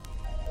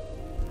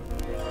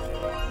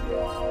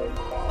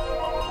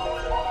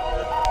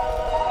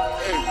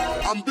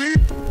I'm beat.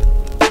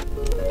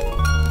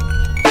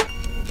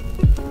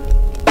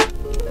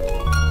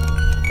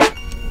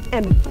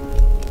 M.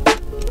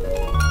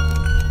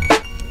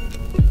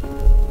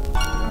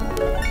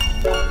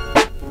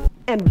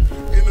 M. In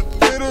the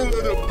middle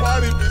of the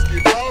party,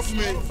 bitch, get off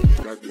me.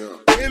 Goddamn.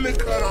 In the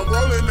cut, I'm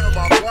rolling up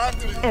my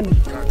broccoli. M.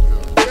 Goddamn.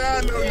 Yeah,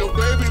 I know your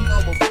baby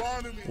mama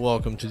fond of me.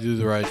 Welcome to Do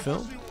the Right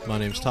Film. My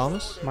name's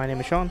Thomas. My name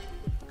is Sean.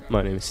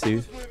 My name is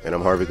Steve. And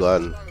I'm Harvey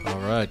Gladden. All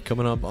right,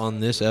 coming up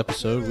on this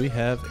episode, we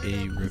have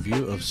a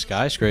review of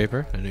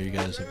Skyscraper. I know you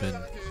guys have been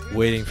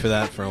waiting for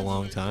that for a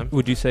long time.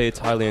 Would you say it's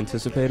highly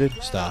anticipated?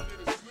 Stop.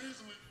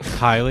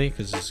 Highly,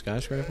 because it's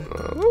Skyscraper.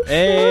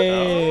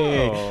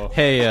 Hey! Oh.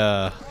 Hey,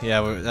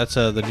 that's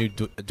the new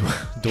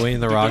Dwayne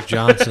The Rock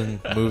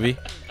Johnson movie.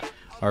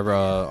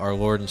 Our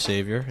Lord and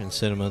Savior in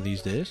cinema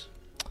these days.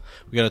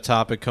 We got a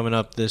topic coming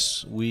up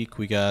this week.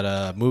 We got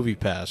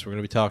Moviepass. We're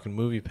going to be talking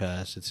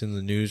Moviepass. It's in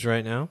the news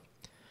right now.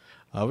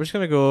 We're just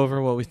going to go over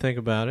what we think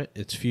about it,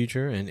 its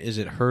future, and is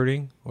it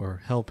hurting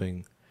or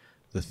helping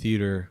the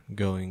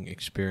theater-going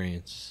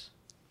experience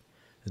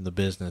in the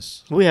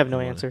business? We have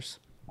no answers.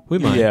 We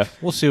might. Yeah.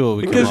 We'll see what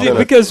we can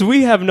because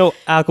we have no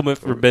acumen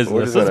for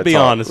business. Let's be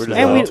honest.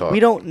 And we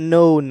don't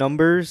know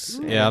numbers.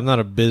 Yeah, I'm not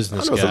a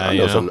business guy.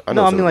 I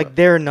mean, like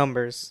their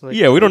numbers. Like,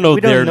 yeah, we don't know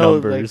their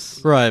numbers.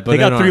 Like, right, but they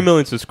got 3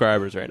 million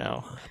subsubscribers right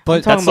now.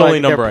 But that's the only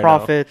number their I know.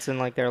 profits and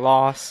like their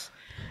loss,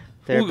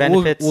 their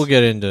benefits. We'll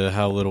get into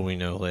how little we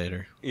know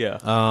later. Yeah.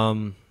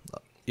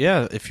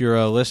 Yeah, if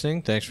you're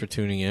listening, thanks for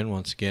tuning in.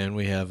 Once again,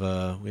 we have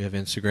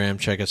Instagram.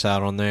 Check us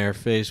out on there.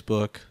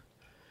 Facebook.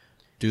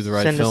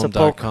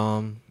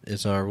 DoTheRightFilm.com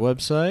is our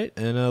website,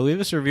 and leave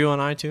us a review on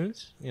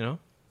iTunes. You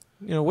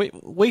know,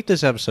 wait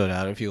this episode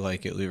out. If you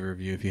like it, leave a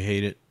review. If you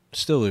hate it,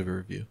 still leave a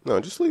review. No,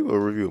 just leave a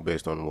review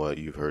based on what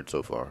you've heard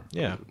so far.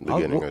 Yeah,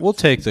 we'll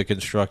take the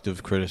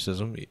constructive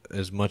criticism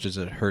as much as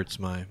it hurts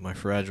my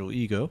fragile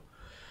ego.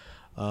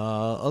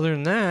 Other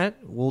than that,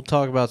 we'll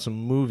talk about some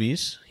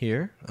movies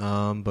here.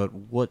 But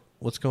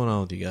what's going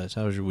on with you guys?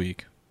 How was your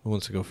week? Who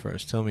wants to go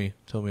first? Tell me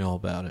all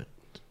about it.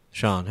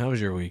 Sean, how was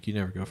your week? You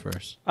never go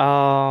first.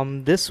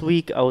 This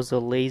week I was a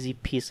lazy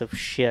piece of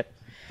shit.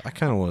 I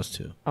kind of was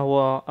too. I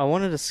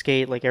wanted to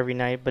skate like every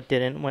night, but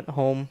didn't. Went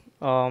home.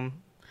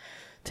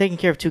 Taking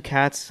care of 2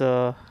 cats.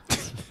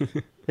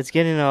 It's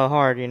getting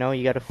hard. You know,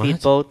 you got to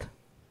feed both.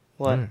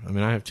 What? I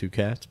mean, I have 2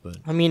 cats, but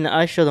I mean,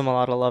 I show them a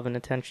lot of love and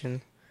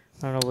attention.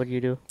 I don't know what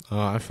you do.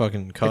 I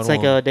fucking cuddle. It's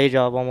like a day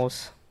job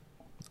almost.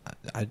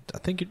 I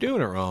think you're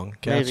doing it wrong.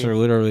 Cats are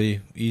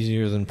literally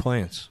easier than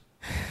plants.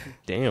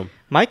 Damn.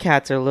 My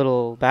cats are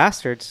little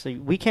bastards. So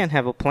we can't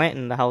have a plant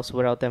in the house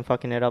without them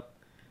fucking it up.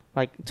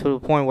 Like, to the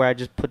point where I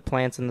just put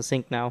plants in the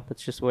sink now.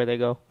 That's just where they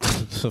go.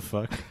 What the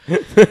fuck?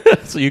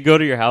 So you go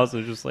to your house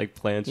and just like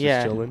plants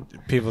just chilling?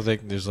 People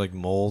think there's like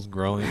mold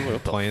growing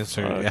with plants.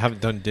 Or I haven't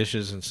done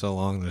dishes in so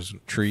long. There's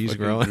trees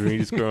growing.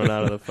 Trees growing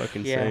out of the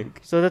fucking sink.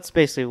 So that's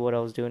basically what I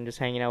was doing. Just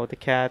hanging out with the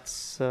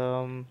cats.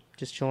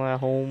 Just chilling at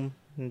home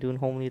and doing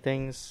homely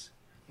things.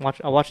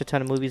 I watched a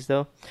ton of movies,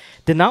 though.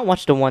 Did not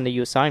watch the one that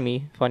you assigned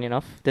me, funny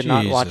enough. Did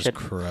not watch it. Jesus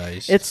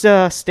Christ. It's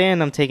a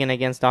stand I'm taking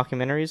against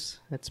documentaries.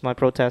 It's my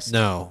protest.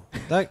 No.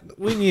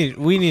 We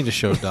need to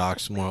show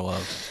docs more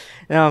love.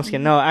 No, I'm just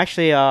kidding. No,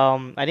 actually,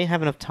 I didn't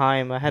have enough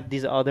time. I had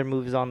these other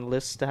movies on the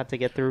list I had to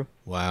get through.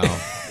 Wow.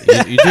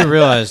 you do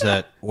realize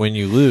that when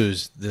you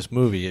lose this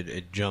movie,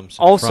 it jumps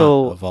in front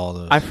of all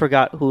those. I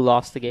forgot who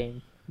lost the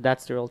game.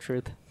 That's the real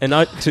truth. And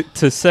I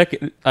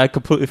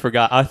completely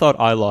forgot. I thought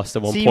I lost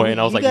at one point,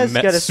 and I was like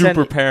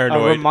super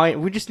paranoid.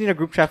 We just need a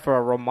group chat for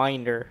a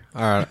reminder.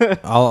 All right,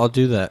 I'll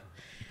do that.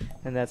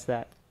 And that's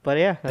that. But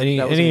yeah, any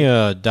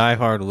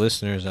diehard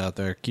listeners out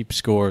there, keep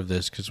score of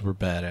this because we're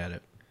bad at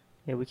it.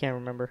 Yeah, we can't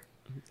remember.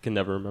 Can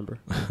never remember.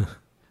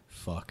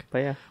 Fuck. But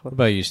yeah. What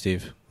about you,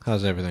 Steve?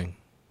 How's everything?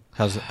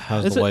 How's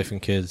the wife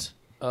and kids?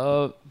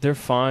 They're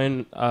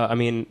fine. I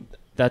mean,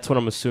 that's what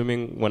I'm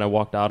assuming when I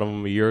walked out of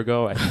them a year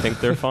ago. I think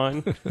they're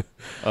fine.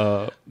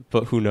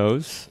 But who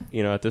knows,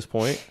 at this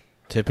point.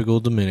 Typical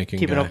Dominican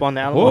Keeping guy. up on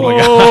that. Whoa, oh my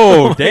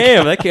God.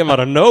 Damn, that came out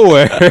of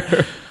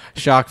nowhere.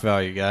 Shock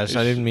value, guys.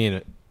 I didn't mean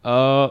it.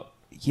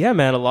 Yeah,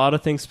 man, a lot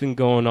of things been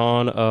going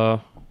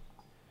on.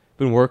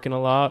 Been working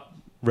a lot,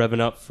 revving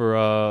up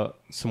for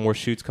some more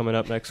shoots coming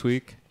up next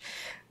week.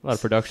 A lot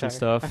of production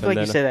stuff. I feel like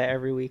you say that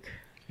every week.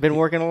 Been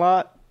working a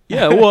lot?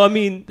 Yeah, well, I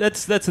mean,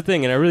 that's the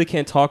thing, and I really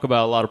can't talk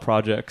about a lot of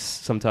projects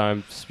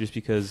sometimes just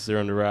because they're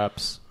under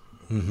wraps.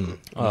 Mm-hmm.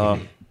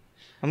 I'm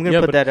going to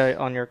put that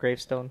on your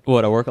gravestone.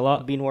 What, I work a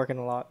lot? Been working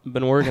a lot.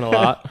 Been working a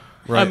lot.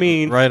 Right, I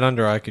mean... Right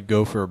under, I could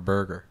go for a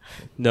burger.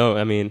 No,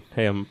 I mean,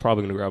 hey, I'm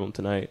probably going to grab them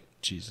tonight.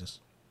 Jesus.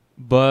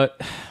 But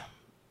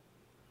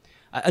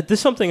there's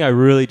something I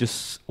really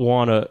just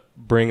want to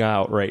bring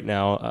out right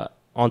now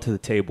onto the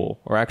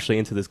table, or actually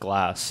into this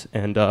glass,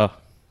 and... What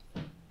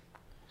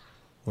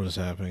is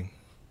happening?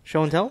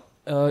 Show and tell?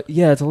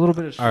 Yeah, it's a little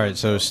bit of... All right,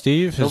 so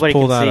Steve has Nobody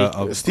pulled can out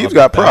see. a Steve's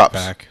got props.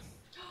 backpack.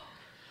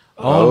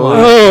 Oh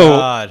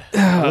my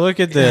God. Look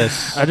at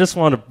this. I just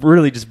want to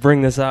really just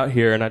bring this out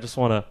here, and I just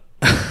want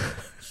to...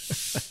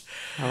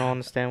 I don't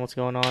understand what's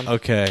going on.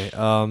 Okay,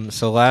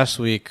 so last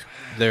week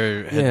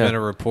there had been a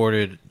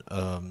reported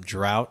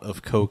drought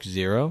of Coke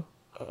Zero.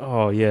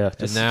 Oh yeah,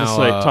 just now,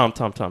 wait, Tom,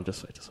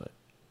 just wait.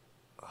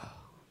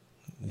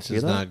 This Hear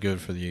is that? not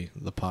good for the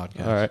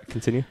podcast. All right,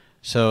 continue.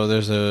 So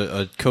there's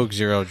a Coke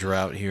Zero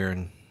drought here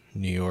in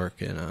New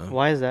York, and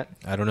Why is that?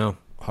 I don't know.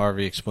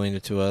 Harvey explained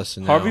it to us.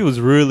 And Harvey now, was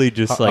really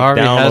just like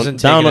Harvey down hasn't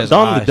down taken his the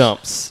eyes.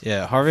 dumps.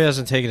 Yeah, Harvey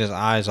hasn't taken his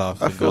eyes off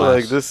the I feel glass.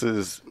 like this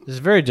is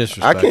very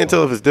disrespectful. I can't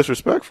tell if it's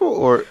disrespectful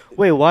or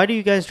Wait, why do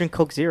you guys drink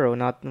Coke Zero,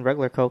 not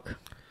regular Coke?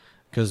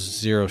 Because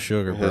zero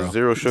sugar, it bro. has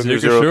zero sugar, Zero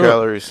zero sugar.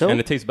 calories. So-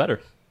 And it tastes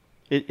better.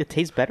 It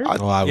tastes better?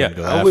 Oh, I wouldn't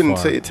go that I wouldn't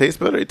far. say it tastes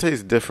better. It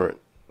tastes different.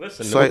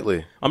 Listen,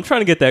 Slightly. I'm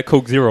trying to get that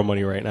Coke Zero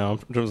money right now. I'm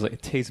just like,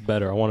 it tastes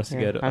better. I want us to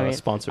Yeah, get I mean,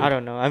 sponsored. I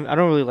don't know. I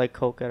don't really like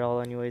Coke at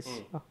all anyways.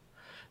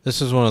 This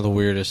is one of the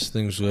weirdest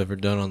things we've ever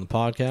done on the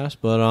podcast,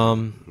 but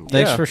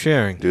thanks Yeah. for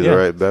sharing. Do Yeah. the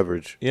right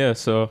beverage. Yeah,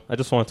 so I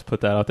just wanted to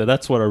put that out there.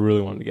 That's what I really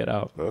wanted to get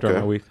out during Okay.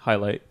 my week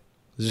highlight.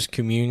 Is this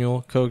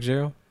communal Coke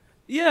Zero?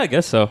 Yeah, I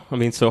guess so. I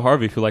mean, so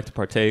Harvey, if you'd like to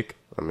partake,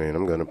 I mean,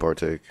 I'm going to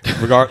partake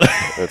regardless.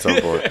 at some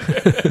point.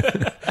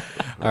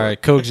 All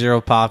right, Coke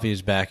Zero Poppy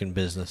is back in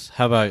business.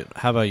 How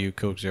about you,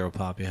 Coke Zero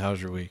Poppy?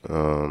 How's your week? It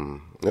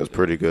was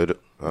pretty good.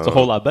 It's a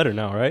whole lot better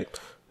now, right?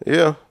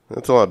 Yeah,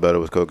 it's a lot better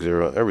with Coke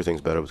Zero.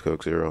 Everything's better with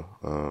Coke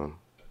Zero.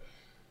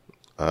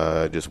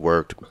 I just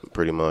worked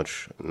pretty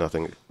much.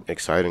 Nothing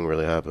exciting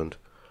really happened.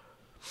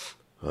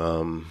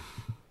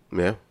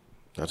 Yeah,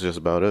 that's just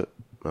about it.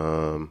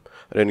 I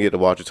didn't get to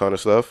watch a ton of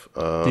stuff.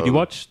 Did you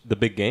watch the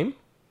big game?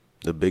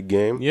 The big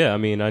game? Yeah, I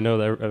mean, I know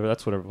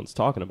that's what everyone's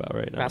talking about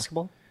right now.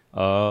 Basketball?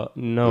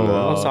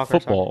 No, Soccer,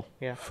 football. Soccer.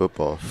 Yeah.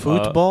 Football.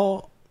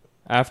 Football?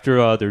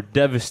 After their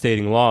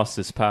devastating loss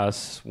this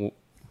past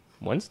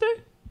Wednesday?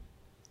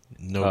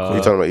 No Are clue.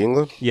 you talking about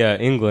England? Yeah,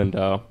 England.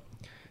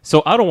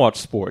 So I don't watch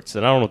sports,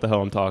 and I don't know what the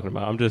hell I'm talking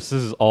about. This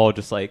is all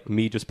just like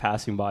me just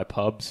passing by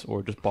pubs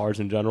or just bars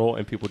in general,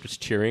 and people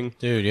just cheering.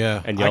 Dude,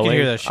 yeah. And I can yelling.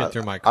 hear that shit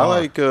through my car.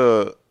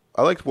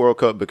 I like World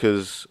Cup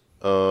because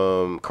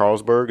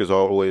Carlsberg is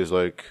always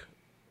like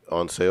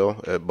on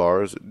sale at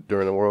bars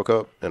during the World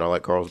Cup, and I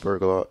like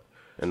Carlsberg a lot.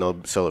 And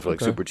they'll sell it for like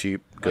super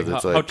cheap because Like,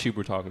 it's how like cheap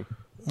we're talking?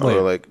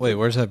 Wait,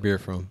 where's that beer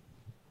from?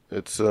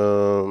 it's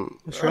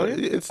Australia?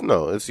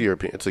 It's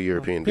European. It's a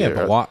European beer. Yeah,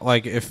 but why,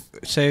 like if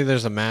say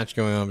there's a match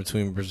going on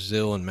between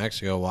Brazil and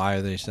Mexico, why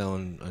are they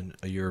selling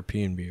a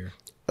European beer?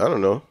 I don't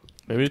know.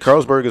 Maybe it's,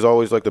 Carlsberg is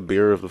always like the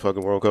beer of the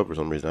fucking World Cup for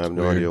some reason. I have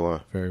no Weird. idea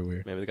why. Very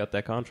weird. maybe they got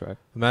that contract.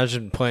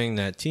 Imagine playing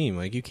that team.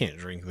 Like you can't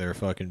drink their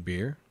fucking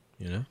beer.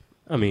 You know,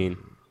 I mean,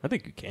 I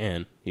think you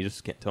can. You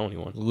just can't tell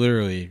anyone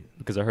literally.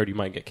 because I heard you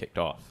might get kicked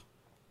off.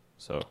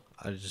 So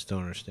I just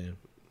don't understand.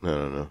 I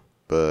don't know.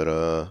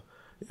 But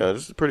yeah,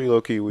 this is a pretty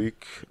low key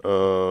week.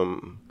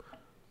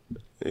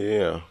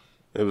 Yeah,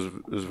 it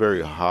was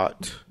very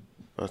hot.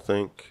 I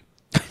think.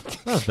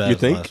 Not as bad You as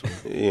think?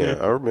 last week. Yeah,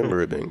 I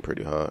remember it being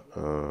pretty hot.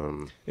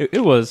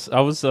 it was. I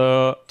was.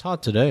 It's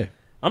hot today.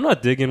 I'm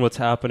not digging what's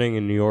happening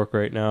in New York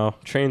right now.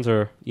 Trains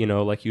are,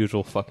 like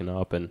usual, fucking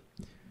up, and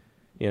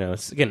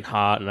it's getting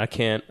hot, and I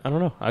don't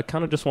know. I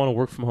kind of just want to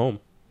work from home.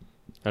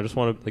 I just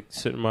want to like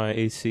sit in my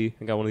AC.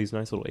 I got one of these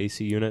nice little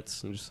AC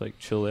units and just like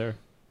chill there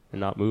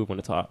and not move when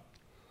it's hot.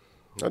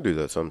 I do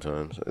that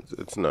sometimes.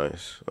 It's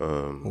nice.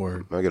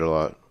 Word. I get a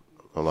lot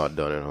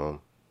done at home.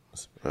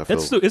 I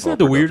Isn't feel that more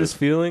the weirdest productive.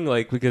 feeling?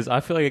 Like because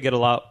I feel like I get a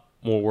lot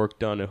more work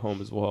done at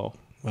home as well.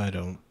 I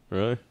don't.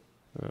 Really?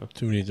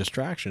 Too many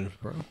distractions,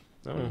 bro.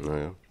 Oh.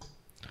 Yeah.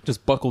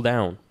 Just buckle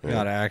down. You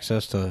got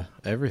access to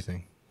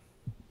everything.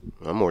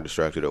 I'm more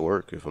distracted at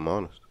work, if I'm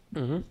honest.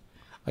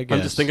 I guess.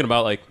 I'm just thinking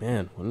about like,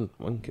 man,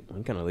 when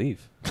can I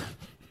leave? I'm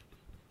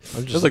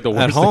That's like the at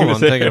worst home. thing to I'm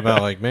say. thinking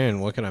about like, man,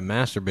 what can I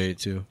masturbate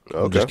to? I'm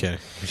Okay. just kidding.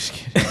 I'm just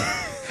kidding.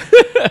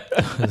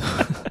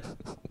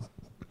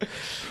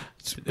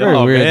 It's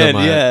very weird that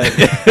my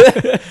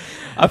yeah.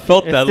 I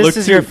felt If that this look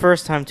is too. your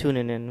first time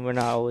tuning in, we're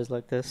not always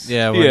like this.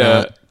 yeah. We're Yeah.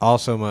 not.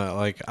 Also,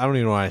 I don't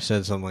even know why I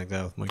said something like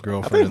that with my I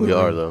girlfriend. think we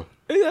are though.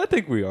 Yeah, I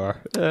think we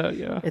are.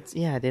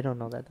 Yeah. They don't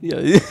know that.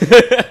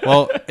 Yeah.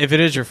 Well, if it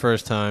is your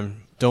first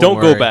time, don't Don't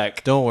go worry.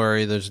 back. Don't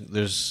worry.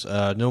 There's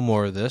no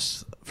more of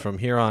this. From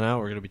here on out,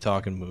 we're going to be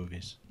talking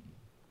movies.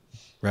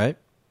 Right?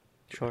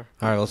 Sure.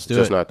 All right, let's do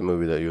Just it. not the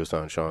movie that you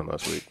assigned Sean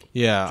last week.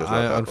 Yeah, just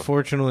not that one.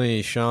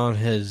 unfortunately, Sean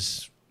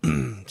has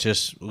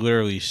just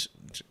literally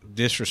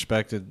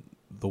disrespected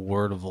the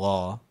word of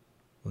law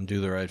on Do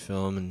the Right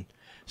Film and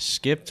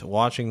skipped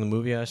watching the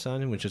movie I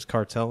assigned him, which is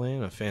Cartel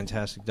Land, a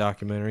fantastic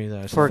documentary that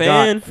I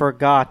saw.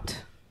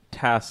 Forgot.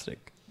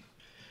 Fantastic.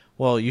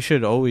 Well, you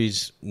should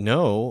always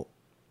know,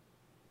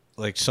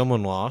 like,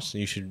 someone lost,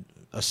 and you should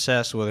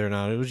assess whether or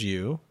not it was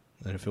you.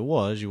 And if it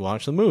was, you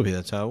watch the movie.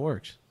 That's how it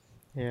works.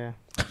 Yeah,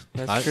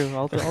 that's true.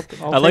 I'll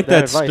I like take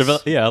that.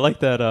 advice. I like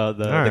that.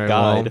 The All right,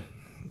 guide.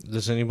 well,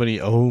 does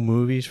anybody owe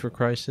movies, for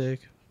Christ's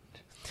sake?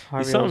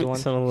 Harvey owes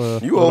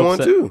one. You owe one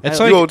too. It's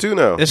you like- owe two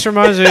now. This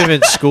reminds me of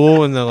in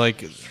school, and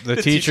the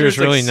teacher is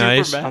like, really super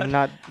nice. mad. I'm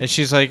not. And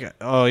she's like,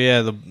 "Oh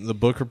yeah, the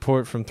book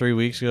report from 3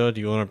 weeks ago.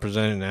 Do you want to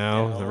present it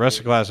now?" The rest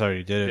of the class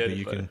already did it, but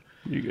you can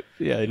And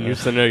you're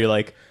sitting there, you're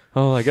like,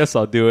 oh, I guess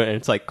I'll do it, and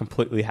it's like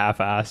completely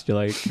half-assed. You're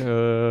like,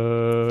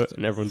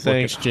 and everyone's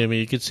Thanks, looking. Jimmy.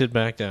 You can sit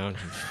back down. You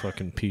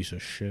fucking piece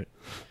of shit.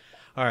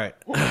 All right.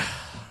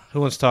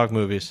 Who wants to talk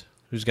movies?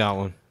 Who's got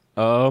one?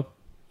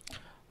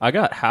 I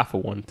got half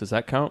of one. Does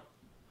that count?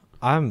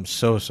 I'm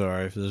so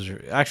sorry if this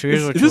is actually.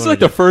 Here's what This you is wanna like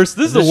do. the first.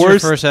 This is If the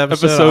worst your first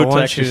episode. episode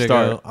to actually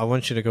start. I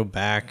want you to go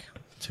back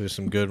to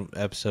some good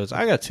episodes.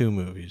 I got 2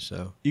 movies,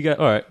 so You got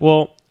all right.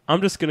 Well,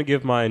 I'm just gonna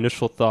give my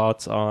initial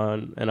thoughts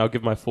on, and I'll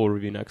give my full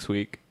review next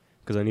week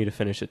because I need to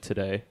finish it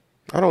today.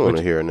 I don't want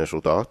to hear initial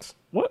thoughts.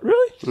 What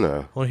really?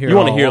 No. You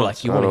want to hear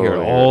like you want to hear it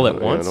all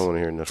at once? I don't want to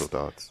hear initial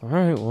thoughts. All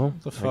right. Well,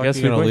 the fuck I guess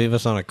you we're gonna going. leave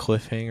us on a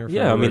cliffhanger? For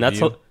Yeah, I a mean that's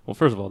review? how. Well,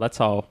 first of all, that's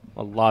how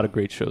a lot of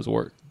great shows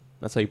work.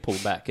 That's how you pull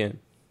it back in.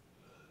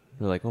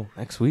 You're like, oh,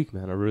 next week,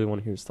 man. I really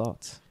want to hear his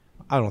thoughts.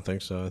 I don't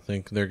think so. I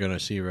think they're gonna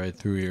see right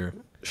through your.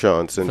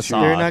 Sean, since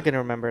Facade. They're not gonna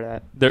remember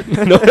that.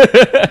 No,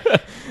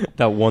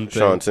 that one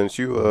thing. Sean, since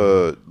you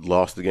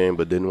lost the game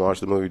but didn't watch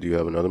the movie, do you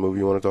have another movie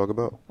you want to talk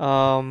about?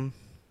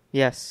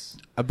 Yes.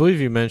 I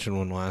believe you mentioned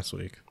one last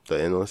week. The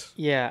Endless?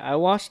 Yeah, I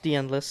watched The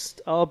Endless.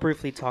 I'll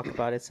briefly talk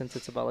about it since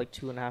it's about like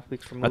 2.5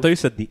 weeks from. I thought you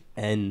said the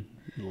N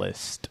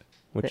list,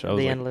 which The- I was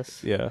the like,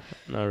 Endless. Yeah,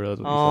 I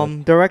realized what you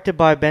said. Directed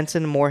by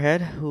Benson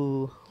Moorhead,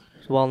 who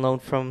is well known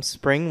from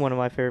Spring, one of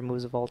my favorite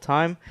movies of all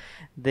time.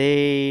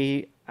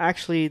 They're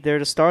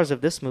the stars of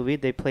this movie.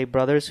 They play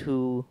brothers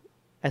who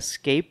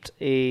escaped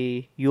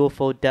a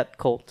UFO death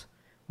cult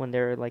when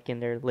they're like in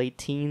their late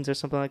teens or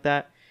something like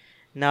that.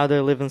 Now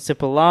they're living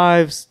simple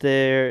lives.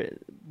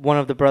 One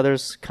of the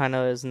brothers kind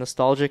of is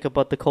nostalgic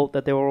about the cult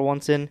that they were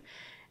once in,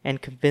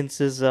 and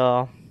convinces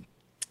the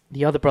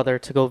other brother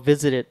to go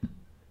visit it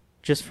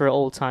just for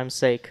old time's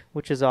sake,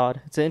 which is odd.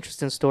 It's an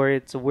interesting story.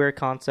 It's a weird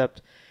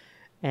concept.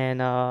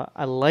 And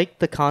I like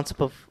the concept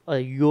of a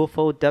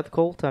UFO death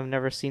cult. I've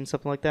never seen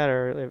something like that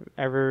or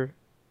ever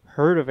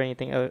heard of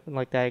anything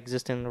like that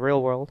exist in the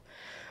real world.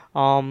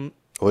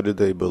 What did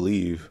they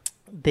believe?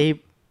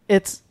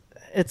 It's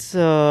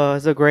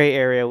a gray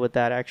area with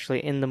that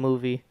actually in the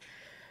movie.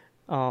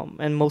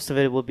 And most of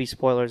it will be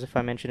spoilers if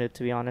I mention it,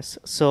 to be honest.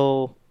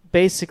 So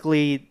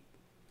basically,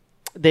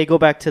 they go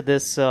back to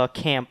this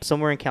camp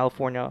somewhere in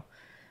California,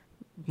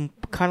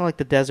 kind of like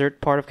the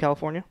desert part of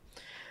California.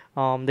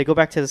 They go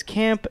back to this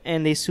camp,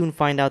 and they soon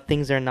find out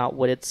things are not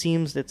what it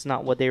seems. It's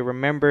not what they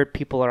remembered.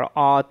 People are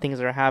odd.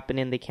 Things are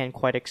happening. They can't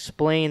quite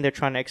explain. They're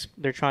trying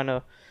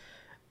to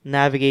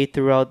navigate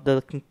throughout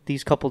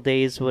these couple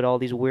days with all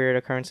these weird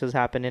occurrences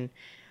happening.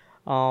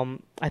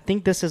 I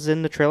think this is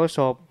in the trailer,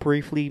 so I'll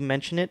briefly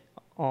mention it.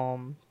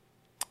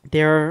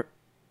 There are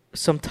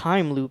some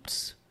time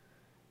loops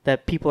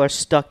that people are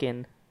stuck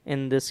in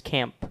this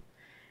camp,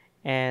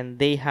 and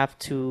they have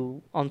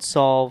to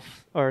solve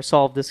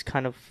this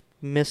kind of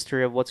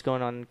mystery of what's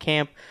going on in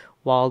camp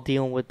while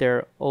dealing with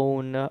their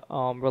own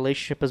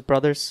relationship as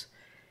brothers.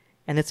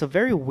 And it's a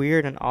very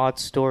weird and odd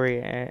story.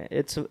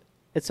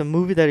 It's a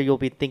movie that you'll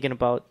be thinking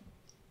about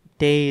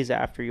days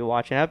after you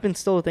watch it. I've been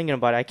still thinking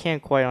about it. I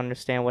can't quite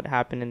understand what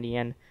happened in the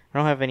end. I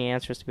don't have any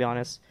answers, to be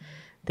honest.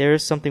 There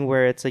is something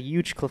where it's a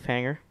huge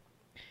cliffhanger.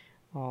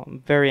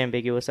 Very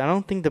ambiguous. I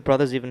don't think the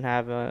brothers even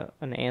have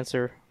an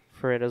answer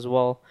for it as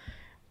well.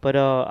 But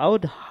I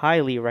would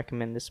highly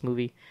recommend this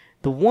movie.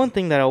 The one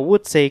thing that I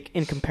would say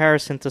in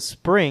comparison to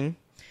Spring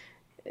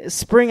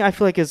I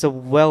feel like is a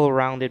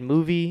well-rounded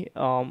movie.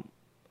 I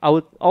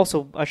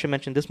should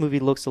mention this movie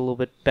looks a little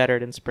bit better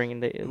than Spring,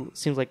 and it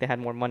seems like they had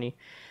more money.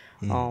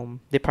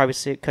 They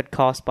probably cut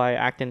costs by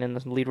acting in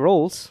the lead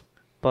roles,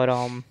 but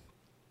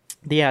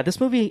this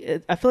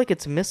movie, I feel like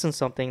it's missing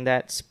something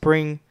that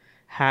Spring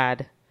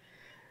had.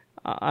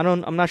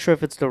 I'm not sure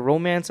if it's the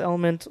romance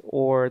element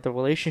or the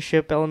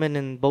relationship element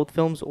in both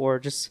films, or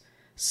just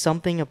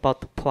something about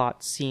the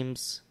plot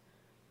seems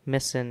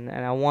missing,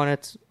 and I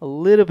wanted a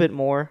little bit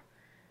more,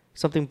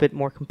 something a bit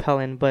more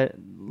compelling, but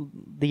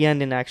the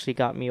ending actually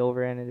got me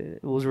over, and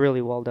it was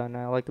really well done.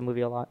 I like the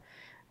movie a lot.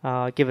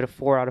 Give it a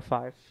 4 out of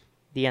 5.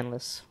 The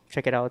Endless.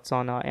 Check it out. It's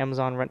on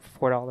Amazon, rent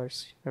for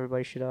 $4.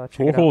 Everybody should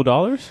check it out. $4 whole?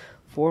 $4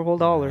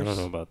 whole. I don't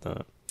know about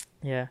that.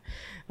 Yeah.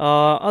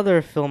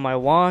 Other film I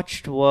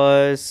watched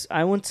was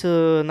I went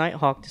to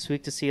Nighthawk this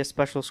week to see a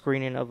special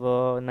screening of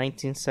a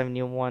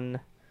 1971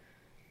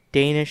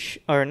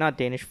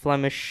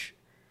 Flemish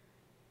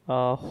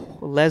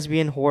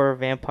lesbian horror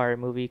vampire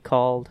movie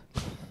called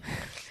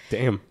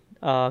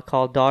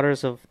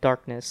Daughters of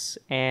Darkness.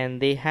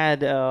 And they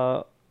had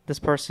this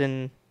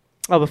person.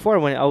 Before I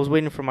went, I was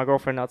waiting for my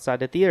girlfriend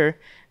outside the theater.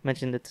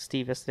 Mentioned it to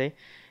Steve yesterday.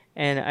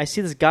 And I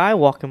see this guy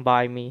walking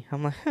by me.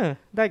 I'm like,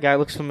 that guy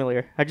looks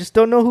familiar. I just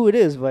don't know who it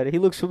is, but he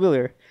looks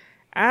familiar.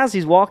 As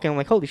he's walking, I'm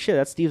like, holy shit,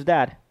 that's Steve's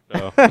dad.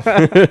 Oh.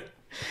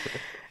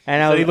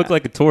 And So he looked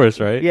like a tourist,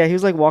 right? Yeah, he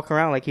was like walking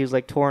around like he was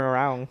like touring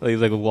around. Like he's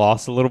like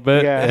lost a little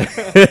bit. Yeah.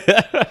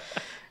 And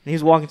he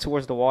was walking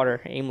towards the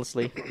water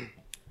aimlessly.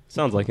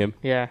 Sounds like him.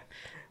 Yeah.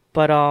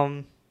 But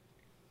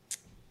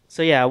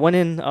so yeah, I went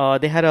in.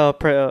 They had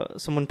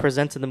someone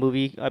present in the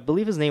movie. I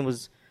believe his name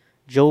was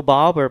Joe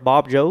Bob or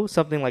Bob Joe,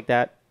 something like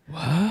that.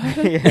 What?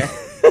 Yeah.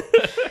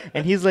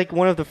 And he's like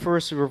one of the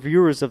first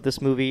reviewers of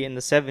this movie in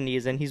the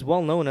 70s, and he's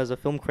well known as a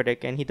film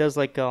critic. And he does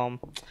like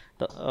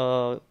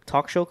the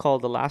talk show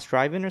called The Last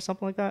Drive-In or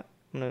something like that.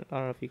 I don't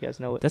know if you guys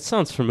know it. That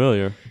sounds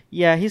familiar.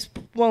 Yeah, he's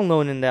well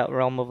known in that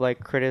realm of like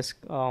critics,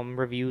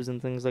 reviews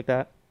and things like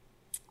that.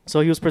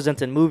 So he was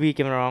presenting the movie,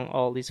 giving around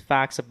all these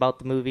facts about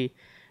the movie.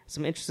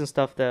 Some interesting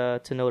stuff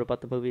to note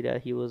about the movie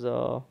that he was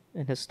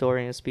in his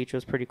story and his speech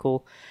was pretty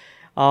cool.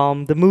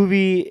 The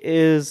movie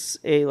is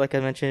like I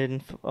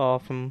mentioned,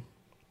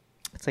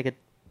 it's like a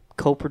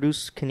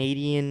co-produced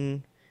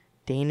Canadian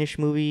Danish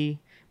movie,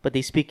 but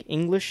they speak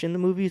English in the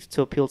movie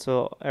to appeal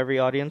to every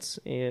audience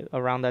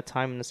around that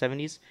time in the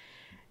 70s.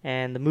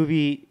 And the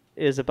movie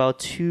is about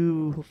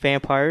two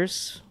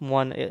vampires,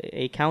 one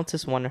a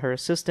countess, one her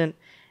assistant,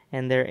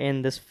 and they're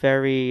in this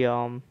very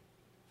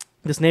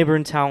this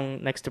neighboring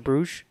town next to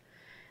Bruges,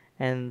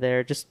 and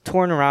they're just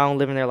touring around,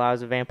 living their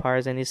lives as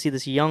vampires. And you see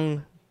this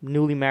young,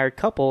 newly married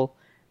couple.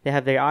 They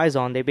have their eyes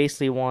on. They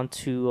basically want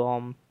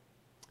to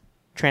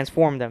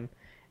transform them,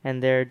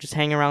 and they're just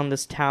hanging around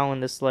this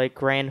town, this like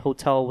grand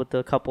hotel with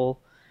the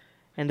couple.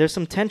 And there's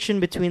some tension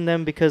between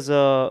them because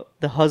the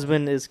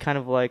husband is kind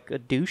of like a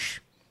douche.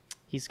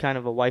 He's kind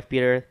of a wife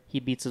beater. He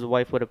beats his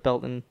wife with a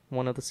belt in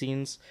one of the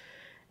scenes.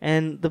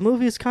 And the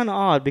movie is kind of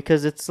odd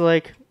because it's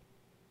like,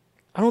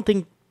 I don't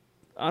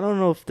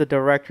know if the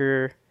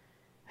director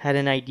had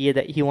an idea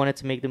that he wanted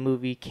to make the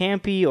movie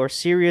campy or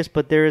serious,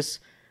 but there's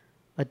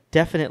a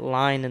definite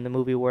line in the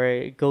movie where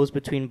it goes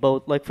between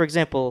both. Like, for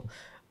example,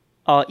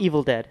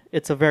 Evil Dead.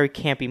 It's a very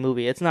campy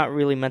movie. It's not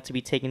really meant to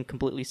be taken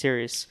completely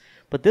serious.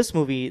 But this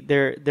movie,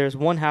 there's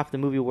one half of the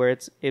movie where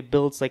it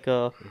builds like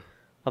a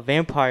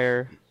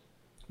vampire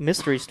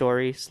mystery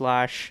story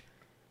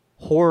 /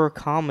 horror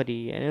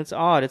comedy, and it's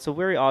odd. It's a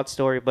very odd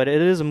story, but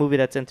it is a movie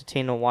that's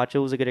entertaining to watch. It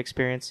was a good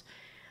experience.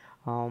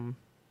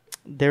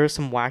 There are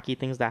some wacky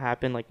things that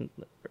happen, like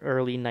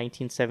early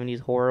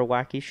 1970s horror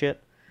wacky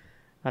shit.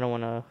 I don't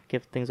want to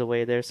give things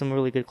away. There's some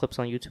really good clips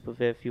on YouTube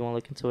of it if you want to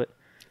look into it.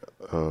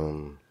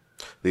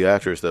 The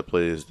actress that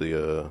plays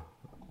the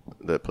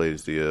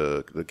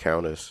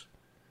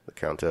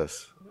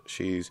countess,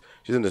 she's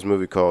in this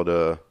movie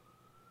called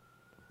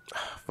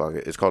fuck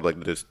it. It's called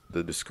like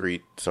the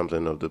discreet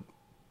something of the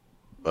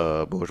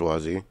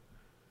bourgeoisie.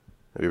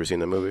 Have you ever seen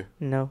that movie?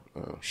 No.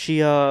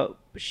 She's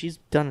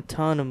done a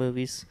ton of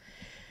movies.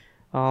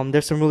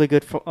 There's some really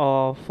good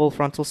full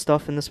frontal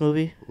stuff in this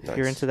movie. Nice. If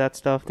you're into that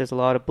stuff, there's a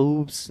lot of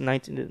boobs.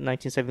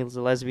 1970s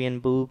lesbian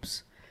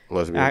boobs.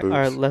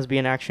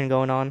 Lesbian action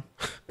going on.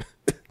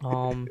 They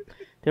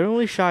don't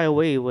really shy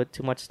away with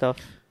too much stuff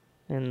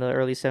in the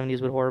early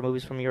 70s with horror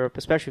movies from Europe,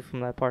 especially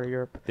from that part of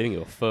Europe. They didn't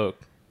give a fuck.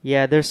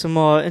 Yeah, there's some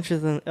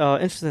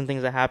interesting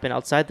things that happen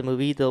outside the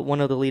movie. One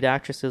of the lead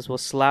actresses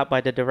was slapped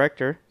by the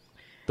director.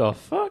 The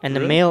fuck? And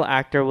really? the male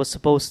actor was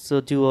supposed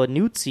to do a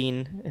nude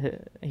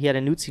scene. He had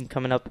a nude scene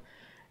coming up,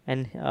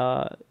 and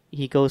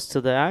he goes to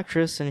the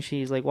actress, and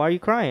she's like, "Why are you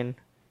crying?"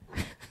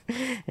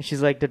 And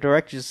she's like, "The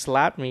director just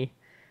slapped me."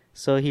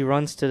 So he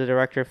runs to the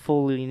director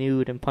fully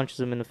nude and punches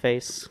him in the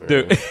face.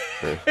 Dude,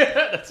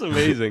 that's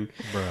amazing.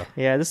 Bruh.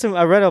 Yeah,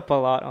 I read up a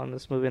lot on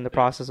this movie in the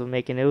process of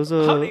making it. It was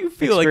a How do you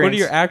feel like one of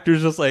your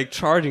actors just like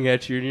charging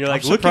at you and you're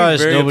like, I'm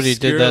surprised looking very nobody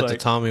obscure, did that like, to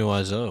Tommy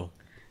Wiseau.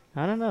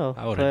 I don't know.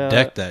 I would have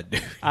decked that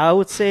dude. I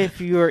would say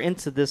if you are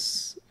into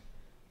this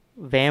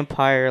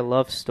vampire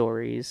love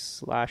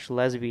stories /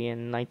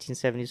 lesbian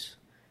 1970s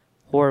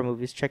horror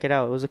movies, check it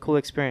out. It was a cool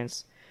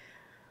experience.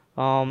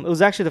 It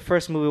was actually the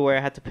first movie where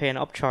I had to pay an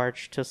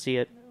upcharge to see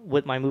it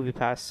with my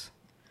Moviepass.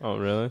 Oh,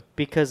 really?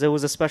 Because it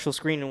was a special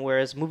screening,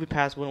 whereas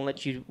Moviepass wouldn't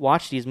let you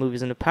watch these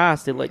movies in the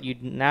past. They let you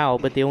now,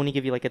 but they only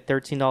give you like a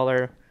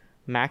 $13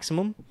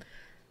 maximum.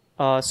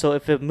 So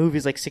if a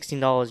movie's like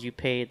 $16, you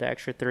pay the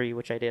extra $3,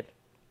 which I did.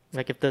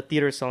 Like if the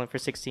theater is selling for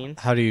 $16.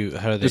 How do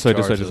they Just charge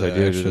like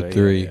the extra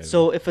 $3? yeah.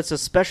 So if it's a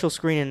special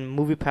screening,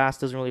 Moviepass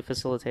doesn't really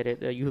facilitate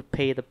it. You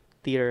pay the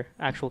theater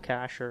actual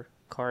cash or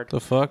card. The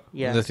fuck?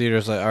 Yeah. The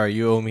theater's like, all right,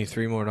 you owe me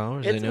 $3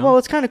 more. They know. Well,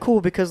 it's kind of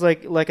cool because,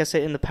 like I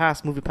said in the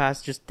past,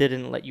 Moviepass just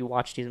didn't let you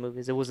watch these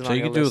movies. It wasn't. So on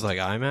you your can do list. with like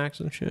IMAX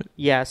and shit.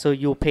 Yeah, so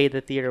you'll pay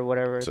the theater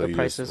whatever So the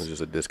price is. it's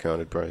just a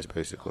discounted price,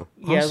 basically.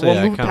 Yeah, Honestly, well,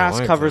 I kinda Moviepass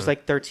like covers that.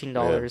 like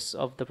 $13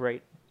 of the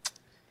rate.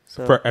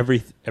 So For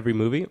every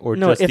movie or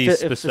no, just if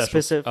these it's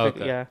specific,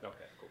 Okay. yeah. Okay,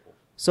 cool.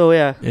 So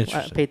yeah, I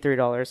Interesting. paid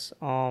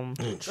 $3.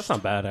 That's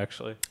not bad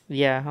actually.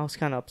 Yeah, I was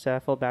kind of upset. I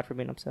felt bad for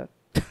being upset.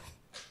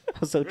 I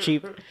was so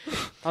cheap.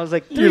 I was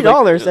like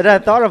 $3, and then I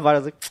thought about it. I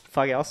was like,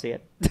 "Fuck it, I'll see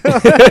it."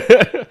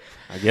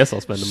 I guess I'll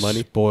spend the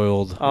money.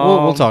 Spoiled.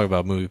 We'll talk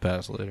about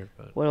Moviepass later.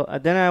 But. Well,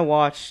 then I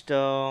watched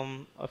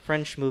a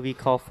French movie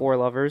called Four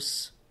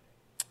Lovers.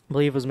 I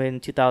believe it was made in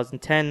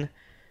 2010.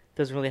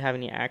 Doesn't really have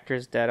any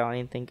actors that I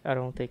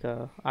don't think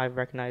I've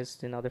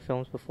recognized in other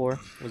films before.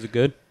 Was it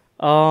good?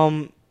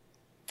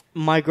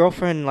 My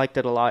girlfriend liked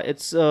it a lot.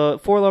 It's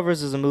Four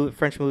Lovers is a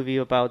French movie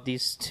about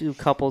these two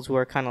couples who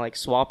are kind of like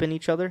swapping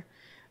each other.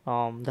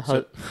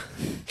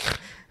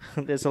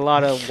 There's a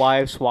lot of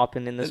wives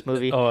swapping in this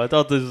movie. Oh, I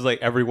thought this was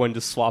like everyone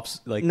just swaps.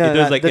 Like No, it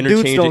does like the dudes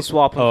interchange. don't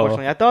swap. Oh.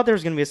 Unfortunately, I thought there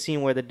was gonna be a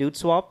scene where the dudes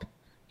swap,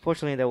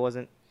 Fortunately, there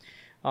wasn't.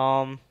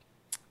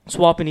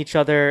 Swapping each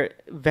other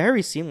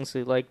very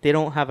seamlessly. Like, they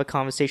don't have a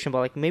conversation about,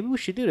 like, maybe we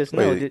should do this.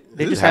 No, Wait,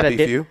 they is just this had a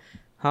Happy Few?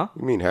 Huh?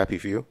 You mean Happy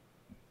Few?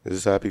 Is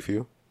this Happy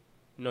Few?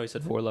 No, he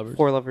said Four Lovers.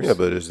 Four Lovers. Yeah,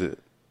 but is it?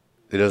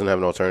 It doesn't have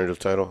an alternative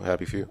title.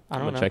 Happy Few. I I'm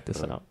don't gonna know. check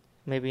this out.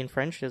 Maybe in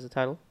French there's a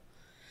title.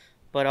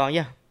 But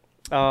yeah,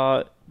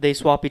 they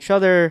swap each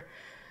other.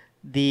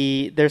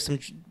 There's some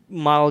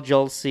mild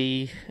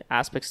jealousy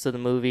aspects to the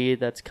movie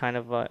that's kind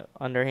of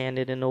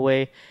underhanded in a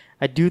way.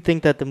 I do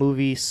think that the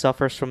movie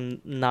suffers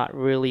from not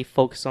really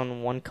focus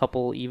on one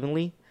couple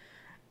evenly.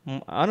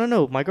 I don't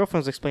know. My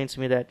girlfriend was explaining to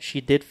me that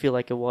she did feel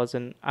like it was,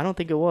 and I don't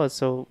think it was.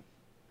 So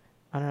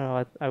I don't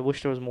know. I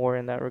wish there was more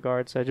in that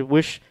regard. So I just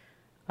wish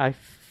I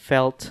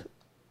felt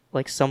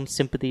like some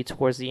sympathy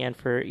towards the end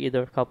for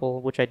either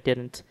couple, which I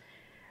didn't.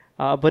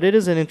 But it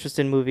is an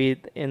interesting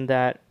movie in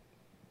that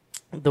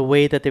the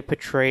way that they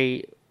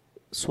portray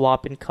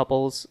swapping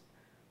couples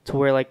to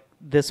where, like,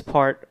 this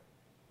part,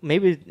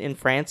 maybe in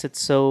France it's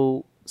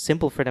so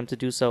simple for them to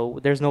do so.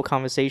 There's no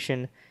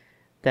conversation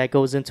that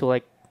goes into,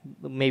 like,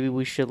 maybe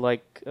we should,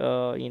 like,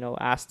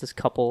 ask this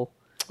couple.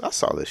 I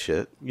saw this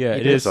shit. Yeah,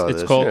 You it did? is. Saw It's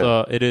this, called.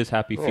 yeah. It is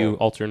Happy Few. Yeah.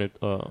 Alternate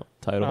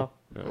title.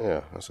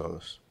 Yeah, I saw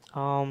this.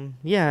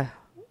 Yeah.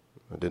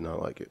 I did not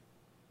like it.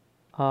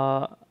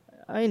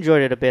 I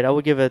enjoyed it a bit. I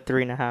would give it a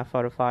 3.5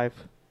 out of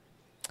 5.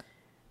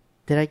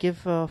 Did I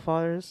give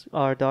Daughters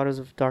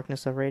of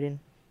Darkness a rating?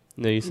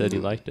 No, you said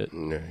you liked it.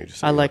 No, you just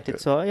said I you liked it,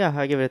 so yeah,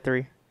 I give it a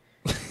 3.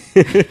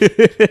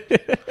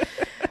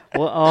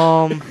 Well,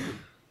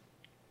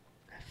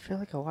 I feel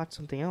like I watched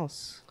something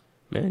else.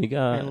 Man, you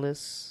got.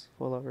 Endless,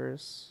 Four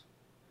Lovers.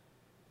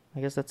 I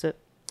guess that's it.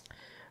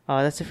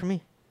 That's it for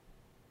me.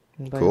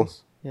 Anybody Cool.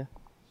 else? Yeah.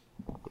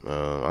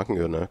 I can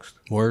go next.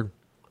 Word.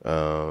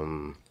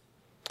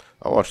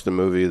 I watched a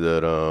movie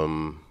that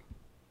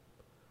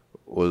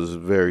was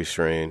very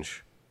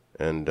strange,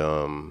 and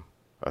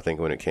I think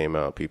when it came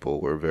out,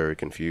 people were very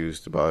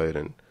confused by it,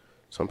 and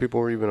some people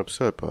were even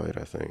upset by it,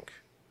 I think,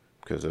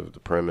 because of the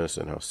premise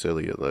and how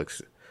silly it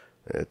looks.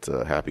 It's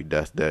Happy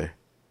Death Day.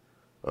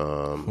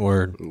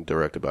 Word.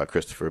 Directed by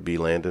Christopher B.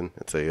 Landon.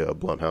 It's a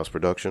Blumhouse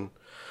production.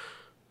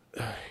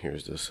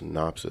 Here's the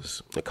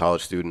synopsis. A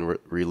college student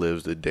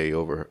relives the day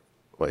over...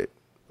 Wait,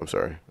 I'm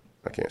sorry.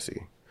 I can't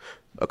see.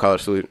 A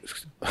college student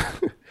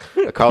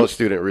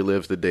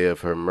relives the day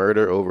of her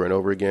murder over and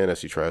over again as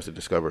she tries to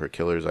discover her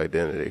killer's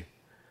identity.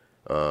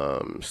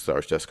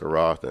 Stars Jessica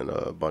Roth and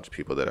a bunch of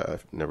people that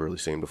I've never really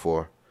seen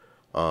before.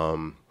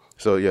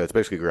 So yeah, it's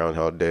basically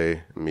Groundhog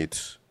Day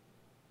meets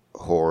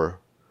horror,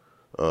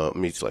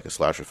 meets like a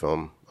slasher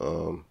film.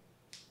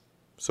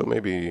 So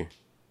maybe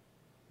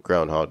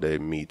Groundhog Day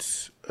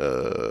meets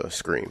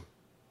Scream.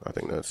 I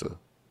think that's a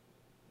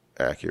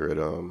accurate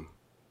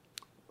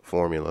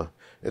formula.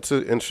 It's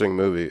an interesting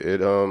movie.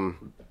 It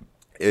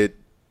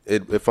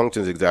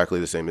functions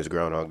exactly the same as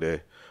Groundhog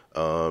Day.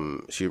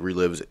 She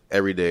relives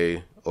every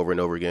day over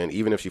and over again,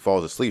 even if she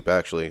falls asleep.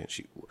 Actually,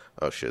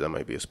 that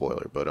might be a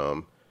spoiler, but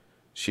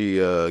she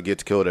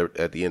gets killed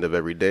at the end of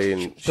every day,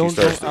 and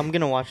I'm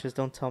gonna watch this.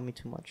 Don't tell me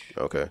too much.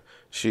 Okay.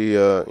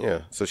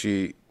 So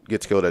she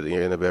gets killed at the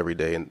end of every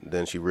day, and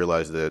then she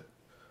realizes that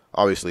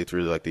obviously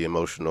through like the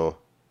emotional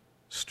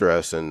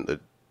stress and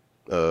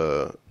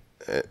the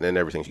and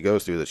everything she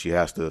goes through, that she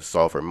has to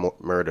solve her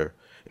murder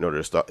in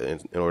order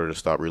to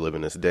stop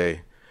reliving this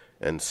day.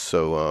 And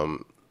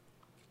so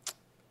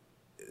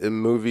the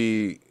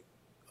movie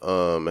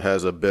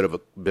has a bit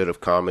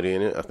of comedy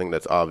in it. I think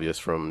that's obvious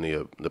from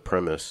the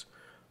premise.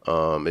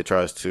 It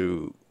tries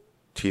to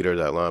teeter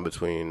that line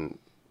between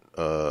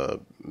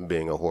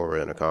being a horror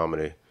and a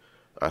comedy.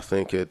 I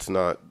think it's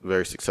not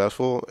very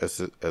successful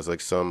as like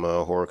some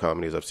horror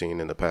comedies I've seen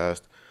in the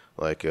past,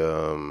 like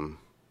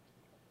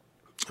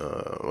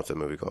what's that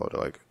movie called?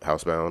 Like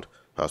Housebound.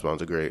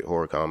 Housebound's a great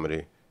horror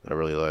comedy that I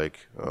really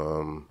like.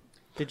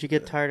 Did you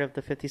get tired of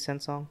the 50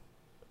 Cent song?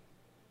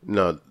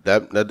 No,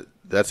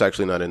 that's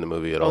actually not in the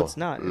movie at all. Oh, it's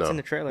not. No. It's in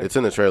the trailer. It's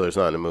in the trailer. It's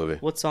not in the movie.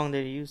 What song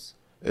did you use?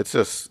 It's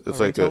just it's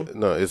like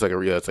ringtone? it's like a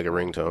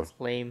ringtone. It's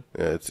lame.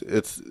 Yeah,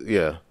 it's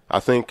yeah. I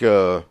think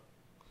I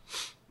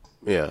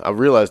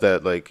realized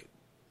that like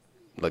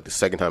the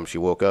second time she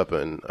woke up,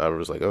 and I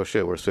was like, oh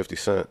shit, where's 50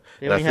 Cent?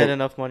 They And I only had think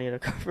enough money to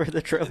cover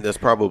the trailer. that's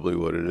probably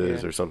what it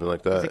is, Yeah. or something like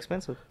It's that.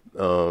 expensive.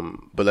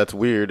 But that's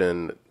weird,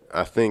 and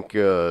I think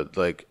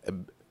like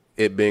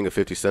it being a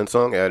 50 Cent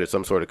song added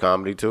some sort of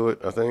comedy to it.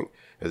 I think,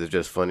 because it's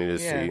just funny to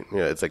see.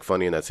 Yeah, it's like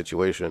funny in that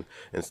situation,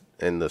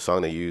 and the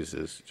song they use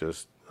is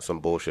just some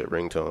bullshit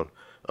ringtone.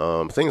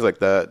 Things like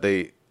that.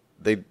 They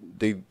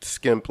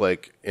skimp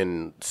like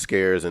in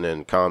scares and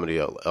in comedy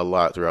a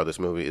lot throughout this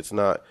movie. It's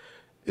not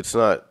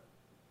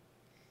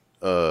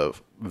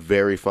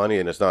very funny,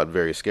 and it's not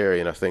very scary,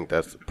 and I think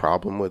that's the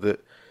problem with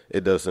it.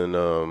 It doesn't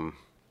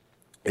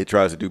it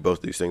tries to do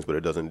both these things, but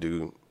it doesn't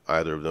do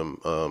either of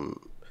them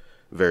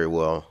very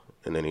well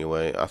in any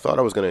way. I thought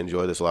I was going to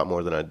enjoy this a lot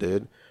more than I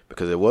did,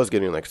 because it was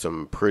getting like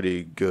some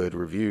pretty good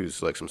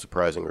reviews, like some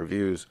surprising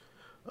reviews.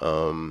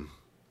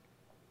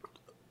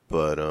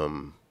 But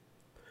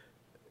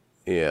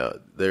Yeah,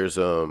 there's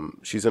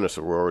she's in a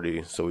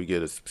sorority, so we get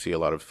to see a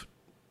lot of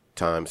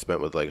time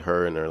spent with like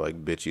her and her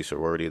like bitchy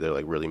sorority. They're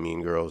like really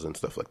mean girls and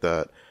stuff like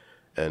that.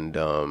 And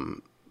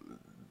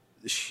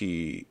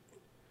she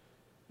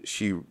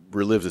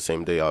relives the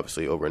same day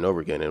obviously over and over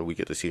again, and we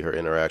get to see her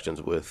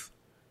interactions with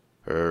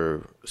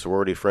her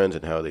sorority friends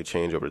and how they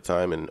change over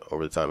time. And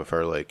over the time of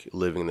her like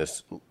living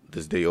this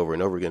day over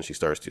and over again, she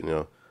starts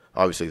to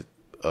obviously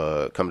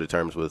come to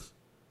terms with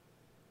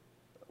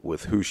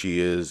who she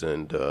is,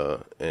 and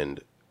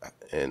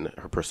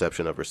her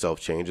perception of herself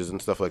changes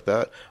and stuff like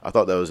that. I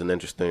thought that was an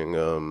interesting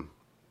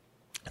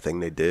thing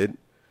they did.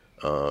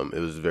 It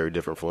was very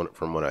different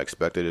from what I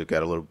expected. It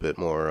got a little bit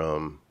more.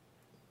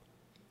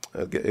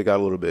 It got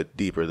a little bit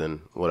deeper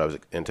than what I was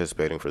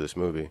anticipating for this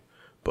movie.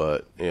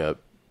 But yeah,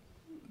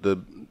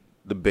 the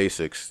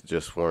basics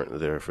just weren't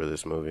there for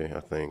this movie.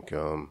 I think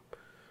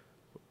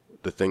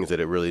the things that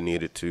it really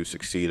needed to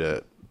succeed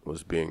at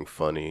was being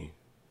funny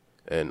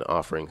and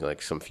offering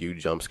like some few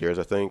jump scares,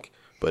 I think.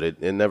 But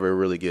it never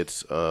really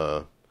gets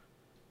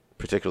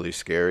particularly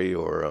scary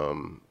or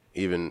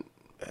even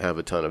have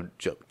a ton of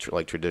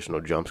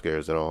traditional jump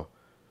scares at all.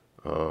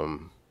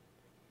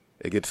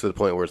 It gets to the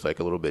point where it's like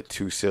a little bit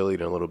too silly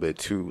and a little bit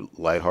too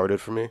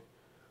lighthearted for me.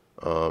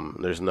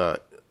 There's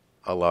not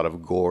a lot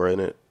of gore in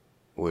it,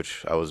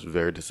 which I was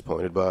very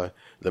disappointed by.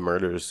 The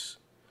murders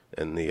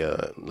and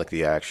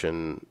the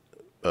action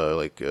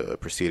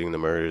preceding the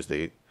murders,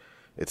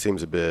 it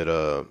seems a bit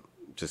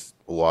just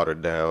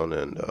watered down,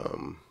 and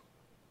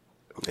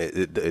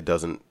it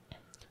doesn't.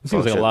 It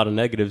seems like a lot of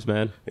negatives,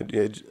 man.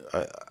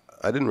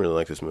 I didn't really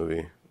like this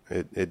movie.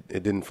 It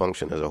didn't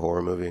function as a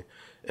horror movie,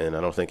 and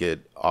I don't think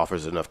it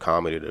offers enough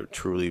comedy to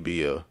truly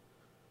be a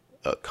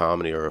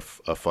comedy or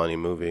a funny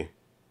movie.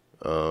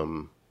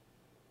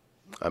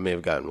 I may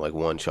have gotten like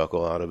one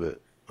chuckle out of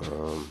it.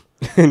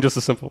 Just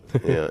a simple.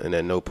 Yeah, and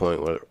at no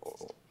point where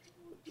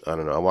I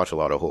don't know. I watch a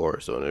lot of horror,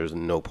 so there's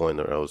no point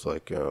where I was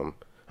like, I don't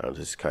know,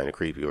 this is kind of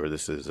creepy or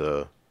this is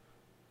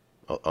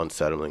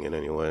unsettling in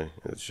any way.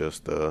 It's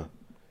just okay.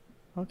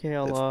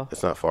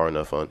 It's not far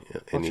enough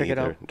in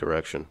either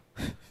direction.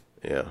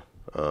 Yeah.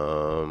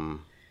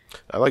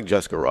 I like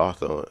Jessica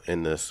Roth though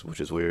in this, which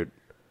is weird.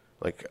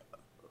 Like,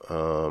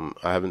 I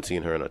haven't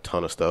seen her in a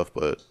ton of stuff,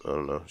 but I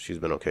don't know. She's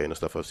been okay in the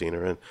stuff I've seen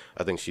her in.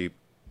 I think she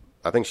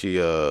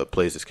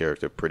plays this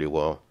character pretty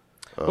well.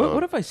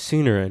 What have I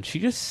seen her in? She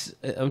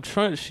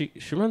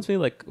reminds me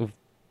like of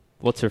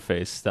what's her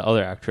face, the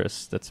other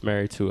actress that's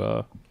married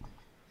to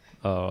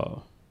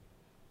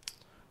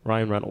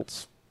Ryan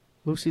Reynolds.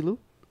 Lucy Liu?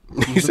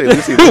 You say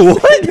Lucy Liu?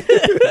 What?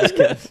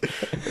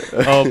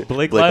 Oh,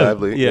 Blake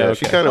Lively. Yeah, okay.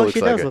 she kind of looks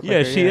like her.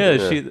 Yeah, she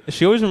is.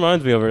 She always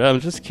reminds me of her. I'm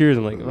just curious.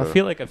 I'm like, I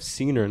feel like I've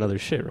seen her in other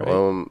shit,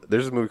 right?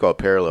 There's a movie called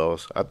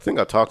Parallels. I think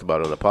I talked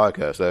about it on the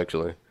podcast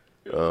actually.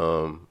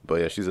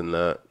 But yeah, she's in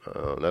that.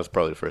 That's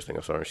probably the first thing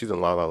I saw her. She's in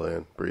La La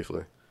Land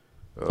briefly.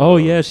 Oh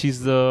yeah,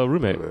 she's the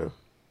roommate. Yeah.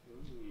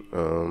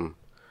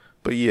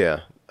 But yeah,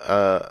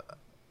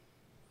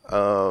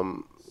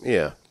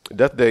 yeah.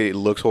 Death Day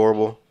looks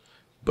horrible,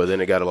 but then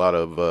it got a lot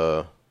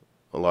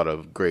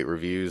of great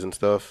reviews and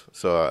stuff.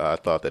 So I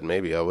thought that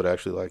maybe I would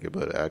actually like it,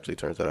 but it actually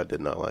turns out I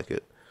did not like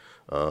it.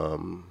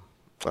 I'll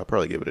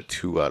probably give it a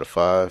 2 out of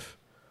 5.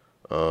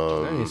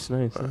 Nice.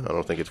 I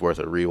don't think it's worth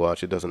a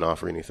rewatch. It doesn't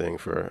offer anything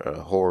for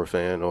a horror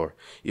fan or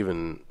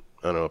even,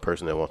 I don't know, a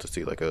person that wants to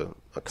see like a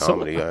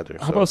comedy either.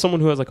 How about someone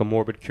who has like a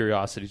morbid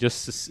curiosity?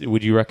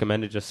 Would you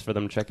recommend it just for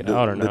them to check it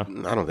out or no?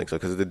 I don't think so,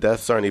 because the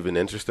deaths aren't even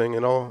interesting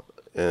at all.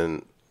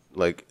 And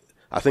like,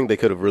 I think they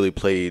could have really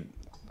played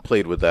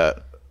with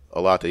that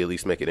a lot to at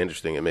least make it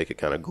interesting and make it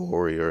kind of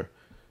gory or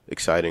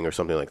exciting or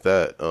something like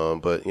that.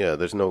 But yeah,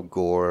 there's no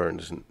gore and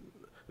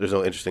there's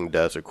no interesting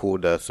deaths or cool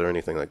deaths or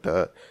anything like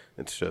that.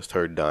 It's just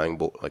her dying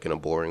like in a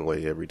boring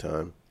way every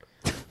time.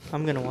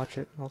 I'm gonna watch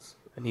it. I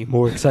need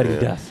more exciting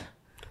death.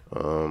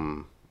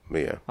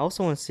 Yeah. I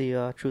also want to see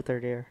Truth or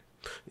Dare.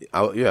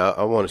 I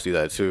want to see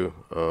that too.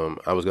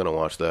 I was gonna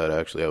watch that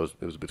actually. It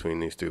was between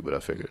these two, but I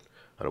figured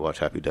I'd watch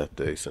Happy Death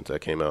Day since that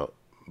came out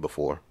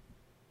before.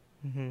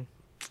 Mm-hmm.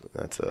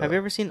 That's. Have you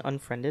ever seen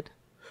Unfriended?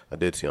 I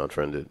did see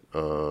Unfriended.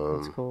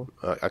 That's cool.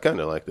 I kind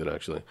of liked it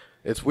actually.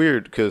 It's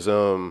weird because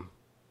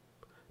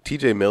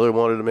T.J. Miller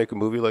wanted to make a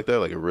movie like that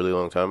like a really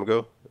long time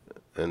ago,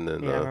 and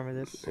then I remember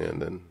this.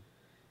 And then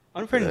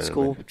Unfriended is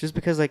cool just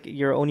because like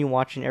you're only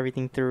watching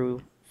everything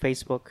through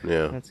Facebook.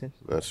 Yeah, that's it.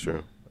 That's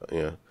true.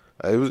 Yeah,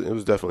 it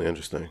was definitely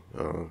interesting.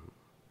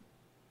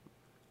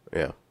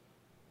 Yeah,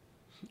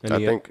 I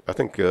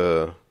think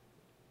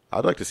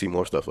I'd like to see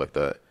more stuff like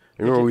that.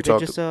 Remember we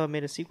talked? They just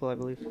made a sequel, I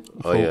believe.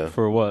 Yeah.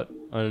 For what?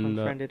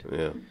 Unfriended.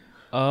 Yeah.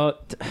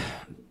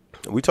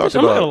 We talked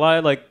I'm about. not gonna lie,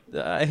 like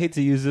I hate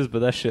to use this, but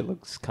that shit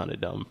looks kind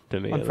of dumb to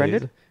me.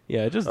 Unfriended?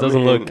 Yeah, it just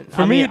doesn't look.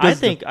 For me, I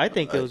think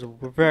it was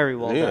very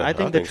well done. I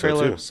think the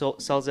trailer so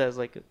sells it as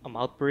like a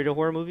mouth burrito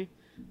horror movie,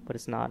 but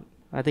it's not.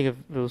 I think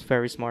it was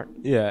very smart.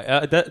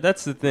 Yeah,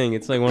 that's the thing.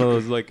 It's like one of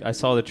those like I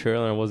saw the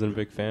trailer and I wasn't a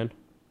big fan.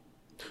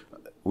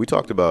 We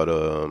talked about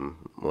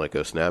like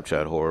a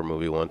Snapchat horror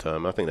movie one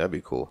time. I think that'd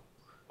be cool.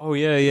 Oh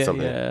yeah.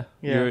 Something. Yeah.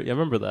 I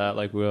remember that.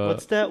 Like,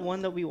 What's that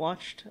one that we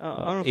watched? I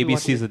don't know if we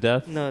watched ABC's it. of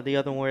Death. No, the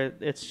other one where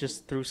it's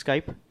just through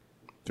Skype.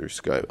 Through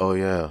Skype. Oh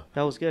yeah.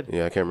 That was good.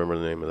 Yeah, I can't remember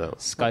the name of that one.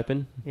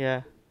 Skyping.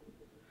 Yeah.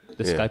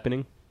 The Yeah.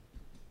 Skypening.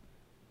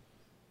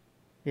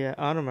 Yeah,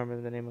 I don't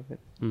remember the name of it.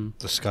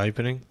 The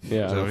Skypening?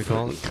 Yeah. Is that what you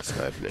call it?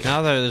 Skype.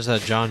 Now there's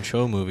that John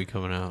Cho movie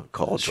coming out.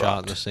 Call shot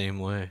dropped. in the same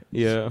way.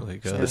 Yeah.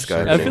 Like, The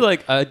Skype. I feel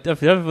like I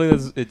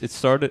definitely it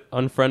started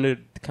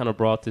Unfriended kind of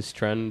brought this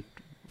trend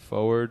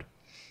forward,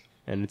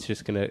 and it's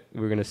just we're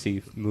gonna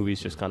see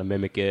movies just kind of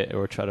mimic it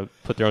or try to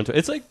put their own.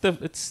 It's like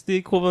it's the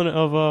equivalent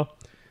of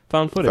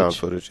found footage. Found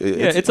footage.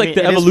 It's like I mean,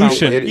 the it is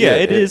evolution. found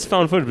It is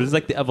found footage, but it's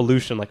like the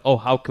evolution. Like, oh,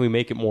 how can we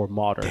make it more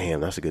modern? Damn,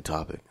 that's a good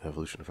topic.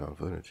 Evolution of found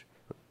footage.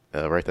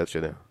 Write that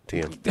shit down.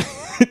 TM.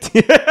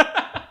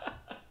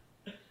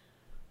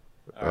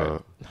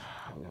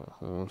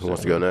 Who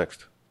wants to go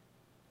next?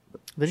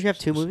 Did you have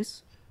 2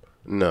 movies?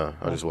 No,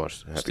 I just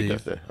watched Happy Steve.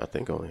 Death Day. I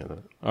think I only had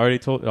that. I already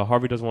told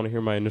Harvey doesn't want to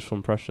hear my initial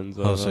impressions.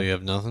 Of, So you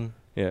have nothing?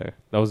 yeah,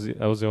 that was the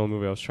only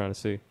movie I was trying to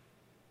see,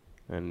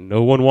 and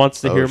no one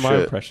wants to Oh, hear my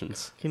shit.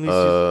 impressions. Can we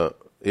see?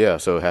 Yeah,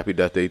 so Happy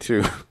Death Day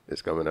 2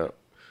 is coming out.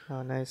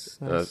 Oh, nice.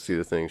 See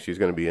the thing. She's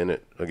going to be in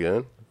it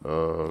again.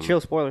 Chill,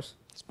 spoilers.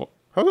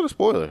 How's it a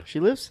spoiler? She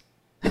lives?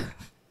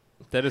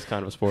 That is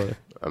kind of a spoiler.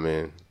 I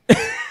mean,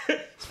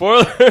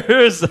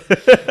 Spoilers.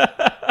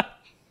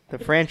 The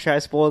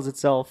franchise spoils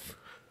itself.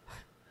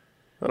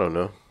 I don't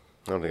know.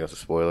 I don't think that's a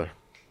spoiler.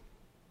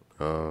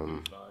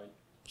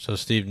 So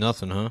Steve,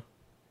 nothing, huh?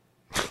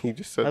 He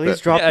just said At that.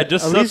 least drop. Yeah, I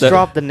just at said least that.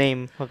 drop the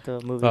name of the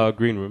movie.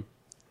 Green Room.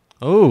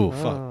 Oh,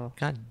 Oh. fuck.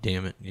 God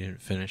damn it. You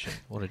didn't finish it.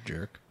 What a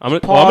jerk. I'm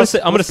gonna Pause.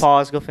 I'm gonna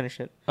pause. Go finish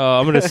it.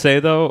 I'm gonna say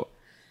though,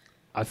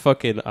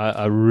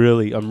 I'm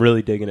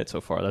really digging it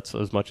so far. That's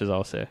as much as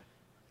I'll say.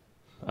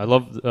 I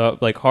love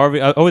like Harvey.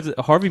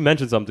 Harvey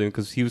mentioned something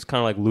because he was kind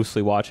of like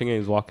loosely watching it. He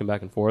was walking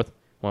back and forth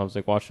when I was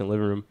like watching in the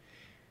living room,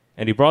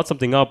 and he brought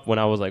something up when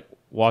I was like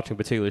watching a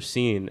particular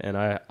scene, and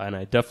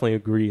I definitely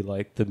agree.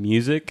 Like the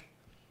music,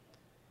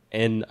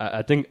 and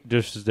I think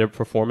just their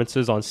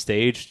performances on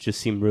stage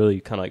just seem really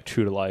kind of like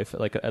true to life,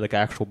 like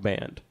actual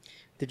band.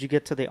 Did you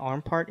get to the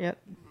arm part yet?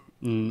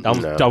 No,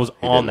 I was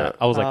he on did that. not.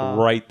 I was like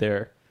right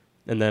there,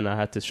 and then I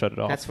had to shut it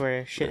off. That's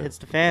where shit hits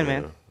the fan,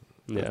 man.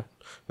 Yeah.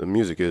 The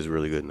music is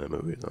really good in that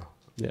movie, though.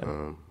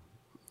 Yeah.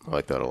 I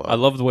like that a lot. I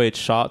love the way it's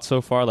shot so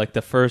far. Like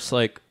the first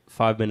like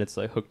 5 minutes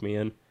like hooked me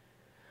in.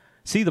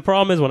 See, the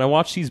problem is when I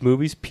watch these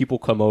movies, people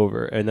come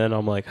over, and then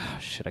I'm like, oh,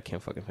 shit, I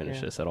can't fucking finish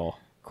Yeah. this at all.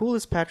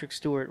 Coolest Patrick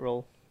Stewart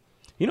role.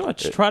 You know, I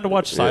just tried to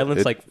watch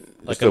Silence like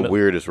it's the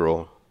weirdest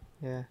role.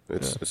 Yeah.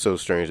 It's so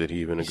strange that he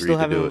even You agreed still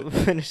to do haven't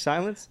it. finished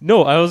Silence?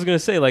 No, I was gonna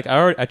say like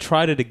I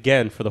tried it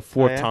again for the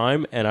fourth Oh, yeah?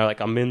 time, and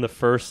I'm in the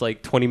first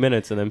like 20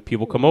 minutes, and then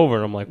people come over,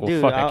 and I'm like, well,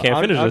 Dude, fuck, I can't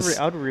finish this.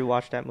 I would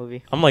rewatch that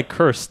movie. I'm like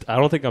cursed. I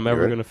don't think I'm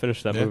ever ready? gonna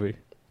finish that Yeah. movie.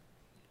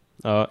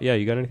 Yeah,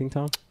 you got anything,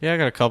 Tom? Yeah, I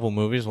got a couple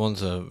movies.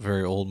 One's a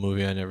very old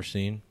movie I never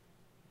seen.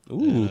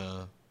 Ooh,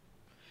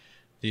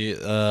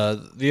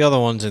 The other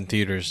one's in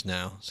theaters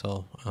now,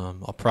 so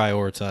I'll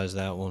prioritize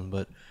that one.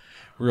 But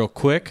real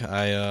quick,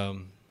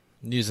 I'm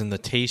using the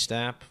Taste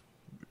app.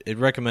 It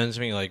recommends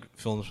me like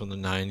films from the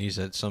 90s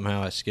that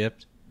somehow I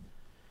skipped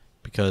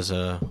because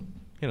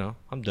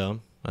I'm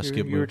dumb. I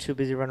skip You were movies. too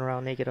busy running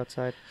around naked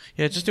outside.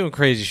 Yeah, just doing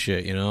crazy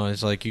shit.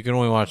 It's like you can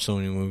only watch so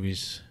many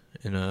movies,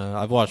 and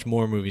I've watched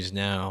more movies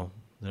now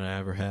than I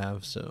ever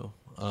have. So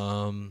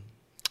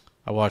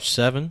I watched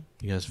Seven.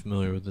 You guys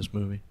familiar with this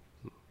movie?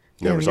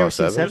 Never you saw never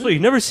seen Seven? Actually,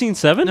 you've never seen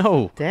Seven?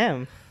 No.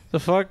 Damn. The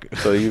fuck?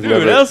 So you've Dude,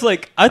 never. that was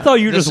like I thought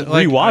you were just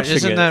Like, rewatching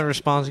isn't it. that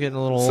response getting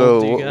a little So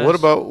old to you guys? what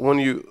about when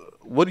you?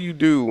 What do you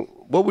do?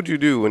 What would you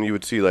do when you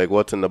would see like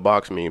what's in the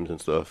box memes and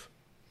stuff?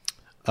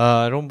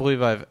 I don't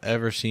believe I've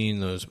ever seen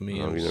those memes.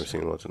 Oh, you've never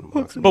seen what's in the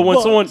box.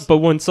 But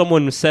when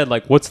someone said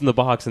like "What's in the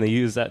box" and they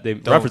use that, they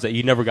reference that,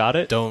 you never got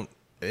it. Don't.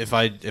 If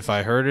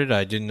I heard it,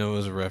 I didn't know it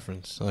was a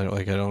reference. I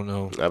don't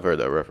know. I've heard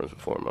that reference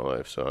before in my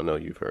life, so I know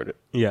you've heard it.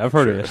 Yeah, I've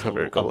heard Sure, it I've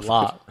heard a a couple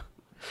lot.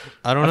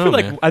 I don't I know, feel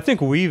like man. I think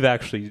we've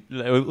actually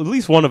at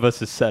least one of us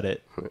has said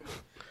it.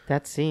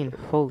 That scene.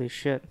 Holy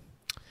shit.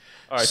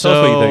 All right, so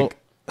that's what you think.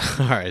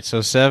 All right,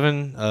 so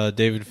Seven,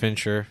 David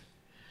Fincher.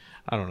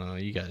 I don't know.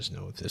 You guys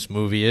know what this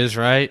movie is,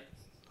 right?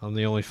 I'm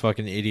the only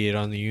fucking idiot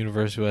on the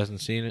universe who hasn't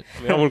seen it.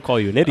 I mean, I wouldn't call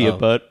you an idiot, Oh.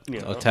 but you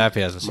know. Oh,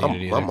 Tappy hasn't seen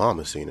it My either. mom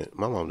has seen it.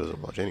 My mom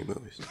doesn't watch any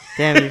movies.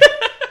 Damn,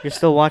 you're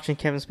still watching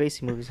Kevin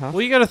Spacey movies, huh?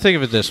 Well, you got to think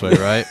of it this way,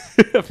 right?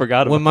 I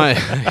forgot about when my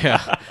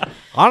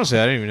honestly,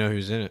 I didn't even know he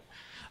was in it.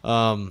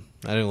 I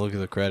didn't look at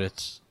the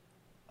credits.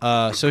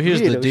 So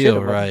here's You the know, deal,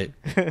 should've, right?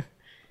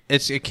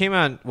 It came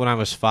out when I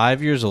was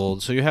 5 years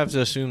old, so you have to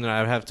assume that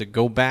I would have to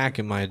go back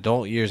in my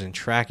adult years and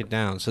track it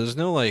down. So there's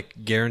no like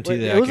guarantee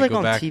that It I was could like go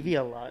on back. TV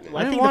a lot.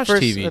 I didn't watch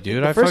TV,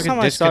 dude. The I first fucking time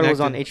I saw it was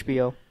on disconnected.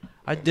 HBO.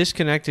 I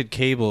disconnected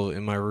cable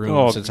in my room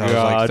Oh, since I was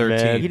like God, 13.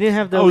 man. You didn't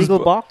have the I was legal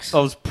bu- box? I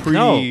was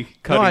No,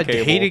 pre-cutting I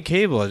cable. hated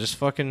cable. I just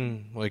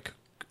fucking like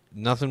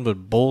nothing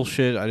but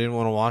bullshit. I didn't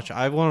want to watch.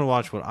 I want to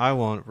watch what I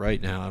want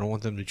right now. I don't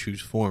want them to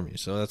choose for me.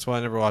 So that's why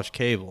I never watched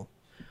cable.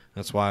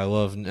 That's why I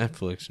love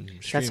Netflix and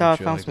streaming. That's how I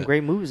shit found like some that.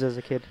 great movies as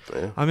a kid.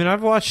 Yeah. I mean,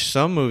 I've watched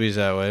some movies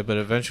that way, but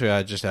eventually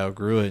I just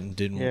outgrew it and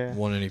didn't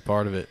want any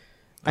part of it.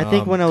 I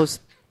think when I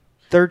was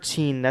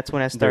 13, that's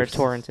when I started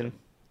There's- torrenting.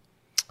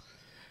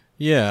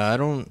 Yeah, I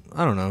don't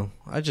know.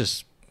 I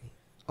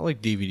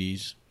like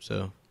DVDs,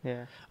 so.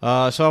 Yeah.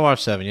 So I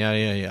watched 7.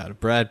 Yeah.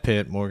 Brad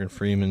Pitt, Morgan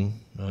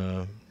Freeman.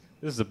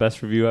 This is the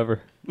best review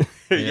ever.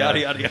 Yeah. Yada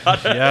yada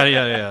yada.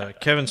 Yeah.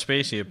 Kevin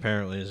Spacey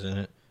apparently is in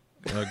it.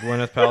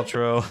 Gwyneth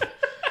Paltrow.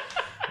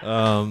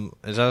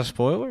 Is that a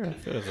spoiler? I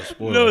feel it's a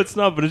spoiler. No, it's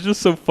not. But it's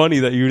just so funny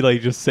that you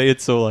like just say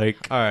it so like.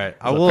 All right,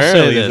 I So will say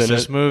apparently he's this. in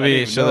This it. I movie,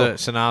 didn't so know. the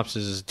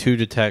synopsis is 2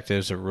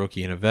 detectives, a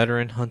rookie and a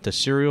veteran, hunt a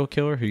serial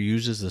killer who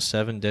uses the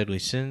 7 deadly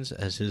sins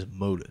as his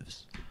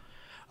motives.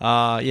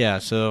 Yeah,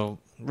 so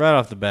right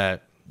off the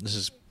bat, this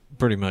is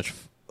pretty much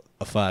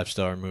a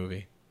 5-star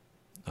movie.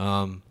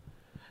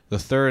 The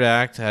third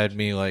act had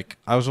me like,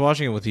 I was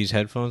watching it with these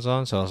headphones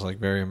on, so I was like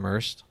very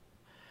immersed.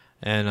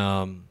 And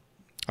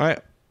I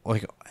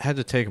like had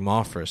to take them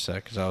off for a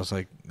sec because I was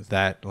like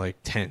that like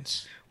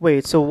tense.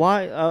 Wait, so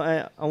why?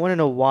 I want to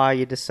know why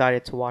you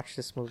decided to watch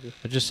this movie.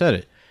 I just said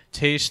it.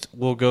 Taste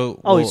will go.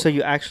 Oh, will- so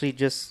you actually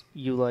just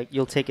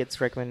you'll take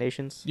its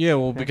recommendations? Yeah,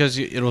 well, because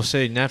it'll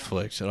say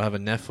Netflix. It'll have a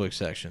Netflix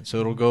section. So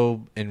it'll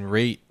go and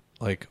rate,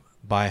 like,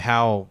 by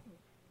how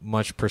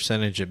much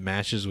percentage it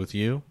matches with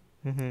you,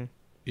 Mm-hmm.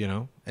 you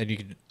know? And you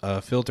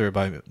can filter it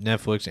by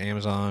Netflix,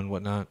 Amazon,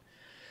 whatnot.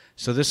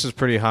 So this is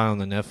pretty high on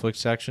the Netflix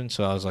section.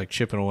 So I was, like,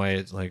 chipping away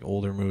at, like,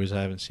 older movies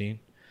I haven't seen.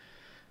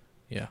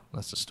 Yeah,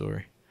 that's the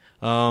story.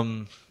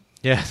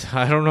 Yeah,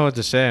 I don't know what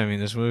to say. I mean,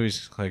 this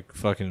movie's, like,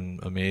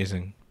 fucking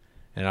amazing.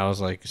 And I was,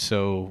 like,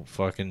 so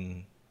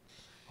fucking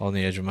on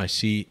the edge of my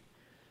seat.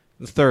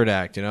 The third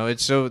act, you know,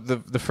 it's so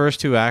the first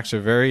 2 acts are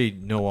very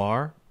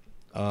noir,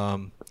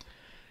 and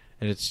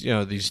it's, you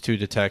know, these 2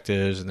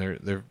 detectives, and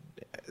they're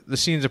the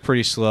scenes are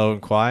pretty slow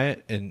and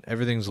quiet, and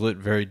everything's lit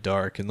very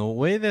dark. And the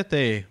way that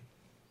they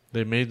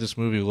made this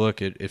movie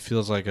look, it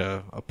feels like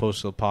a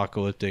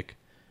post-apocalyptic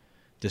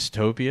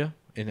dystopia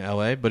in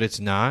L.A., but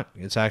it's not.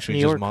 It's actually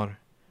New just York. modern.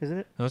 Isn't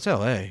it? No, it's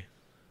L.A.,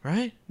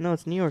 right? No,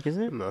 it's New York,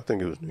 isn't it? No, I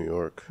think it was New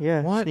York.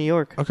 Yeah, What? it's New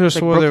York. I could have It's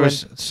like swore there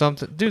Brooklyn. was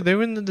something. Dude, they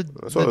were in the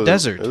That's why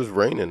desert. It was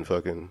raining.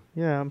 Fucking.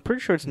 Yeah, I'm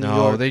pretty sure it's New No,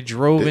 York. they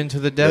drove into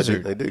the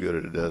desert. They did go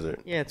to the desert.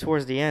 Yeah,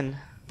 towards the end.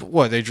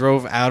 What, they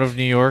drove out of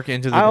New York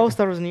into the... I always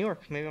thought it was New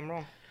York. Maybe I'm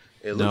wrong.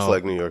 It looks No.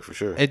 like New York for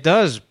sure. It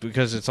does,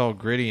 because it's all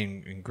gritty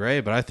and gray,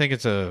 but I think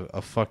it's a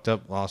fucked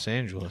up Los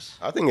Angeles.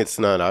 I think it's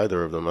not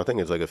either of them. I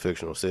think it's like a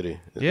fictional city.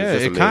 It's Yeah,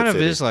 just a it kind of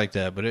made-up is city. like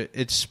that, but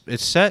it's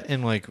set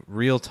in like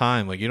real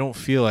time. Like, you don't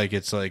feel like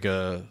it's like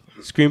a...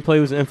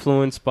 Screenplay was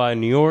influenced by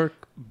New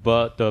York,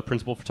 but the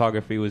principal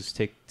photography was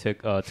took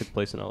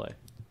place in L.A.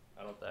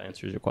 I don't know if that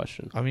answers your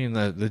question. I mean,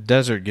 the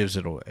desert gives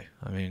it away.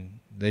 I mean,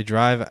 they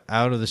drive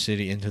out of the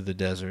city into the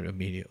desert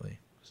immediately,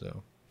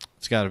 so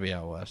it's got to be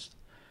out west.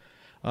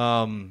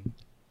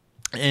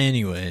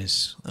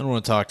 Anyways, I don't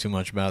want to talk too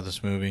much about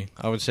this movie.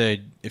 I would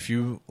say if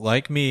you,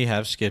 like me,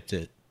 have skipped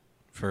it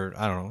for,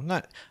 I don't know,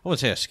 I wouldn't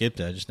say I skipped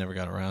it, I just never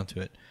got around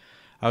to it.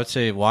 I would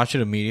say watch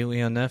it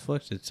immediately on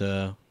Netflix.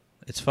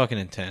 It's fucking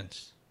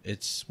intense.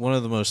 It's one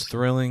of the most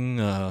thrilling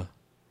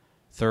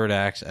third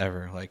acts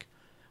ever. Like,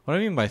 what I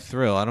mean by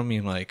thrill, I don't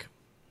mean like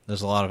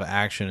there's a lot of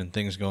action and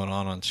things going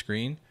on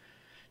screen.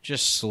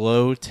 Just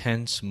slow,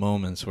 tense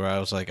moments where I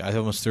was like, I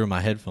almost threw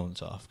my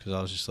headphones off because I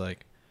was just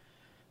like,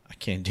 I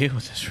can't deal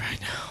with this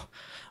right now.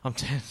 I'm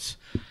tense.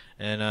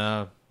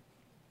 And,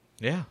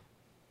 yeah.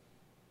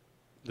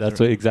 That's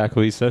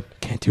exactly what he said.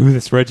 Can't do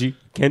this, Reggie.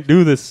 Can't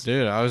do this.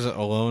 Dude, I was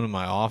alone in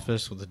my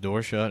office with the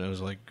door shut. And it was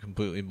like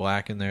completely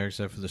black in there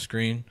except for the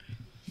screen.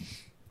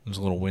 There's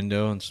a little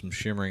window and some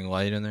shimmering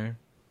light in there.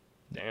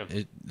 Damn.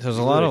 There's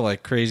a lot of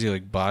like crazy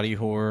like body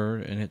horror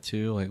in it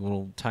too, like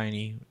little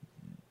tiny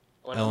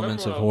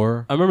elements of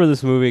horror. I remember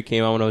this movie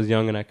came out when I was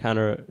young, and I kind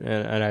of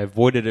and I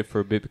avoided it for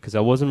a bit because I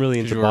wasn't really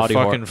into You were body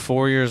fucking horror.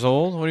 4 years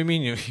old? What do you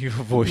mean you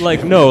avoided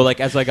Like no, like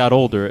as I got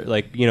older,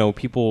 like you know,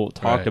 people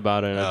talked Right.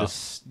 about it, and I Oh.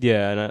 just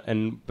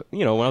and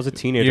you know, when I was a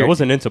teenager, You're- I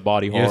wasn't into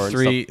body horror. Your and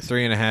three stuff.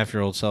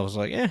 3.5-year-old self was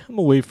like, I'm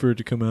gonna wait for it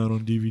to come out on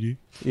DVD.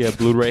 Yeah,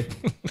 Blu-ray.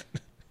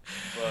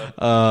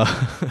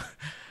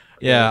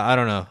 Yeah, I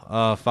don't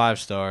know. 5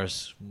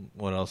 stars.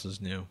 What else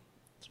is new?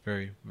 It's a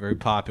very, very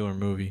popular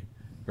movie.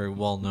 Very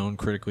well known,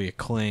 critically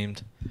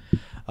acclaimed.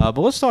 But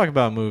let's talk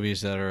about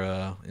movies that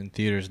are in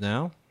theaters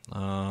now.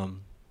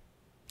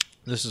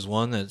 This is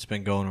one that's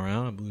been going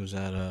around. I believe it was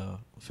at a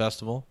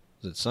festival.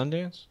 Is it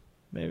Sundance?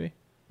 Maybe.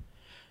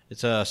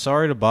 It's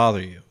Sorry to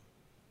Bother You.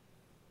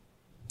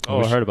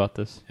 Oh, I heard about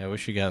this. I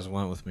wish you guys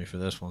went with me for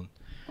this one.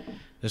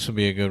 This would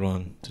be a good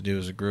one to do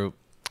as a group.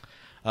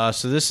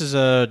 So this is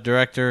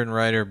director and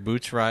writer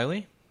Boots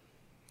Riley,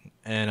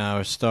 and I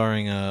was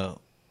starring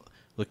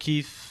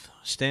Lakeith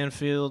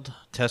Stanfield,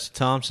 Tessa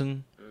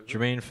Thompson,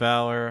 Jermaine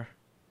Fowler,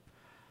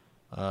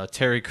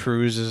 Terry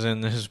Crews is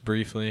in this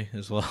briefly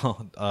as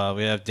well.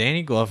 We have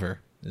Danny Glover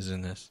is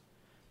in this,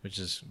 which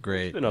is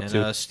great, been up and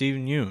to?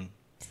 Stephen Yeun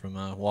from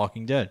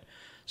Walking Dead.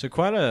 So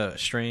quite a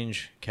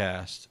strange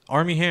cast.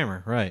 Army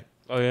Hammer, right?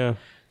 Oh yeah.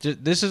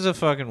 This is a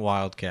fucking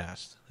wild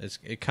cast.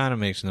 It kind of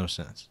makes no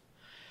sense.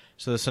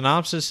 So the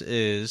synopsis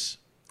is,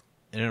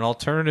 in an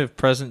alternative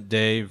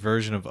present-day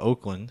version of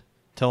Oakland,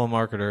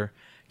 telemarketer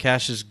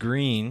Cassius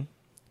Green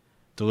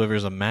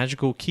delivers a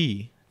magical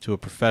key to a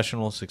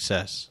professional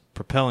success,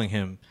 propelling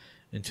him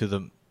into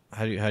the...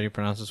 How do you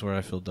pronounce this word?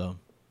 I feel dumb.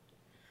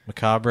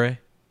 Macabre?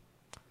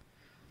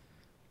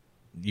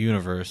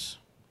 Universe.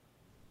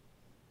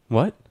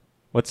 What?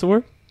 What's the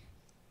word?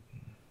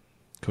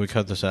 Can we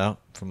cut this out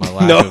from my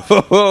lack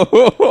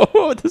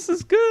No, this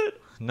is good.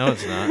 No,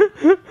 it's not.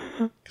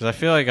 Because I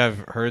feel like I've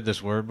heard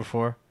this word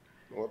before.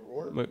 What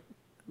word?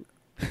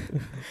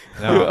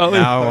 Now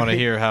I want to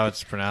hear how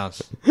it's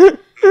pronounced.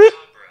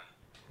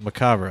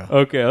 Macabre.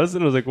 Okay, I was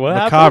like, what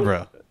happened?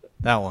 Macabre.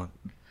 That one.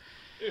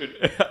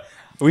 Dude,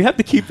 we have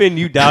to keep in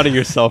you doubting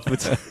yourself.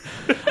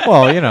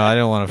 Well, I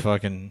don't want to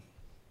fucking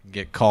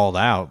get called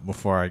out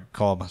before I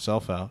call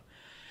myself out.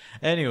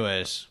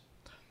 Anyways,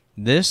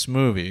 this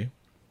movie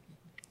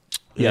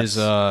is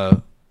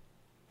a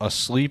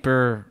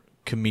sleeper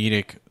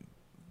comedic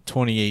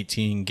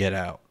 2018 Get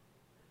Out.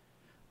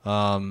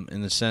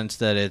 In the sense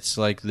that it's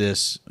like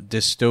this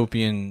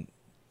dystopian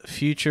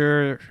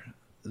future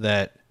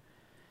that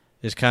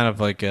is kind of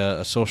like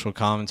a social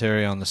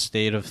commentary on the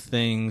state of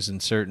things in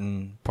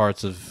certain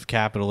parts of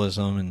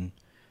capitalism and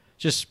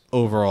just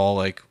overall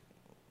like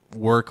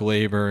work,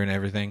 labor, and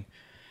everything.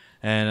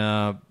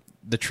 And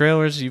the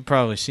trailers, you've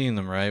probably seen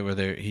them, right?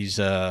 Where he's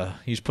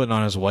putting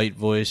on his white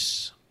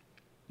voice.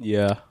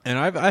 Yeah. And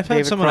I've had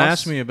David someone Cross?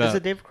 ask me about... Is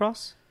it David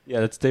Cross? Yeah,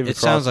 that's David It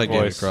Cross. sounds like voice.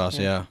 David Cross,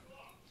 yeah.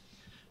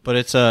 But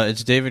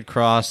it's David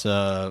Cross,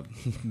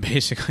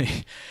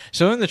 basically.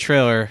 So in the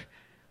trailer,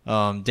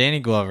 Danny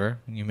Glover,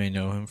 you may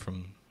know him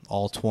from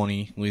all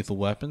 20 Lethal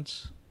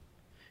Weapons.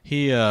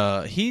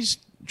 He's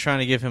trying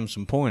to give him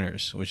some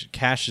pointers, which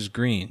Cassius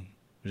Green,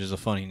 which is a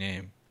funny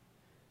name.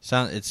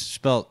 It's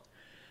spelled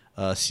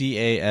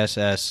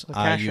Cassis.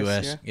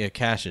 Cassius, Yeah,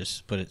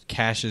 Cassius, but it's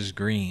Cassius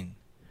Green.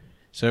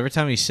 So every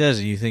time he says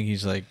it, you think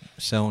he's like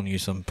selling you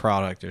some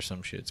product or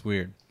some shit. It's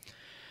weird.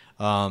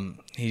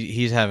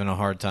 He's having a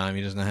hard time.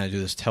 He doesn't know how to do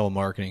this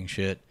telemarketing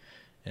shit.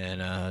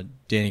 And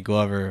Danny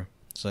Glover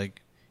is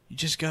like, you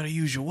just got to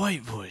use your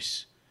white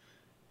voice.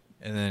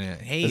 And then,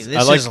 hey,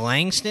 this is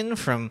Langston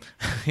from...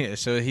 yeah,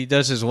 so he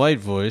does his white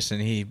voice,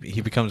 and he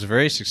becomes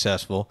very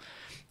successful.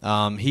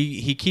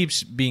 He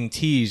keeps being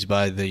teased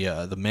by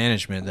the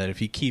management that if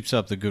he keeps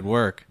up the good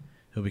work,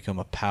 he'll become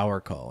a power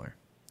caller.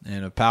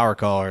 And a power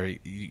caller,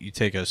 you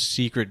take a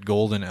secret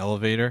golden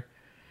elevator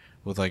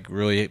with like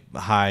really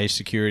high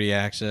security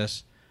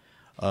access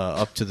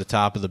up to the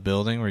top of the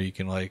building where you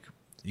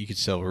could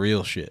sell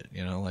real shit.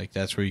 Like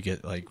that's where you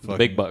get like fucking,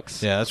 big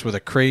bucks. Yeah, that's where the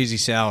crazy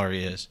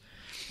salary is.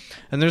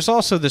 And there's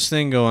also this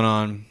thing going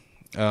on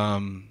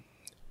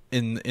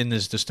in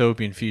this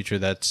dystopian future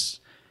that's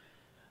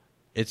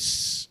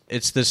it's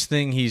this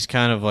thing he's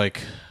kind of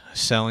like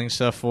selling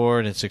stuff for,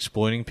 and it's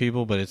exploiting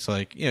people, but it's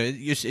like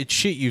it's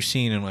shit you've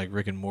seen in like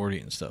Rick and Morty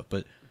and stuff.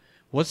 But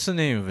what's the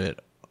name of it?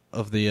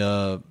 Of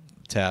the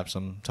Taps?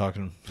 I'm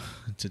talking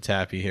to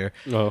Tappy here.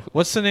 Oh.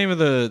 What's the name of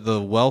the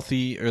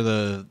wealthy or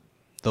the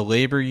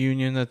labor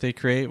union that they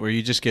create where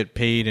you just get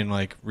paid in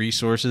like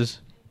resources?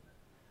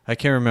 I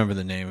can't remember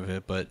the name of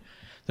it, but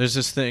there's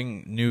this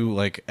thing, new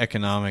like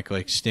economic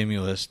like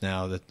stimulus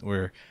now that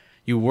where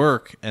you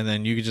work and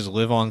then you can just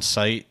live on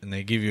site and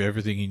they give you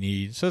everything you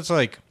need. So it's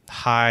like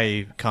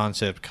high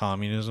concept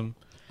communism.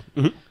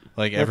 Mm-hmm.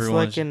 Like That's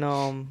everyone's like in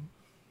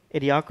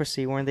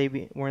Idiocracy,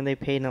 weren't they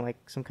paid in like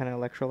some kind of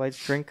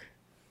electrolytes drink?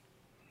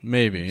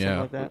 maybe, Something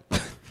yeah. like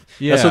that.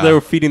 Yeah. That's what they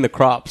were feeding the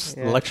crops.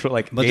 Yeah. But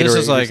this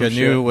is like a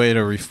new way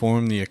to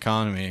reform the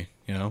economy,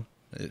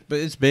 but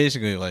it's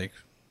basically like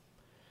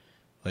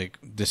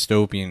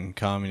dystopian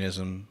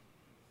communism,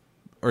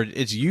 or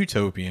it's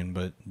utopian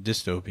but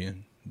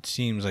dystopian. It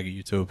seems like a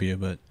utopia,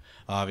 but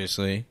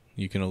obviously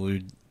you can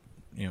allude,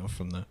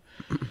 from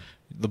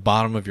the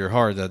bottom of your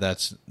heart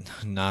that's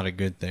not a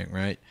good thing,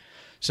 right?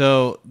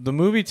 So the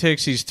movie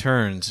takes these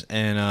turns,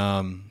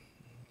 and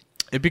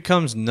it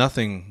becomes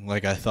nothing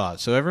like I thought.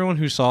 So everyone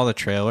who saw the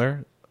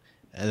trailer,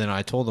 and then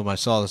I told them I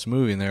saw this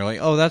movie, and they're like,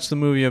 "Oh, that's the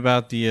movie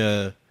about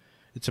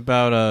it's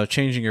about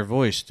changing your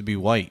voice to be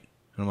white."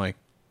 And I'm like,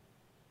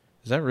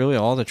 "Is that really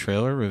all the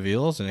trailer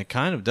reveals?" And it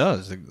kind of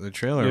does. The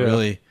trailer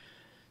really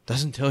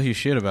doesn't tell you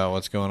shit about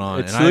what's going on.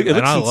 It looks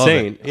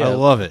insane. I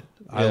love it.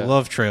 I Yeah.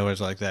 love trailers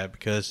like that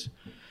because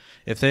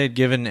if they had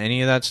given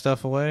any of that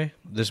stuff away,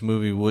 this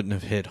movie wouldn't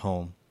have hit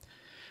home.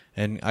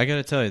 And I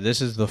gotta tell you,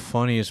 this is the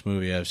funniest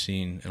movie I've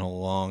seen in a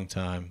long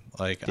time.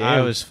 Like, Damn.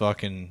 I was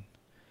fucking...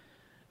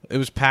 It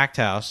was packed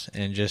house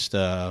and just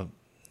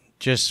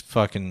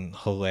fucking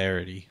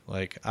hilarity.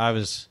 Like, I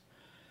was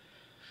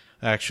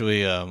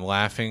actually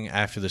laughing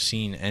after the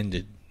scene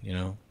ended,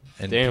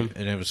 And, Damn.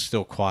 And it was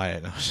still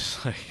quiet. I was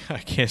just like, I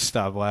can't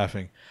stop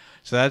laughing.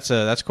 So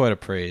that's quite a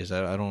praise.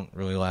 I don't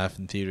really laugh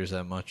in theaters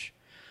that much.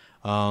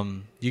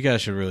 You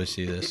guys should really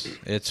see this.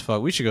 It's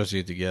fun. We should go see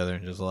it together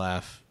and just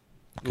laugh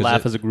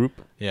Laugh as a group.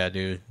 Yeah,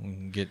 dude.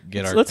 We can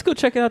get our. Let's go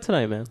check it out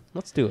tonight, man.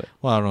 Let's do it.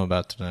 Well, I don't know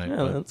about tonight. Yeah,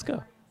 but, let's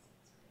go.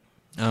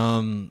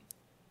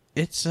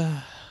 It's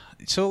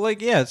so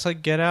like it's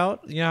like Get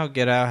Out. You know how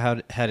Get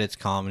Out had its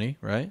comedy,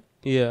 right?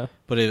 Yeah.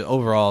 But it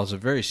overall is a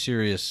very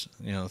serious,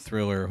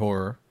 thriller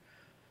horror.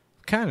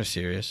 Kind of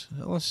serious,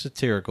 less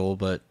satirical,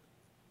 but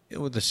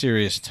with a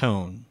serious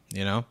tone.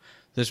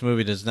 This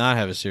movie does not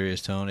have a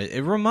serious tone.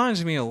 It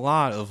reminds me a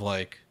lot of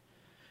like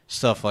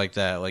stuff like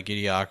that, like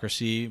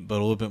Idiocracy, but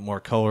a little bit more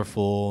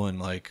colorful and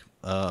like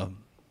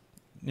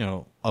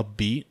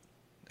upbeat.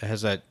 It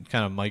has that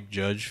kind of Mike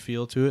Judge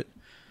feel to it.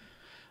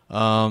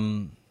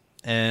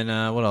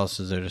 And what else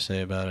is there to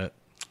say about it?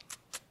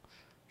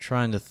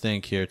 Trying to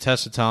think here.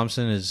 Tessa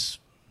Thompson is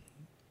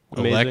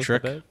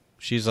electric.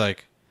 She's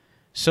like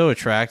so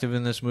attractive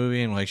in this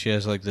movie, and like she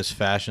has like this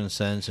fashion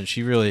sense, and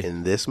she really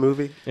In this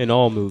movie? In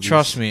all movies.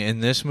 trust me.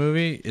 In this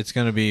movie, it's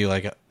gonna be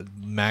like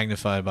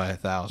magnified by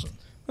 1,000.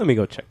 Let me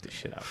go check this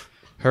shit out.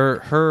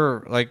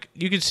 Her like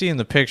you can see in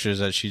the pictures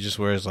that she just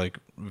wears like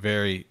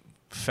very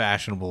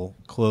fashionable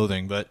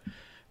clothing, but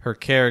her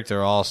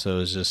character also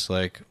is just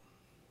like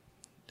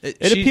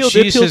It appealed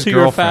to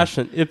your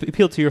fashion. It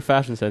appealed to your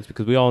fashion sense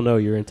because we all know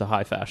you're into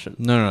high fashion.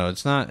 No,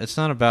 it's not. It's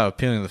not about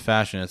appealing to the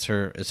fashion. It's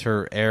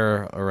her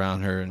air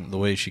around her and the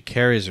way she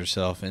carries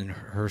herself and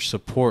her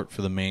support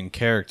for the main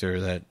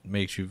character that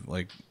makes you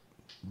like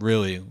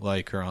really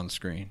like her on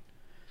screen.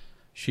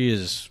 She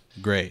is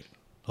great,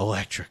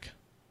 electric,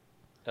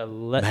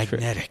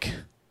 magnetic.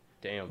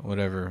 Damn.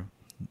 Whatever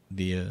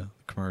the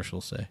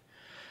commercials say.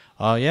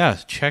 Yeah,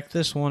 check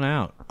this one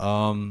out.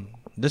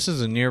 This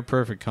is a near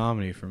perfect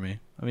comedy for me.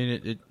 I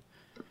mean,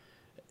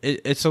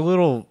 it's a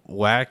little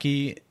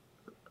wacky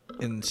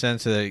in the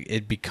sense that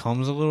it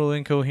becomes a little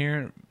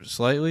incoherent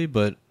slightly,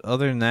 but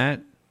other than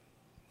that,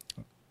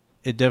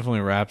 it definitely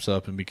wraps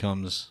up and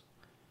becomes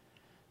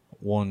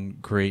one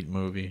great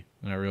movie,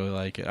 and I really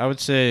like it. I would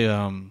say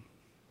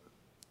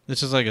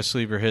this is like a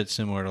sleeper hit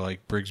similar to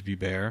like Brigsby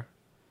Bear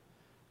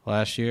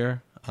last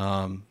year,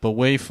 but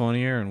way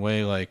funnier and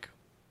way like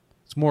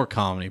it's more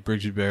comedy.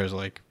 Brigsby Bear is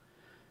like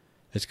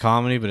it's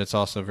comedy, but it's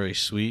also very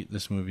sweet.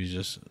 This movie's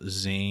just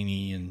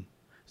zany and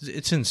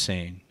it's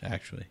insane.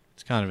 Actually,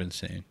 it's kind of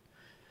insane.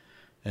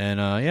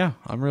 And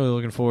I'm really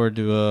looking forward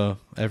to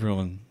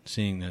everyone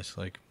seeing this.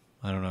 Like,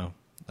 I don't know.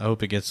 I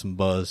hope it gets some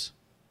buzz.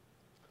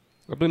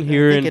 I've been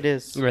hearing. I think it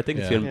is. I think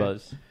it's getting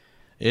buzz.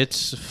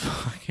 It's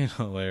fucking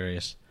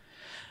hilarious.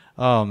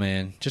 Oh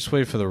man, just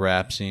wait for the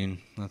rap scene.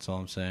 That's all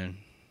I'm saying.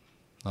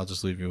 I'll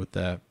just leave you with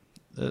that.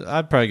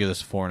 I'd probably give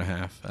this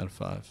 4.5 out of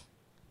 5.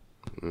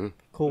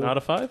 Cool. Not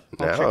a 5?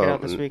 I'll check it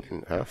out this week.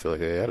 I feel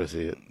like I gotta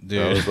see it.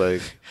 Dude. I was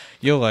like,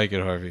 You'll like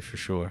it, Harvey, for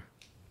sure.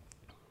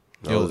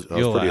 I was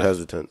pretty laugh.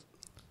 hesitant.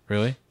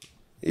 Really?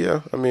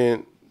 Yeah, I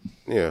mean,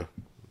 yeah,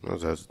 I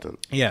was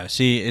hesitant. Yeah.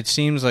 See, it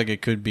seems like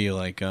it could be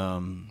like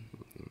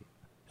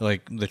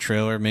the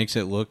trailer makes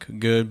it look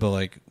good, but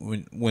like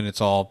when it's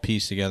all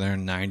pieced together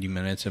in 90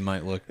 minutes, it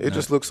might look. It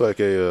just looks like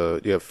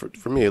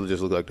for me, it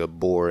just looked like a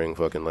boring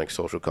fucking like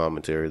social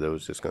commentary that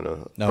was just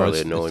gonna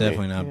probably annoy me. It's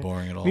definitely not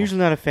boring at all. I'm usually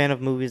not a fan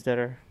of movies that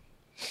are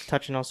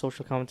touching on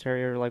social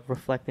commentary or like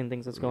reflecting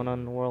things that's going on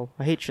in the world.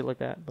 I hate shit like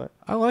that, but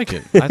I like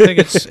it. I think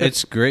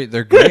it's great.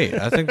 They're great.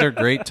 I think they're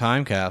great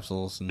time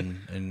capsules,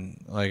 and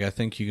like I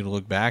think you can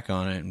look back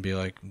on it and be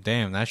like,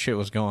 damn, that shit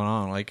was going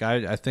on. Like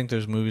I think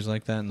there's movies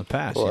like that in the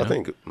past. Well, I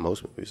think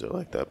most movies are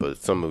like that, but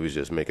some movies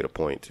just make it a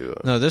point to.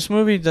 No, this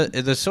movie,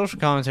 the social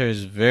commentary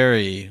is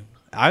very.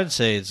 I would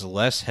say it's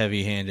less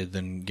heavy-handed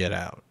than Get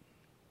Out,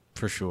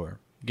 for sure.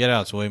 Get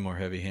Out's way more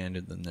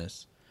heavy-handed than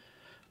this.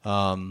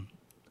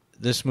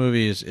 This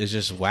movie is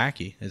just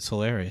wacky. It's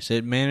hilarious.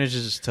 It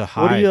manages to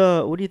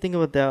hide. What do you think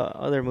about that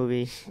other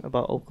movie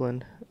about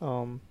Oakland,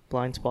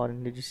 Blind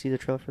Spotting? Did you see the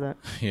trailer for that?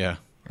 Yeah.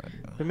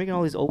 They're making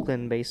all these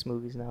Oakland-based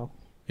movies now.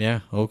 Yeah,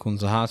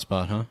 Oakland's a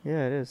hotspot, huh?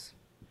 Yeah, it is.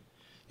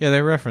 Yeah,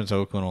 they reference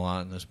Oakland a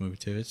lot in this movie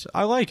too.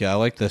 I like it. I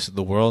like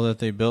the world that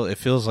they built. It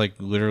feels like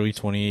literally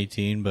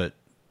 2018, but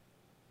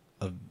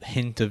a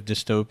hint of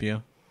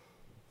dystopia.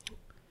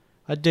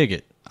 I dig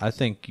it. I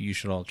think you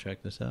should all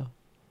check this out.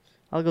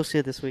 I'll go see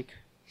it this week.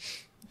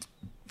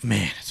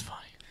 Man, it's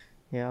funny.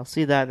 Yeah, I'll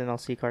see that, and I'll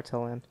see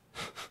Cartel Land.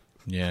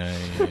 Yeah.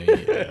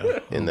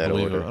 In that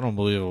order. I don't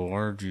believe a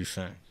word you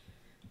say.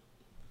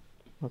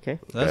 Okay.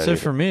 That's it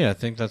for me. I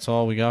think that's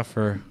all we got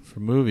for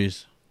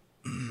movies.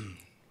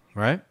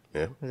 Right?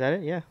 Yeah. Is that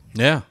it? Yeah.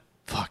 Yeah.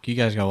 Fuck, you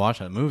guys gotta watch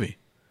that movie.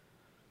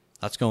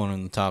 That's going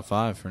in the top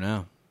 5 for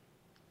now.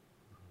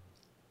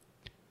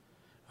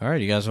 All right,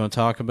 you guys want to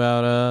talk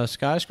about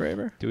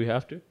Skyscraper? Do we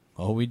have to?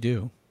 Oh, we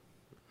do.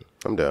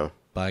 I'm down.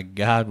 By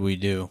God, we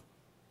do.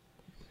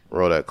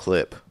 Roll that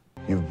clip.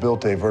 You've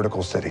built a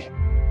vertical city,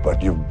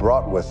 but you've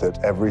brought with it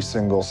every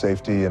single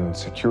safety and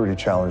security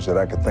challenge that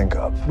I could think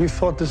of. We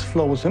thought this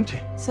floor was empty.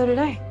 So did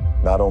I.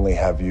 Not only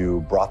have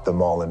you brought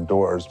them all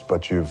indoors,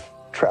 but you've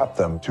trapped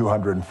them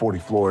 240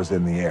 floors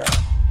in the air.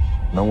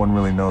 No one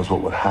really knows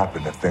what would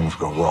happen if things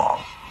go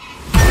wrong.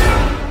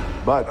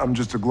 But I'm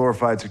just a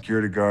glorified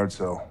security guard,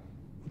 so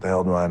what the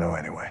hell do I know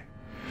anyway?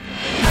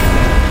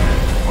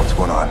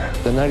 going on?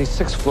 The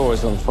 96th floor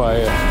is on fire.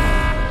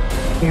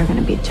 You're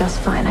gonna be just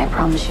fine, I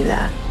promise you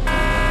that.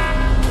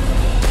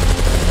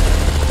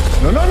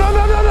 No, no, no,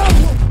 no, no, no!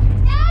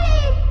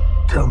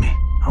 Daddy! Tell me,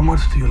 how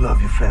much do you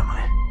love your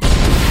family?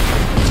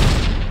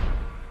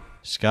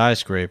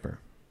 Skyscraper.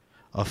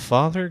 A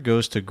father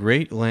goes to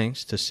great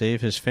lengths to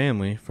save his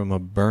family from a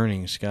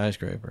burning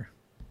skyscraper.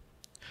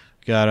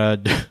 Got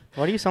a...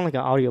 Why do you sound like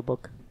an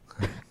audiobook?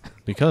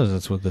 Because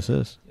that's what this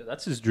is. Yeah,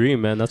 that's his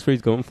dream, man. That's what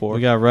he's going for.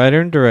 We got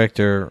writer and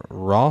director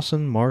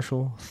Rawson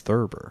Marshall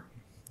Thurber.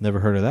 Never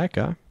heard of that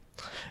guy.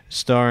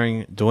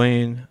 Starring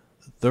Dwayne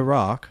The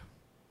Rock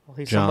Well,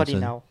 he's Johnson. somebody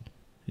now.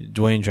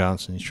 Dwayne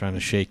Johnson. He's trying to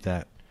shake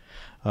that.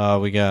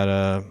 We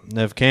got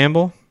Nev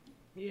Campbell,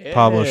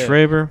 Pablo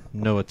Schreiber,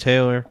 Noah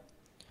Taylor,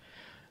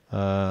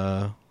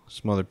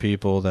 some other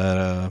people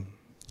that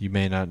you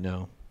may not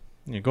know.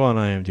 Go on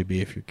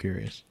IMDb if you're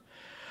curious.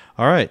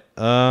 All right.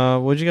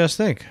 What did you guys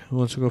think? Who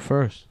wants to go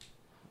first?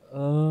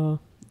 I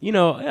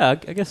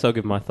guess I'll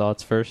give my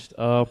thoughts first.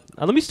 Let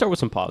me start with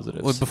some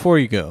positives. Well, before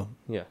you go,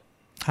 Yeah.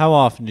 how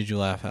often did you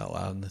laugh out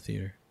loud in the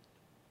theater?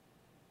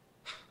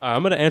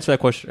 I'm going to answer that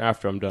question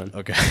after I'm done.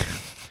 Okay.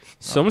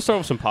 So I'm going to start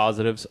with some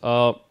positives.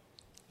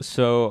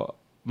 So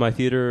my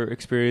theater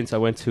experience, I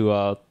went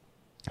to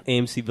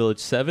AMC Village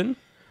 7.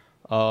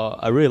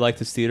 I really liked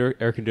this theater.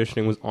 Air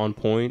conditioning was on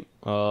point.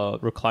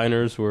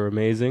 Recliners were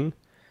amazing.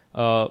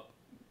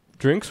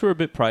 Drinks were a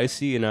bit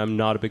pricey, and I'm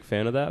not a big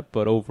fan of that.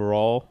 But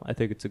overall, I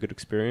think it's a good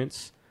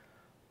experience.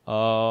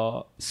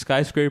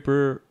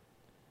 Skyscraper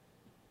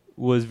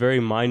was very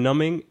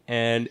mind-numbing,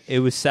 and it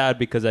was sad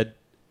because I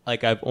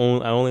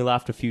only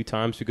laughed a few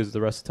times because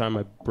the rest of the time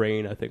my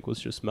brain, I think, was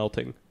just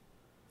melting.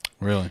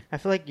 Really? I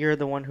feel like you're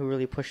the one who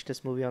really pushed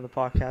this movie on the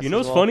podcast. You know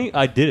as what's well. funny?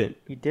 I didn't.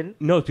 You didn't?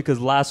 No, it's because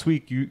last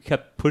week you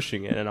kept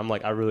pushing it, and I'm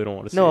like, I really don't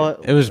want to see No, it.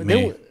 It was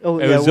me. It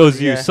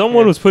was you.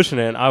 Someone was pushing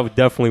it, and I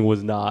definitely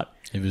was not.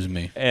 It was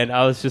me. And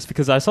I was just,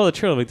 because I saw the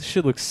trailer, like, this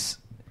shit looks,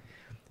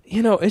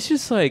 it's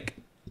just like,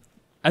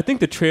 I think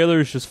the trailer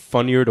is just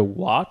funnier to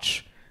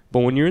watch, but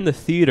when you're in the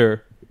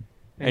theater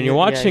and you're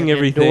watching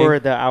everything. Endure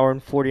the hour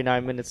and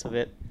 49 minutes of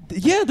it.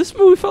 Yeah, this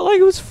movie felt like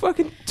it was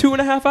fucking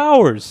 2.5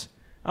 hours.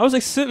 I was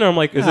like sitting there, I'm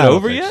like, is it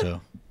over yet?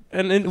 So.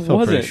 And it Felt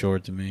wasn't. pretty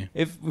short to me.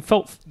 It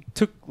felt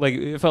like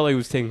it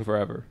was taking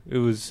forever. It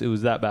was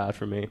that bad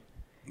for me.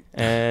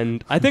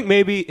 And I think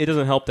maybe it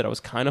doesn't help that I was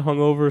kind of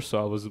hungover, so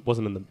I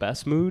wasn't in the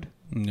best mood.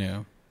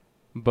 Yeah.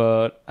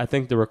 But I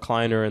think the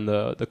recliner and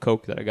the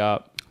Coke that I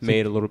got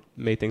made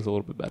things a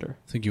little bit better.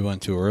 I think you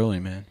went too early,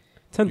 man.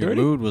 10:30? Your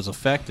mood was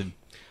affected.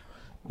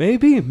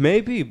 Maybe,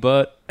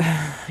 but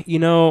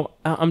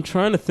I'm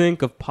trying to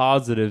think of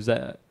positives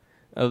that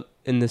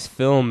in this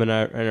film, and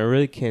I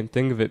really can't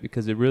think of it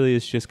because it really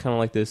is just kind of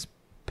like this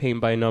paint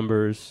by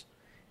numbers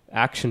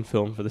action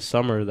film for the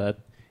summer that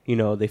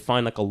they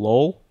find like a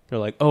lull. They're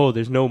like, oh,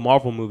 there's no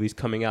Marvel movies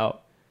coming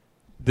out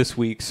this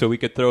week, so we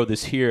could throw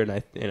this here, and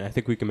I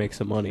think we can make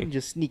some money.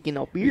 Just sneaking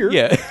up here.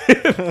 Yeah,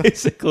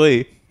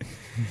 basically.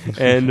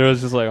 And there was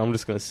just like, I'm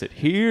just gonna sit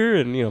here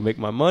and make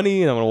my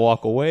money, and I'm gonna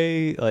walk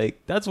away.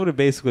 Like that's what it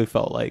basically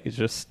felt like. It's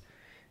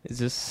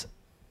just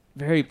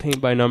very paint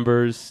by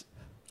numbers.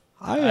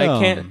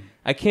 I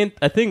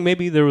think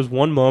maybe there was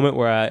one moment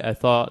where I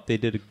thought they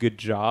did a good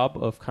job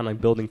of kind of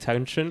like building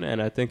tension,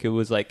 and I think it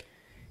was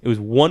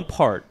one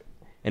part,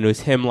 and it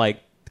was him like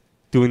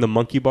doing the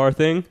monkey bar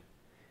thing,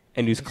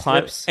 and he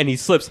slips.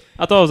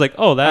 I thought I was like,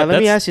 oh, let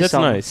me ask you that's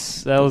something.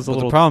 nice. That was a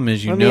little. The problem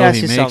is he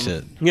makes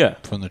it. Yeah.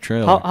 From the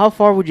trailer. How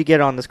far would you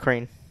get on this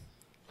crane?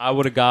 I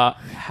would have got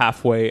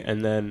halfway,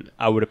 and then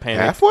I would have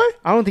panicked. Halfway?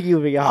 I don't think you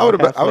would have got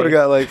I would have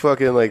got like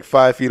fucking like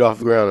 5 feet off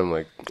the ground. I'm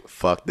like,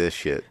 fuck this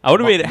shit. I would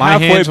have made it My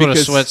halfway hands would have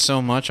because sweat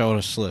so much I would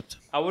have slipped.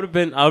 I would have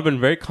been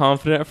very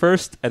confident at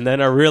first, and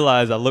then I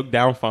realized I looked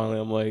down finally.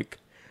 I'm like,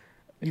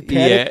 You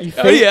panicked? yeah, You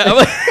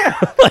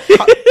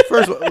faked?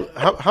 First of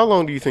all, how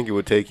long do you think it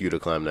would take you to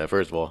climb that?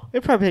 First of all,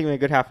 It'd probably take me a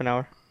good half an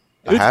hour.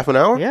 half an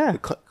hour? Yeah.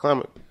 Climb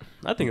it.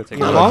 I think it'll take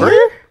Climb me a longer?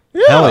 crane?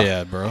 Yeah. Hell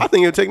yeah, bro. I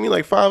think it would take me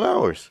like 5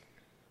 hours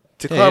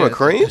to climb a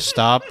crane.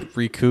 Stop,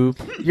 recoup.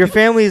 Your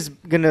family's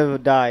gonna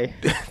die.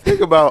 Think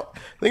about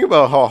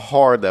how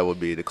hard that would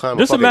be to climb.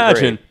 Just a fucking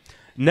imagine, crane.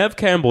 Nev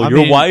Campbell, I your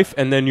mean- wife,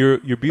 and then your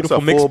beautiful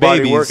That's a mixed full-body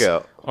babies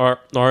workout.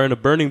 are in a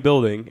burning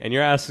building, and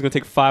your ass is going to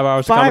take 5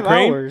 hours to climb a 5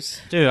 crane?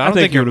 hours. Dude, I I don't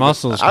think think your you would've-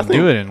 muscles I can do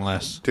think- it in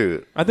less.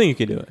 Dude. I think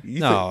you can do it.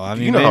 I Do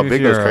mean, you know how maybe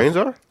big if those you're cranes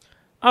are?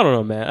 I don't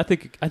know, man. I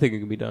think it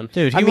can be done.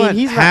 Dude, he I mean, went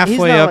he's not- halfway he's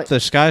not up like- the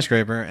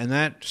skyscraper, and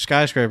that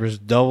skyscraper is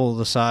double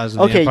the size of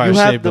the Okay, Empire you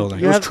have State the- Building.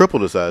 you It was have- triple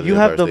the size. You of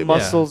have Empire the State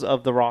Building. muscles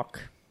of the Rock.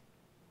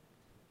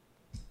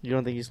 You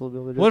don't think he's will be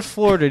able to do What it?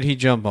 floor did he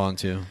jump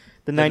onto?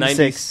 The The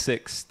 96.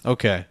 96th.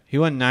 Okay, he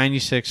went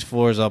 96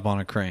 floors up on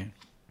a crane.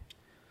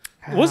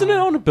 Wasn't it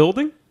on a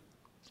building?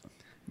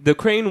 The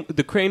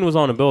crane was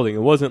on a building.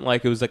 It wasn't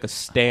like it was like a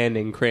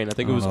standing crane. I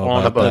think it was I don't know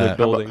on about another that.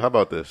 building. How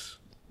about this?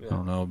 I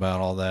don't know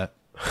about all that.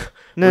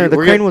 No, the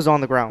We're crane getting- was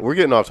on the ground. We're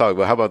getting off topic,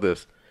 but how about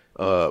this?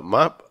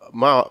 My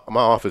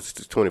office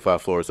is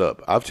 25 floors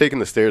up. I've taken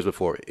the stairs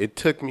before. It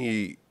took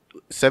me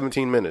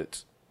 17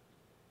 minutes,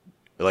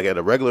 like at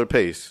a regular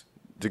pace,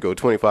 to go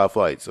 25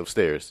 flights of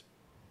stairs.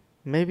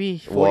 Maybe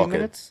 40 Walking.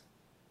 minutes.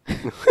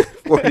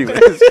 40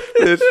 minutes.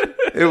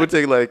 It would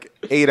take like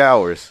 8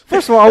 hours.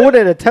 First of all, I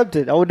wouldn't attempt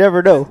it. I would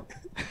never know.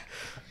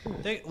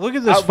 Look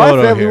at this My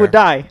photo family here. would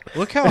die.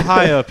 Look how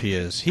high up he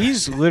is.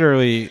 He's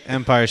literally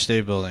Empire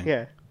State Building.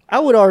 Yeah. I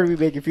would already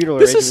be making funeral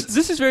This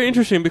arrangements. is very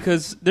interesting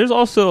because there's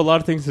also a lot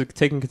of things to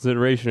take in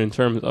consideration in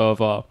terms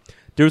of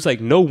there's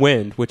like no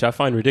wind, which I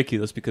find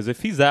ridiculous because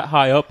if he's that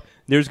high up,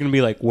 there's gonna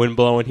be like wind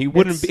blowing. It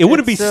wouldn't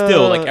be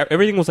still. Like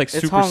everything was like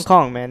It's super. Hong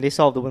Kong, man. They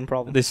solved the wind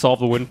problem. They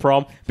solved the wind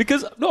problem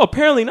because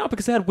apparently not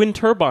because they had wind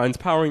turbines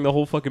powering the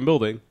whole fucking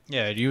building.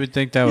 Yeah, you would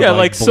think that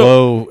would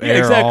blow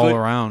air all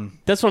around.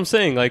 That's what I'm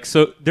saying. Like,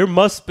 so there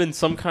must have been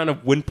some kind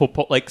of wind,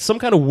 some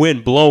kind of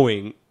wind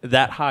blowing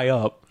that high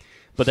up,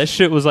 but that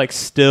shit was like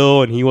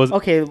still, and he was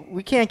Okay,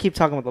 we can't keep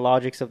talking about the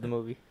logics of the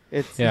movie.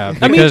 It's Yeah,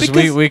 I mean, because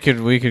we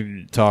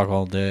could talk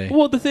all day.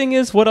 Well, the thing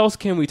is, what else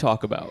can we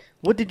talk about?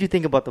 What did you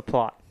think about the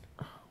plot?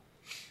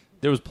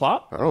 There was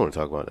plot. I don't want to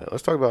talk about that.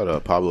 Let's talk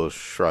about Pablo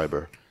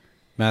Schreiber.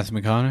 Matthew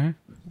McConaughey?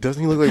 Doesn't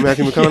he look like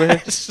Matthew McConaughey?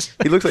 Yes.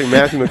 He looks like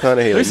Matthew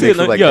McConaughey. Like, mixed with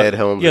like Ed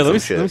Helms. Yeah, or let me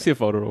some shit. let me see a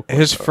photo real quick.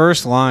 His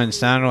first line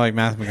sounded like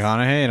Matthew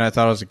McConaughey, and I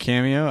thought it was a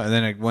cameo, and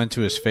then it went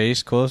to his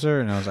face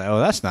closer, and I was like, oh,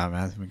 that's not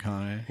Matthew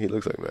McConaughey. He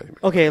looks like Matthew.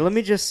 Okay, let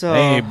me just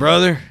Hey,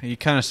 brother, you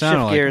kind of sound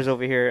shift like gears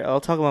over here. I'll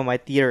talk about my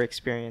theater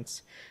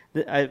experience.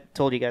 I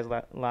told you guys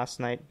last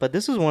night, but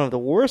this was one of the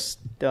worst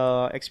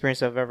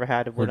experiences I've ever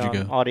had with Where'd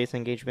you go? audience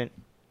engagement.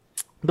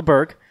 The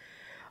Berg.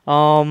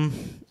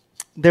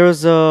 There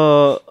was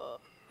a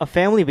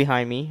family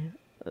behind me,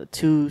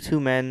 two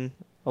men,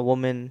 a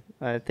woman,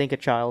 I think a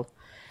child.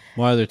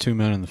 Why are there two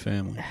men in the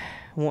family?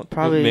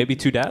 Probably maybe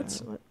two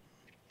dads.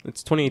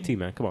 It's 2018,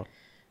 man. Come on.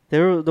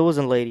 There was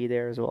a lady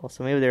there as well,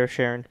 so maybe they were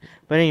sharing.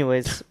 But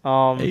anyways,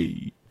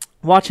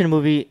 watching a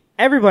movie,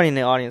 everybody in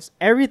the audience,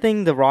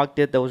 everything The Rock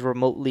did that was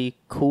remotely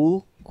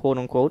cool, quote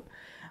unquote,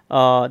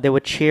 they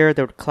would cheer,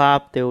 they would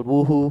clap, they would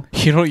woohoo.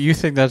 You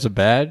think that's a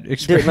bad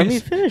experience? Dude, let me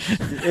finish.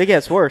 It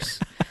gets worse.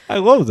 I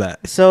love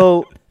that.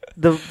 So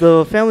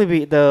the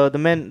family,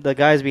 the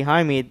guys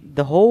behind me,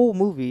 the whole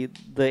movie,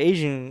 the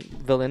Asian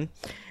villain,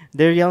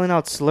 they're yelling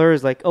out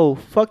slurs like, "Oh,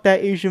 fuck that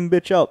Asian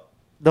bitch up."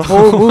 The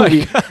whole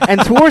movie, and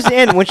towards the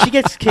end, when she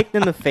gets kicked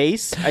in the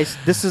face, I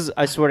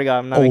swear to God,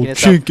 I'm not making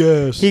this up.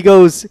 ass. He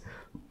goes,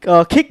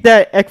 "Kick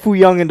that Ekfu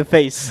Young in the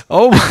face."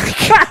 Oh my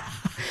God.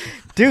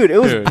 Dude, it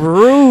was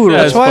brutal.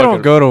 That's why I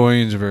don't go to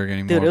Williamsburg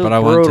anymore, Dude, it was but I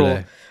went brutal.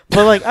 today.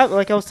 But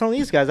like I was telling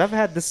these guys, I've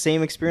had the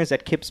same experience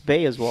at Kips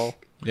Bay as well.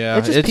 Yeah,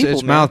 It's just people,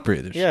 it's man. mouth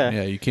breathers. Yeah.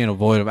 You can't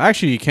avoid them.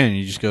 Actually, you can.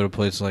 You just go to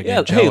places like Yeah, hey,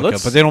 Angelica,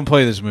 let's- but they don't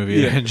play this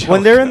movie. At Angelica.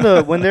 When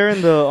they're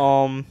in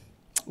the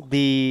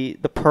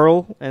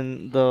Pearl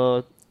and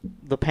the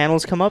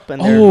panels come up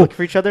and they're looking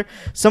for each other,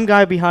 some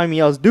guy behind me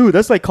yells, "Dude,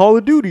 that's like Call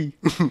of Duty."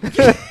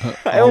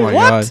 Oh my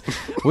What? God,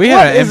 we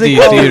had an is it empty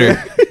called?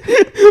 theater.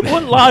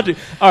 What logic?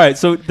 All right,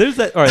 so there's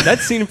that. All right, that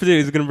scene in particular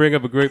is going to bring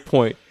up a great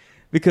point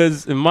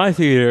because in my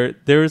theater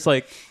there was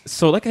like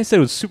I said, it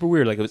was super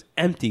weird. Like it was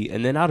empty,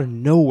 and then out of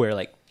nowhere,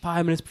 like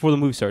 5 minutes before the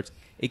movie starts,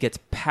 it gets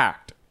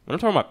packed. When I'm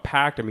talking about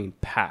packed, I mean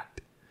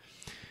packed.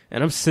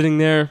 And I'm sitting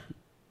there,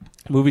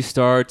 movie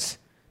starts,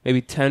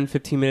 maybe 10,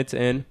 15 minutes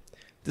in.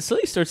 This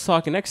lady starts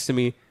talking next to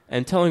me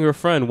and telling her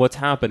friend what's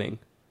happening.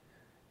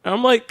 And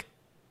I'm like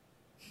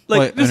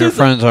Wait, this and her is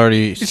friend's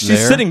already she's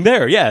there? sitting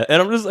there, yeah.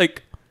 And I'm just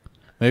like,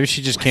 Maybe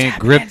she just can't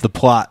grip the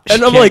plot. and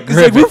She I'm can't like,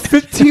 grip we're it.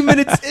 15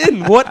 minutes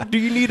in. What do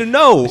you need to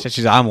know?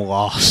 She's I'm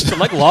lost. I'm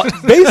like,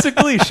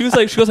 basically, she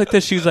goes like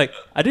this. She was like,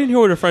 I didn't hear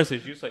what her friend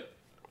said. She was like,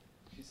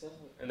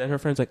 and then her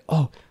friend's like,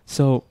 oh,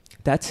 so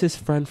that's his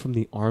friend from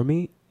the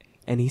army,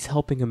 and he's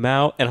helping him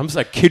out. And I'm just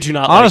like, kid you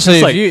not.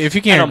 Honestly, like, if you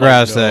and can't I'm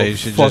grasp like, that, no you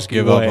should just fucking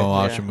give up way. on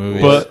watching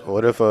movies. But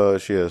What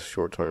if she has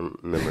short-term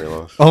memory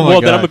loss? oh my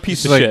well, God, then I'm a piece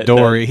She's of like shit.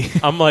 Dory.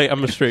 Then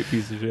I'm a straight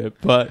piece of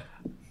shit. But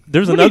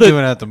there's What are another. you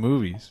doing at the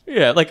movies?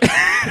 Yeah, like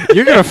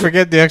You're gonna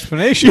forget the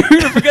explanation.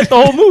 you're gonna forget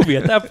the whole movie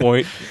at that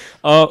point.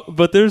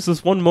 But there's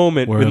this one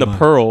moment Where in the am I?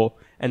 Pearl,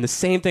 and the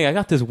same thing. I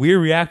got this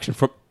weird reaction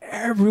from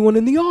everyone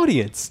in the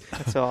audience,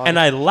 That's so odd. and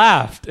I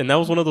laughed. And that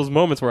was one of those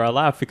moments where I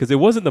laughed because it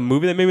wasn't the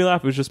movie that made me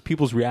laugh. It was just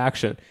people's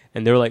reaction,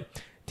 and they were like,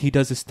 "He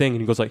does this thing,"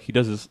 and he goes like, "He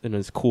does this in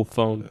his cool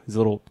phone, his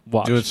little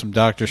watch." Doing some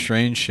Doctor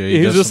Strange shit. He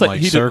He was does just some, like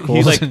like he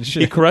circles like and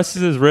shit. he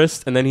caresses his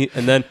wrist, and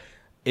then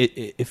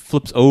it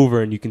flips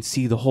over, and you can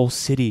see the whole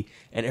city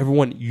and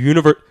everyone.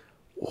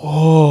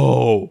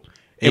 Whoa!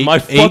 In my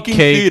fucking 8K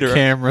theater,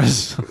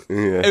 cameras.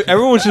 Yeah.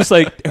 everyone's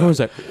like,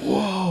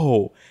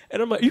 whoa!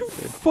 And I'm like, you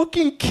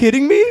fucking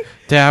kidding me?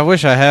 Damn, I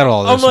wish I had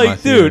all this. I'm in my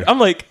like, dude, theater. I'm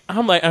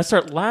like, I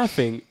start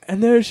laughing,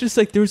 and there's just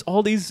like, there's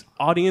all these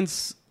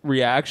audience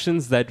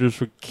reactions that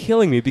just were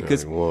killing me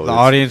because Whoa, the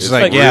audience is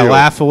like, like yeah, real.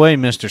 laugh away,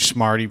 Mr.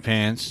 Smarty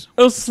Pants.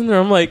 I was sitting there,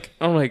 I'm like,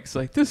 it's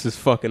like, this is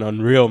fucking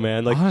unreal,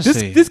 man. Like,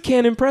 Honestly. this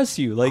can't impress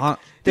you. Like, Dude,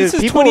 this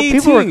is people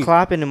 2018. were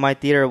clapping in my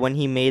theater when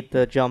he made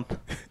the jump.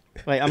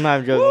 Like, I'm not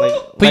even joking.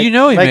 Like, But like, you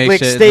know he like, makes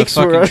like it in the stakes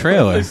fucking were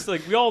trailer. It's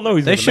like we all know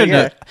he's They gonna shouldn't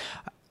make it. have.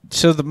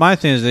 So my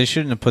thing is they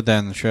shouldn't have put that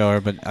in the trailer,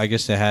 but I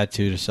guess they had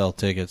to sell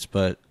tickets.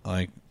 But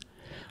like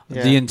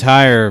the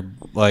entire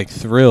like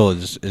thrill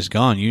is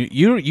gone.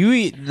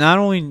 You not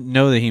only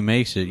know that he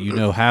makes it, you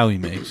know how he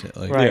makes it.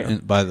 Like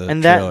Right. by the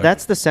And trailer.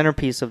 that's the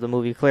centerpiece of the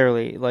movie.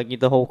 Clearly, like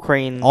the whole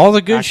crane. all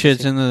the good action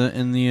shit's scene.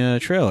 in the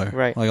trailer.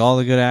 Right. Like all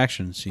the good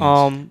action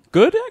scenes.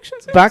 Good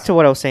action scenes? Back to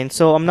what I was saying.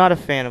 So I'm not a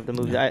fan of the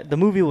movie. The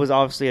movie was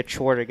obviously a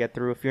chore to get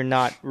through if you're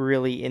not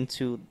really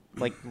into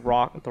like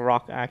the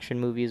rock action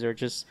movies or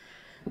just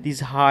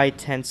these high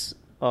tense,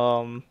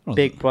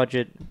 big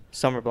budget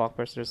summer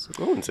blockbusters.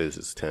 I wouldn't say this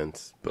is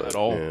tense, but At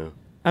all. Yeah.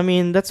 I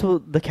mean, that's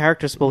what the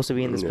character's supposed to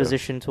be in this Yeah.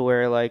 position to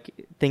where like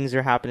things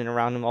are happening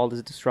around him, all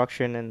this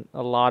destruction, and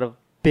a lot of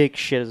big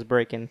shit is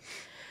breaking.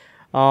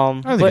 I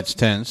think but it's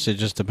tense. It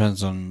just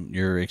depends on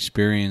your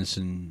experience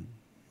and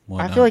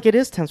whatnot. I feel like it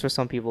is tense for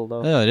some people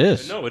though. Yeah, it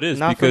is. No, it is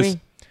Not for because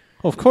me.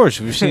 Well, of course,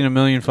 we've seen a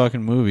million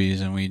fucking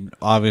movies, and we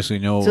obviously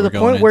know what To we're the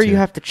going point where into. you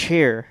have to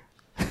cheer.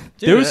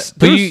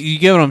 But you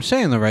get what I'm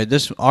saying, though, right?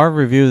 Our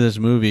review of this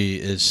movie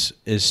is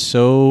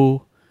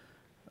so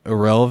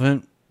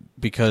irrelevant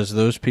because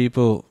those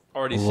people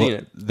Already seen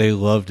it. They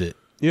loved it,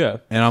 yeah,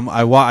 and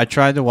I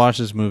tried to watch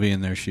this movie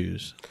in their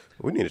shoes.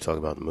 We need to talk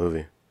about the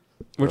movie.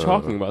 we're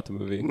talking about the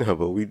movie. No,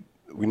 but we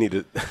need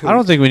to. I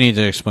don't think we need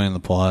to explain the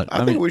plot.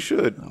 I think we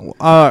should.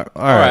 All right,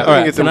 I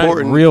think it's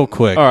important. real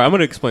quick. All right, I'm going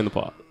to explain the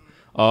plot.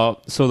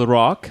 So The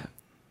Rock,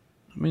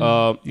 I mean,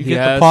 you he get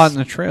the has- plot in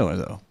the trailer,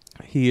 though.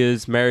 he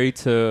is married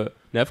to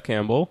Neve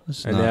Campbell,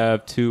 and they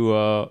have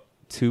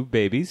two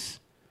babies,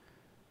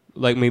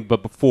 like me,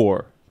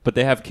 but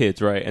they have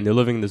kids, right? And they're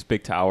living in this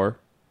big tower.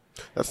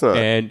 That's not.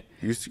 And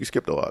you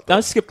skipped a lot. I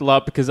skipped a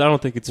lot because I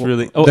don't think it's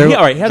really. Oh, They're,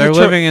 all right. He has they're a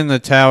living in the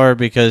tower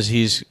because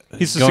he's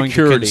He's a going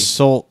security. to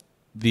consult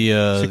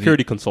the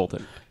security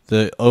consultant.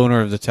 the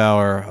owner of the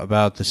tower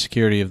about the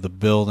security of the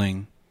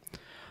building.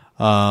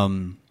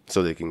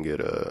 So they can get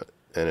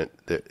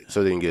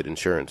so they can get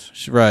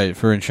insurance. Right,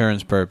 for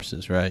insurance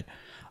purposes, right?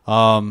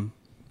 And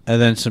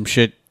then some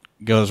shit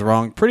goes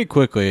wrong pretty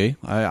quickly.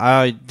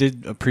 I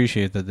did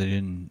appreciate that they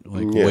didn't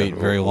wait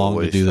very long to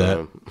waste do that.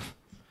 time.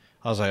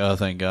 I was like, oh,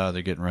 thank God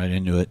they're getting right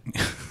into it.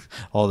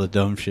 All the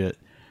dumb shit.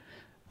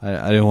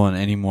 I didn't want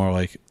any more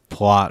like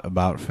plot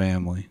about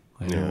family.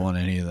 I didn't want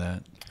any of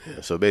that.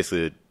 Yeah, so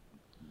basically,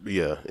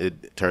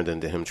 it turned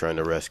into him trying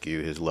to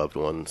rescue his loved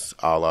ones,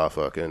 a la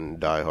fucking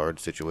Die Hard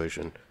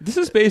situation. This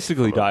is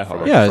basically Die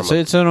Hard. Yeah, from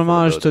it's an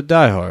homage to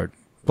Die Hard,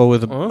 but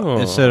with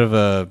instead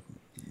of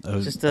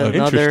Just interesting.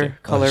 another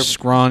color a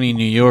scrawny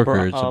New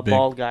Yorker, it's a big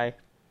bald guy.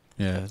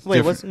 yeah.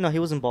 Wait, different. he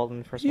wasn't bald in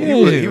the first Yeah,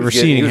 one. He was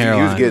receding getting, he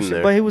hairline. was getting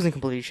there. But he wasn't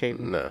completely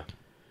shaven. No.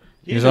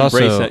 He was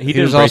also He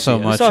he was didn't also embrace it.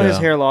 We much. saw his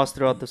hair loss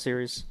throughout the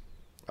series.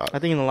 I I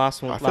think in the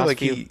last one,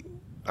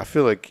 I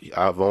feel like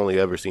I've only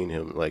ever seen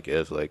him like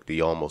as like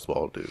the almost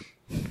bald dude.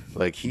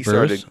 Like he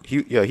Bruce? started,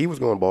 he was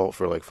going bald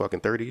for like fucking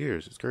 30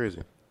 years. It's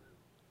crazy.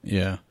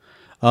 Yeah.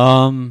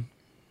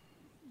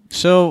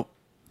 So,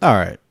 all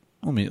right.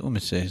 Let me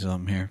say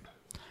something here.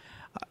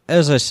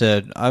 As I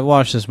said, I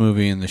watched this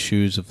movie in the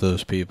shoes of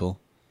those people,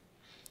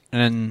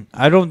 and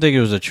I don't think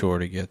it was a chore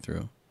to get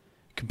through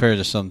compared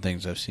to some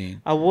things I've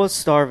seen. I was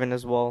starving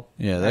as well.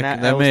 Yeah, And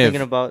that I was may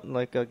thinking have. about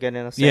like getting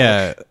a sandwich.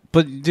 Yeah,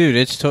 but dude,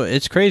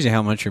 it's crazy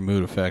how much your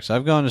mood affects.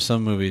 I've gone to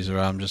some movies where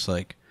I'm just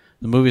like,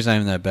 the movie's not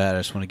even that bad. I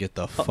just want to get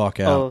the fuck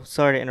out. Oh,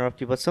 sorry to interrupt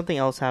you, but something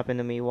else happened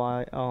to me.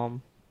 Why?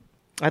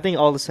 I think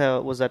all this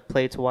was at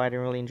play to why I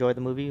didn't really enjoy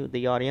the movie,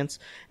 the audience,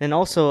 and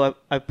also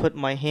I put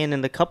my hand in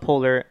the cup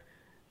holder,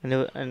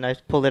 and I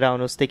pulled it out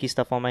and it was sticky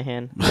stuff on my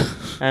hand.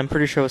 And I'm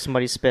pretty sure it was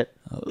somebody's spit.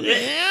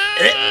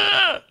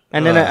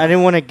 And then I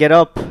didn't want to get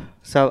up,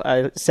 so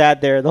I sat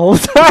there the whole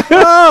time.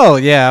 Oh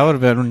yeah, I would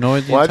have been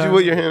annoyed. Why'd you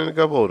put your hand in the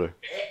cup holder?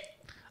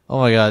 Oh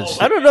my god,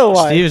 I don't know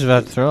why. Steve's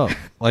about to throw up.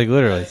 Like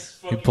literally,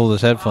 he pulled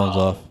his headphones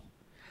off.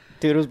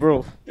 Dude, it was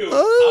brutal.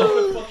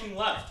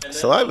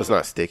 Saliva's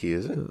not sticky,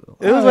 is it?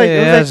 It was like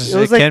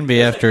it can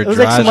be after it was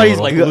dries like somebody's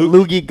a little.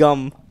 loogie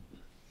gum,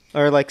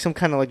 or like some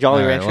kind of like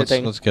Jolly All right, Rancher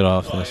thing. let's get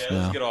off this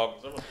now. All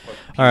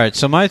right,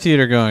 so my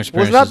theater going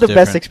experience Was not is the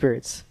best different.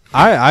 experience.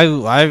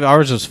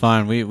 Ours was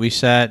fine. We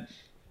sat.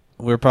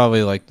 We're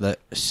probably like the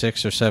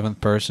 6th or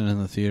 7th person in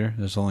the theater.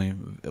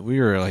 We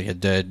were like a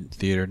dead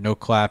theater, no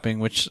clapping,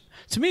 which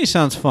to me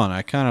sounds fun.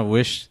 I kind of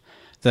wish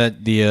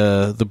that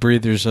the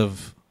breathers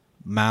of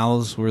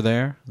mouths were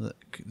there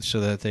so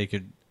that they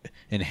could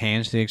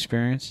enhance the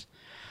experience.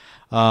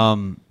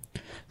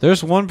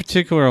 There's one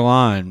particular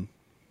line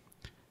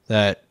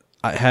that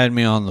had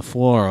me on the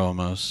floor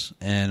almost,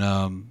 and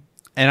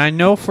I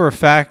know for a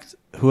fact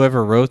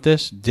whoever wrote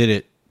this did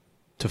it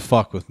to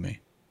fuck with me,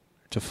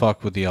 to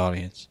fuck with the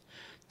audience.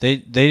 They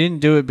didn't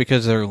do it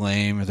because they're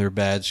lame or they're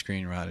bad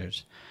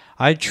screenwriters.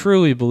 I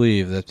truly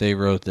believe that they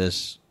wrote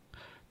this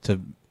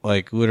to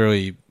like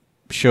literally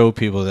show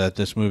people that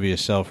this movie is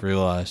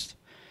self-realized.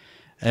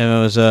 And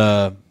it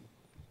was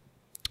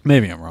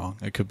maybe I'm wrong.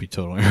 I could be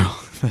totally wrong.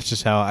 That's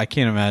just how I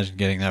can't imagine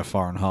getting that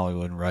far in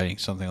Hollywood and writing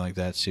something like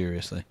that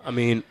seriously. I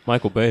mean,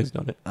 Michael Bay has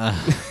done it. I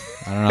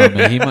don't know,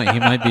 man. He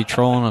might be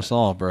trolling us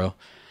all, bro.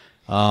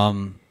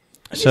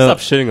 Stop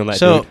shitting on that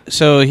dude.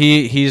 So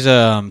he's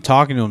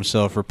talking to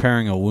himself,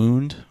 repairing a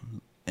wound,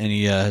 and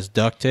he has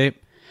duct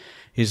tape.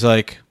 He's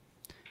like,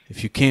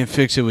 if you can't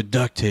fix it with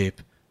duct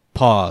tape,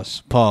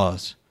 pause.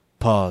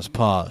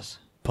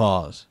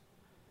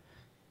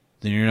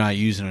 Then you're not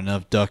using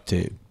enough duct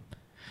tape.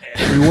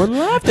 Everyone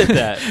laughed at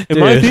that. In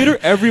my theater,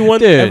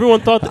 everyone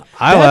thought that.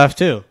 I laughed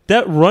too.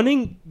 That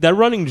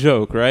running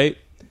joke, right?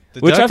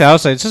 The duct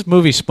house, is this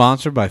movie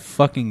sponsored by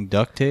fucking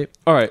duct tape?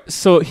 All right,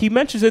 so he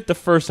mentions it the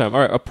first time.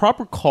 All right, a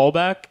proper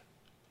callback,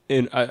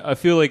 and I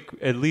feel like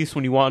at least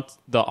when you want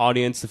the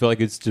audience to feel like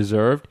it's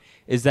deserved,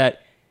 is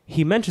that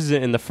he mentions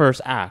it in the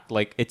first act.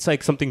 Like, it's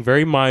like something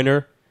very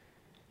minor,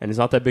 and it's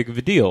not that big of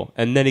a deal.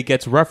 And then he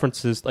gets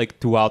references like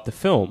throughout the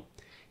film.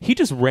 He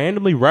just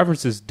randomly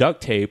references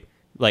duct tape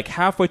like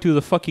halfway through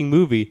the fucking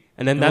movie,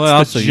 and then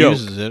that's the joke.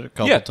 He uses it a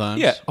couple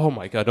times. Yeah. Oh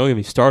my god! Don't get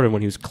me started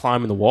when he was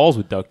climbing the walls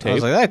with duct tape. I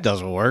was like, that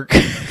doesn't work.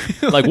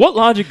 Like, what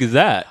logic is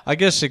that? I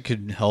guess it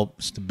could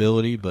help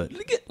stability, but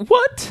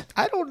What?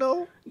 I don't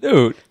know,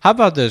 dude. How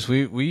about this?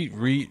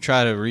 We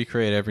try to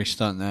recreate every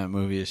stunt in that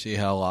movie to see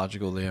how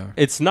logical they are.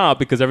 It's not,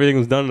 because everything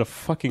was done in a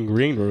fucking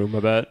green room. I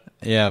bet.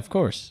 Yeah, of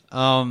course.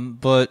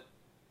 But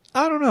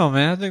I don't know,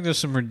 man. I think there's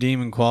some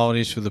redeeming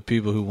qualities for the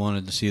people who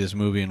wanted to see this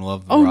movie and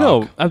love The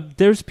Rock. No,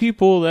 there's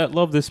people that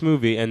love this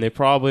movie, and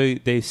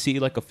they see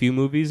like a few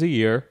movies a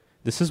year.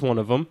 This is one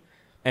of them,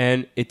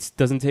 and it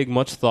doesn't take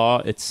much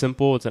thought. It's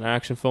simple. It's an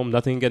action film.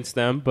 Nothing against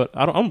them, but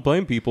I don't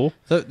blame people.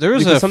 There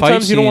was a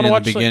fight scene in the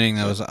beginning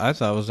that I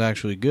thought was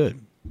actually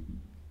good.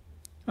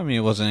 I mean,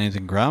 it wasn't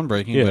anything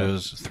groundbreaking, but it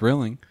was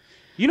thrilling.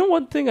 You know,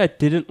 one thing I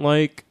didn't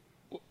like,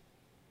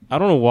 I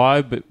don't know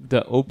why, but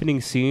the opening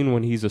scene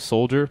when he's a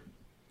soldier.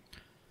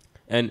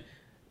 And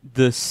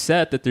the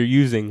set that they're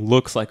using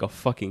looks like a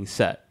fucking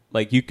set.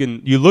 Like,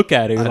 you look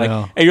at it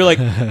and you're like,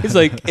 it's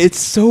like, it's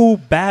so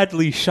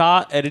badly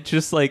shot, and it's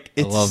just like,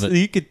 I love it.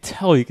 You could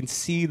tell, you can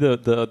see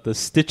the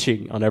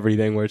stitching on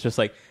everything, where it's just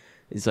like,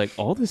 it's like,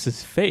 all this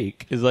is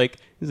fake. It's like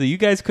you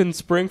guys couldn't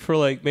spring for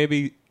like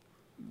maybe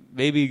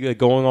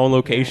going on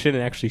location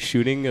and actually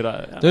shooting it.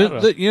 I don't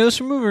know.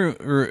 This movie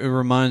it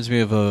reminds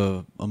me of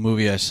a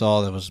movie I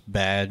saw that was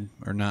bad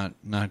or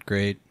not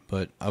great,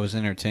 but I was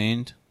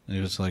entertained. It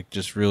was like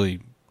just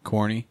really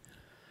corny.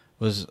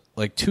 It was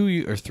like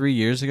 2 or 3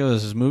 years ago.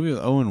 There's this movie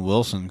with Owen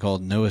Wilson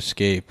called No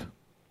Escape. Have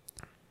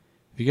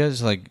you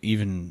guys like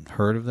even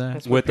heard of that?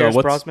 That's with Pierce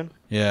Brosnan?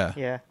 Yeah.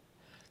 Yeah.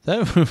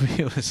 That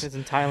movie was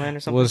in Thailand or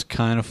something. Was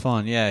kind of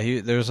fun.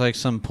 Yeah, there was like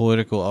some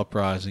political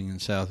uprising in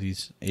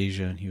Southeast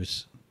Asia, and he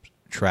was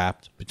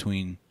trapped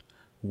between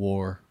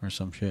war or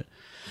some shit.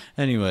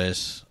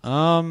 Anyways,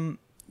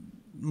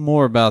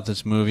 more about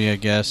this movie, I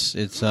guess.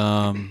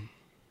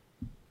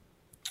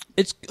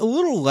 It's a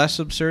little less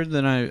absurd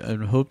than I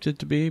had hoped it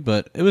to be,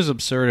 but it was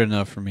absurd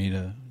enough for me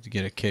to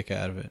get a kick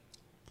out of it.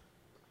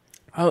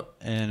 I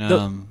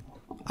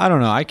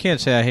don't know. I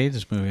can't say I hate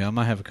this movie. I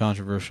might have a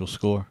controversial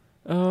score.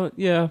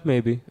 Yeah,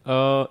 maybe.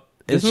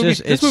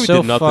 It's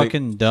so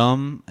fucking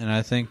dumb, and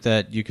I think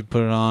that you could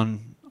put it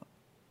on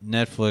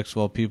Netflix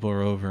while people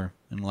are over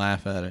and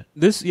laugh at it.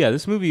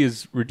 This movie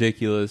is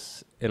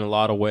ridiculous in a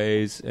lot of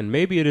ways, and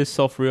maybe it is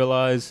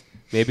self-realized.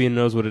 Maybe it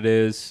knows what it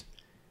is.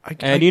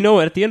 And you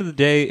know, at the end of the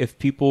day, if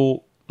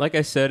people, like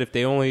I said, if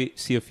they only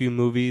see a few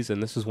movies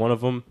and this is one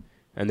of them,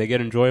 and they get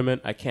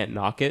enjoyment, I can't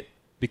knock it,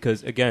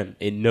 because again,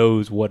 it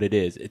knows what it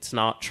is. It's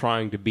not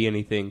trying to be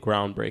anything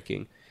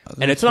groundbreaking,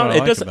 and it's not.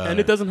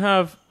 It doesn't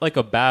have like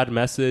a bad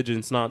message, and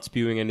it's not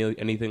spewing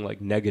anything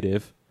like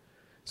negative.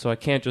 So I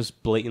can't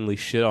just blatantly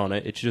shit on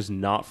it. It's just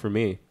not for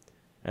me,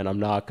 and I'm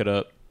not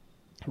gonna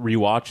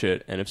rewatch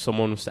it. And if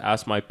someone was to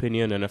ask my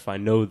opinion, and if I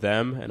know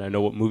them and I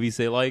know what movies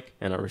they like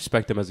and I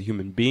respect them as a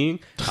human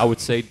being, I would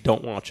say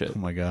don't watch it. Oh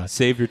my god,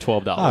 save your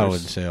 $12. I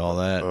wouldn't say all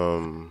that.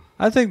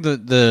 I think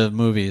the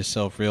movie is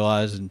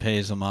self-realized and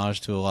pays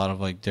homage to a lot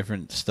of like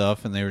different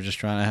stuff, and they were just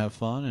trying to have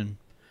fun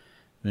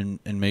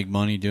and make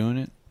money doing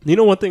it. You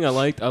know, one thing I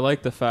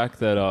liked the fact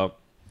that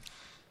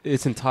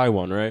it's in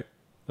Taiwan, right?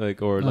 Not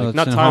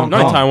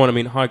Taiwan. I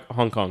mean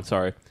Hong Kong.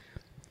 Sorry,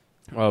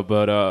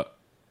 but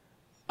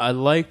I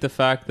like the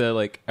fact that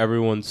like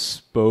everyone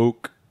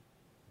spoke.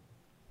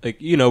 Like,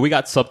 you know, we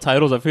got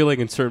subtitles. I feel like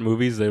in certain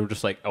movies they were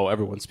just like, oh,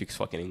 everyone speaks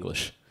fucking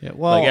English. Yeah,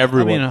 well, like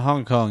everyone. I mean,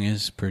 Hong Kong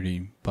is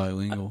pretty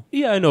bilingual.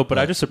 Yeah, I know, but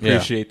I just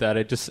appreciate that.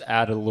 It just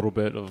added a little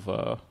bit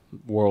of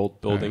world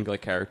building,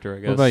 like character, I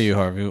guess. What about you,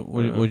 Harvey?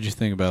 What did you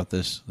think about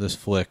this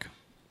flick?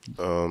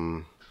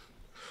 Well,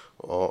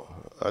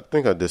 I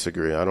think I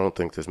disagree. I don't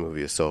think this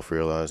movie is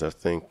self-realized. I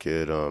think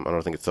I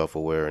don't think it's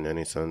self-aware in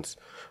any sense.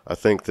 I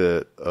think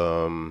that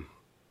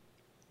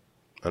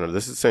I don't know.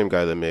 This is the same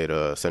guy that made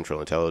Central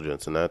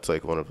Intelligence, and that's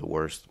like one of the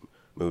worst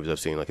movies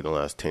I've seen like in the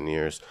last 10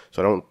 years.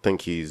 So I don't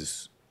think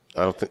he's.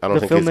 I don't think the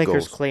his filmmakers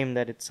goals... claim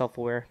that it's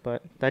self-aware,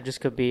 but that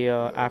just could be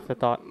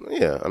afterthought.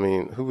 Yeah, I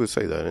mean, who would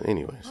say that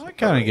anyways? I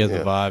kind of get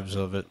the vibes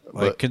of it,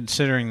 like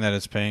considering that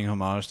it's paying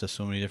homage to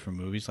so many different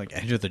movies, like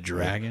Enter the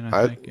Dragon.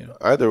 I think.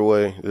 Either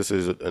way, this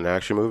is an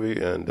action movie,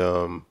 and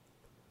for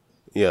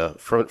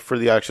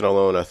the action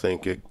alone, I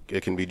think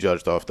it can be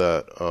judged off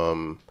that.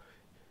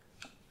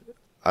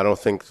 I don't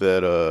think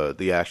that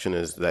the action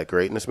is that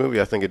great in this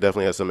movie. I think it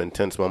definitely has some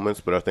intense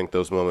moments, but I think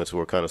those moments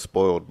were kind of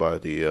spoiled by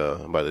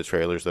the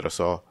trailers that I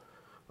saw.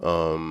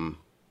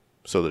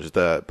 So there's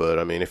that. But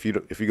I mean, if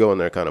you go in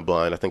there kind of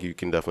blind, I think you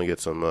can definitely get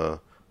some a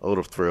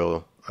little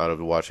thrill out of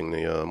watching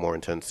the more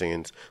intense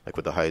scenes, like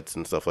with the heights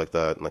and stuff like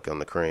that, and like on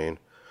the crane.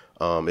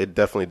 It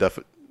definitely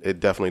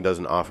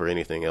doesn't offer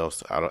anything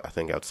else. I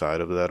think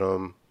outside of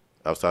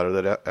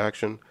that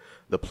action.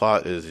 The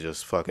plot is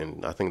just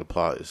fucking. I think the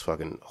plot is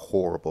fucking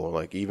horrible.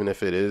 Like, even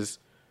if it is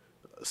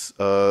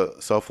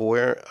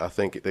self-aware, I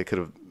think they could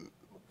have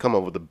come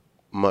up with a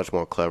much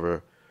more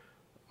clever,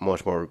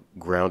 much more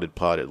grounded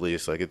plot. At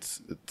least, like,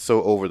 it's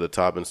so over the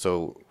top and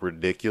so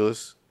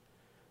ridiculous.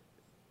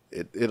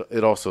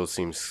 It also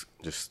seems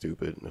just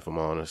stupid, if I'm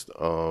honest.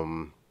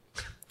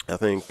 I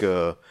think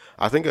I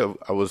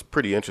was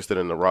pretty interested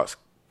in The Rock's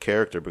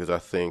character because I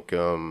think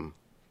him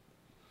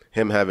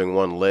having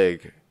one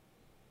leg.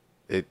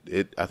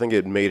 I think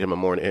it made him a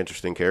more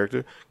interesting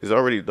character because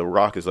already The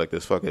Rock is like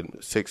this fucking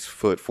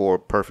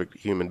 6'4" perfect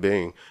human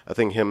being. I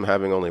think him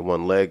having only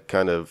one leg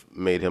kind of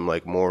made him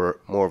like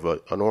more of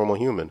a normal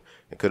human.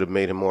 It could have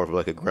made him more of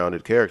like a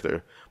grounded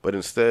character, but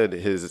instead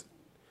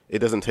it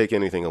doesn't take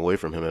anything away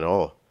from him at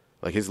all.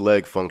 Like, his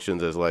leg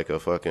functions as like a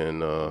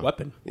fucking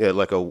weapon. Yeah,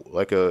 like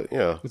a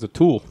yeah. It's a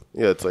tool.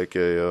 Yeah, it's like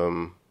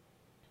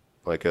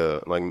like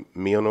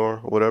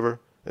Mjolnir or whatever.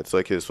 It's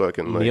like his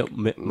fucking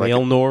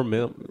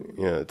Mjolnir.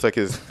 Yeah, it's like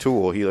his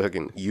tool. He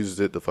fucking uses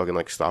it to fucking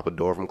like stop a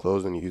door from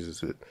closing. He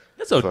uses it.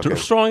 That's a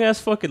strong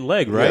ass fucking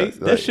leg, right?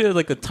 Yeah, that shit is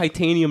like a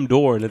titanium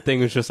door, and the thing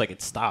is just like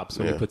it stops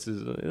when he puts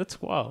his.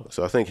 That's wild.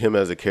 So I think him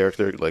as a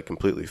character like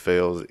completely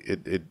fails.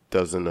 It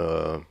doesn't.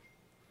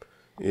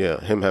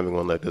 Him having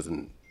one leg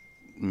doesn't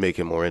make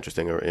him more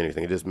interesting or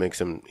anything. It just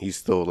makes him. He's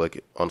still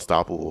like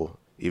unstoppable,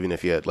 even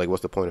if he had like.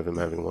 What's the point of him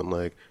having one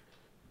leg?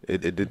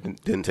 It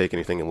didn't take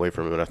anything away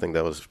from him, and I think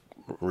that was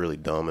really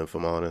dumb, if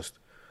I'm honest.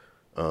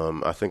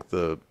 I think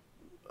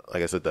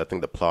like I said, I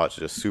think the plot's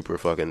just super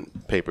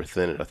fucking paper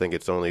thin. I think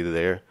it's only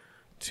there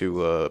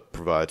to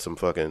provide some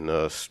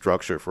fucking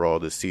structure for all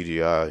this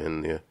CGI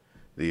and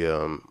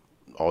the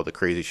all the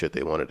crazy shit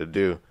they wanted to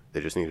do.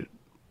 They just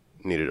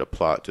needed a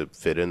plot to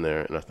fit in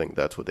there, and I think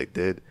that's what they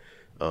did.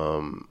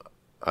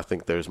 I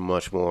think there's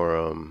much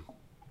more.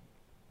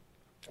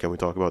 Can we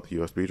talk about the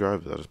USB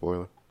drive? Is that a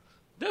spoiler?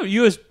 No,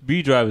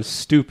 USB drive is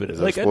stupid. Is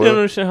like, I didn't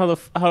understand how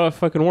that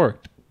fucking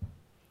worked.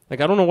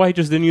 Like, I don't know why he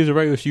just didn't use a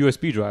regular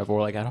USB drive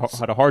or like had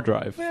a hard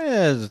drive.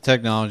 Yeah, the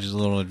technology's a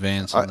little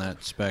advanced on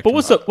that spectrum. But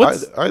what's up?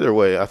 Either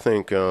way, I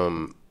think. I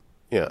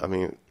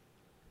mean,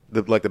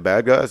 the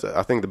bad guys.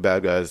 I think the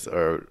bad guys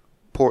are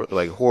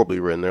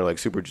horribly written. They're like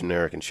super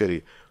generic and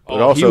shitty. But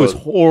also, he was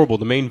horrible.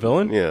 The main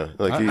villain. Yeah,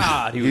 like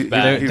he was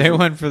bad. They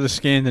went for the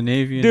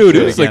Scandinavian. Dude,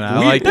 it was like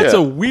weird. like that's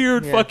a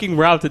weird fucking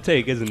route to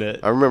take, isn't it?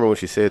 I remember when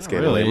she said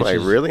Scandinavian. Really? I'm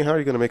like, really? How are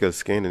you going to make a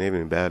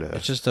Scandinavian badass?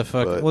 It's just a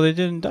fucking. Well, they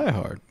didn't Die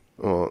Hard.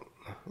 Well,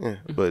 yeah,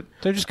 but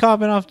they're just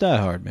copying off Die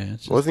Hard, man.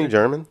 Wasn't he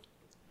German?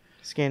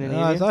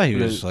 Scandinavian. I thought he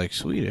was like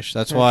Swedish.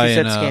 That's No,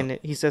 why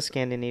he says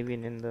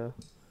Scandinavian in the.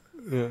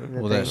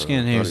 Well, that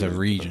Scandinavia is a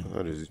region.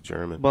 That is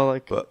German. Well,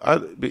 like, but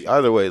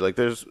either way, like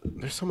there's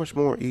so much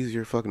more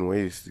easier fucking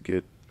ways to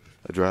get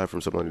a drive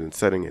from somebody than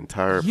setting an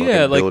entire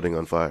fucking building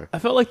on fire. I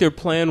felt like their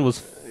plan was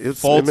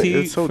faulty.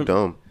 It's so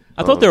dumb.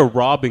 I thought they were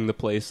robbing the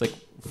place, like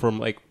from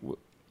like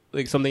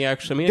something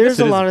actually. I mean,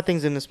 there's a lot of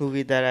things in this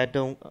movie that I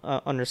don't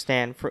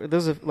understand. For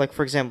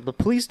example, the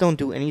police don't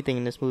do anything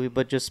in this movie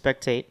but just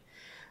spectate.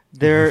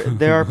 There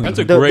are that's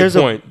a great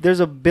point. There's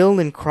a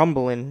building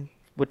crumbling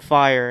with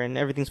fire and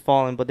everything's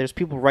falling, but there's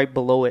people right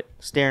below it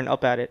staring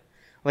up at it.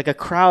 Like a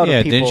crowd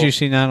of people. Yeah, didn't you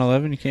see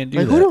 9/11? You can't do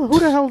that. Who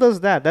the hell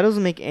does that? That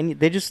doesn't make any...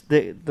 They just...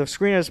 The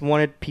screeners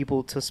wanted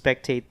people to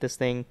spectate this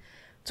thing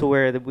to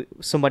where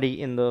somebody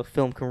in the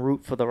film can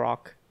root for The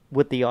Rock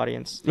with the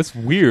audience. It's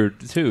weird,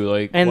 too.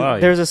 Like, and wow.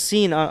 There's a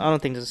scene... I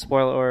don't think it's a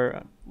spoiler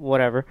or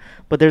whatever,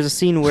 but there's a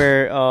scene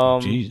where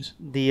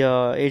the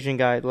Asian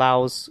guy,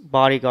 Lau's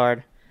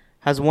bodyguard,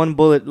 has one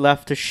bullet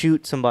left to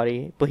shoot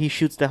somebody, but he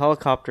shoots the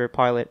helicopter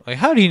pilot. Like,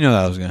 how do you know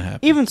that was going to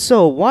happen? Even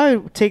so,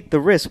 why take the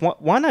risk?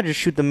 Why not just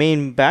shoot the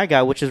main bad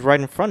guy, which is right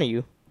in front of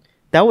you?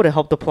 That would have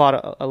helped the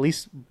plot at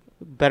least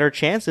better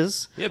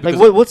chances. Yeah, like,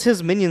 what's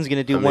his minions going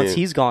to do once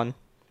he's gone?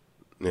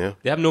 Yeah.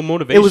 They have no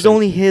motivation. It was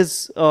only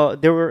his...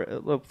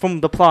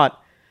 from the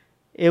plot,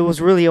 it was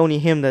really only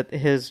him that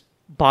his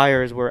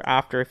buyers were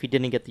after if he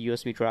didn't get the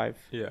USB drive.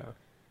 Yeah.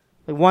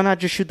 Like, why not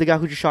just shoot the guy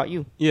who just shot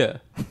you? Yeah.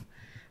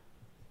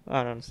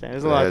 I don't understand.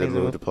 There's a lot of things.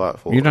 Move the plot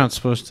forward. You're not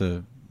supposed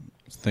to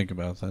think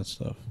about that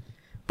stuff.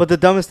 But the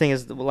dumbest thing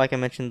is, like I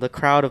mentioned, the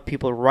crowd of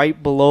people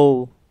right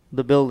below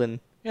the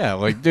building. Yeah,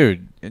 like,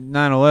 dude, at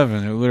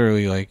 9/11, they're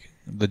literally like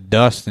the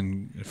dust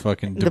and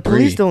fucking debris. The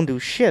police don't do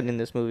shit in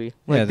this movie.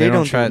 Like, yeah, they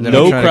don't try. They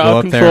no don't try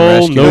crowd to go control. up there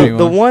and rescue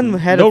the one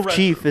head of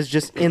chief is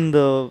just in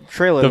the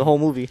trailer the whole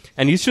movie,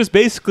 and he's just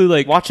basically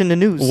like watching the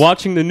news.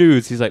 Watching the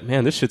news, he's like,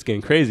 "Man, this shit's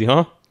getting crazy,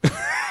 huh?"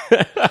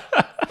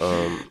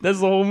 That's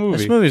the whole movie.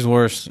 This movie's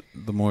worse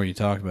the more you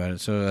talk about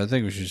it, so I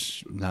think we should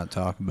just not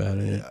talk about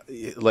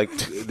it. Like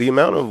the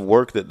amount of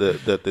work that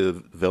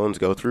the villains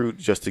go through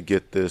just to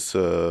get this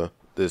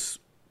this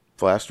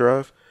flash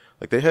drive,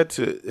 like they had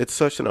to. It's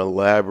such an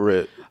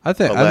elaborate. I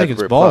think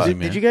it's ballsy, plot. man.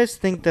 Did you guys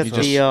think that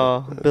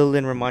the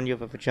building remind you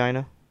of a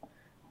vagina?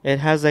 It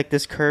has like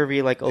this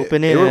curvy like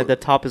opening, and at the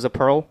top is a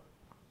pearl.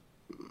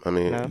 I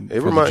mean, No.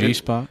 it For the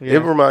G-spot? It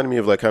reminded me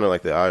of like kind of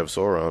like the Eye of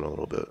Sauron a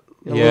little bit.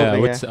 Yeah,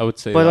 I would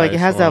say. But like that it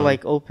has as that well.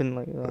 like open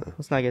like.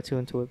 Let's not get too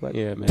into it, but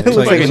Yeah, man. It looks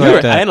like you it's were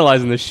like that.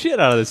 analyzing the shit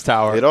out of this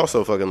tower. It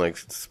also fucking like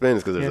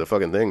spins because there's Yeah. a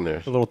fucking thing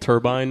there. A little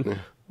turbine.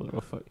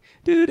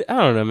 Dude, I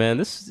don't know, man.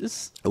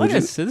 This Would like I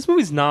you- said, this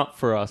movie's not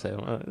for us. That's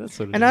what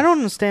it And is. I don't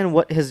understand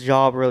what his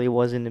job really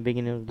was in the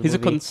beginning of the He's a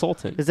movie.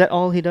 consultant. Is that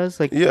all he does?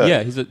 Like, Yeah, Yeah,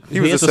 he was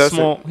has a assessing-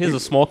 small he has he- a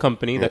small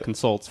company that yeah.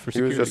 consults for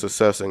He was security. just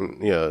assessing,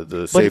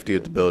 the safety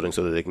of the building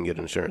so that they can get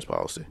an insurance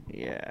policy.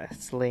 yeah,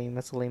 it's lame.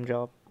 That's a lame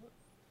job.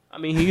 I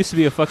mean, he used to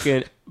be a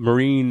fucking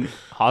marine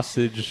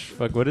hostage.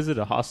 Fuck, what is it?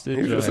 A hostage?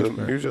 He was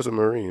expert? just a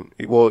Marine.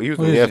 He was in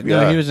the FBI.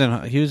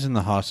 No, he was in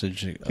the hostage.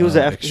 He was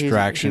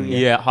extraction.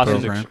 yeah, hostage.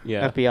 program.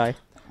 Yeah, FBI.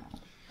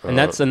 and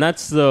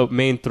that's the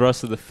main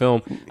thrust of the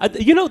film.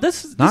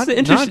 This is Not the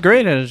interesting. not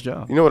great at his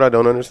job. You know what I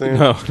don't understand?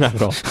 No, not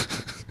at all.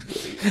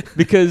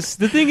 Because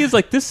the thing is,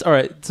 like this. All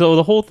right, so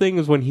the whole thing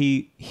is when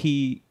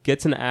he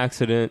gets in an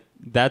accident.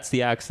 That's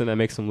the accident that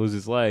makes him lose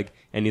his leg,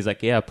 and he's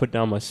like, "Yeah, put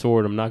down my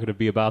sword. I'm not going to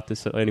be about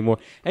this anymore."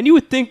 And you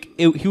would think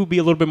he would be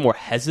a little bit more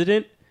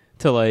hesitant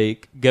to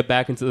like get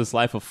back into this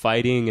life of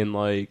fighting and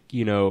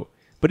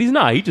but he's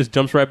not. He just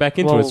jumps right back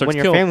into it. And starts When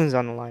your killing. family's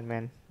on the line,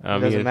 man, I it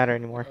mean, doesn't matter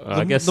anymore.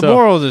 I guess the so.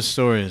 moral of this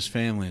story is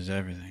family is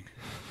everything.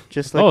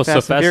 Just like So Fast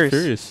and Fast and Furious.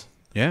 Furious.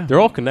 Yeah, They're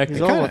all connected.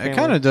 He's all about it family.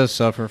 kind of does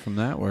suffer from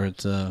that, where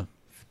it's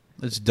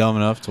dumb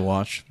enough to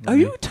watch. Are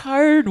you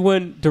tired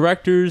when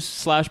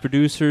directors /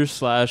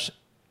 producers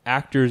 /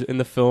 actors in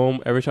the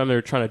film, every time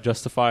they're trying to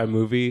justify a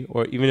movie,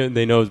 or even if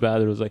they know it's bad,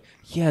 it was like,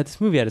 yeah,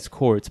 this movie at its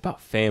core, it's about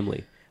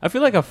family. I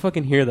feel like I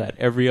fucking hear that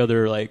every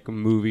other like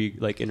movie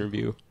like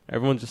interview.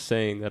 Everyone's just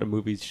saying that a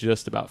movie's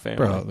just about family.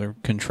 Bro, they're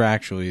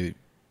contractually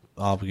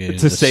obligated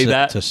To say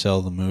that? to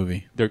sell the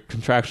movie. They're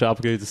contractually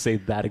obligated to say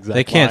that exact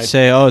They can't line.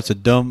 say, "Oh, it's a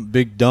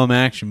big dumb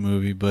action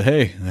movie," but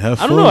hey, have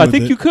fun I don't know. I with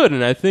think it. you could,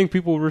 and I think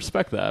people would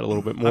respect that a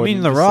little bit more. I mean,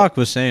 than The just Rock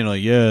was saying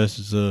like, "Yeah, this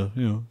is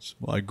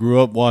I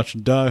grew up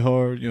watching Die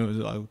Hard.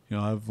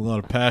 I have a lot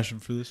of passion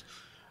for this."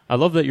 I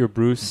love that your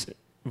Bruce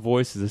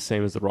voice is the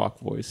same as the Rock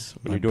voice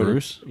when My you're doing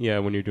Bruce? Yeah,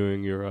 when you're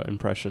doing your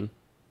impression.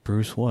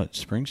 Bruce, what?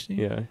 Springsteen?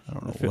 Yeah, I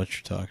don't know feel- what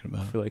you're talking I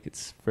about. feel like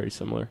it's very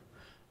similar.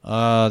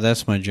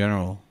 That's my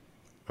general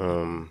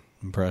Um,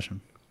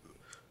 impression.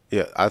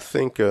 yeah, I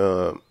think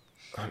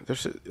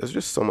there's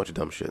just so much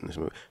dumb shit in this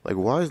movie. Like,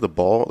 why is the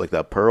ball like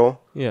that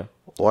pearl? Yeah,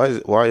 Why is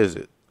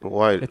it?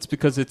 Why it's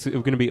because it's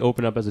going to be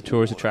opened up as a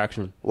tourist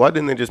attraction. why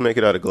didn't they just make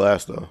it out of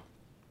glass though?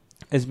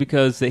 It's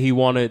because that he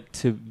wanted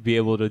to be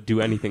able to do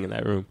anything in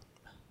that room.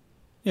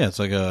 Yeah, it's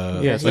like a.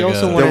 Yeah, it's he like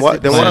also a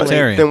wanted to-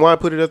 planetarium. Then why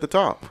put it at the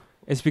top?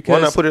 It's because Why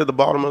not put it at the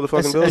bottom of the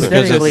fucking building?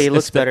 Aesthetically, it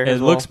looks better It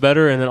as looks well.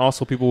 better, and then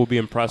also people will be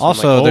impressed.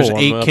 Also, when, like,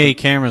 there's I'm 8K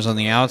cameras on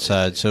the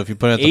outside, so if you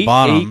put it at the 8K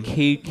bottom,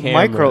 cameras.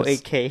 Micro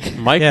 8K.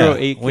 Micro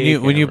yeah,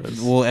 8K when you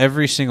cameras.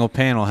 every single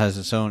panel has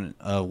its own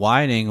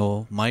wide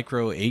angle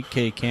micro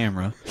 8K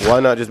camera Why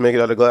not just make it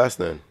out of glass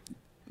then?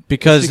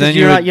 because then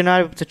you're would- not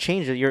able to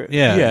change it. You're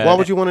yeah. Yeah. Why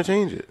would you want to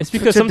change it? It's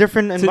because a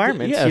different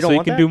environment. Yeah, You don't so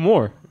want you can that? do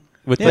more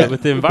with Yeah. the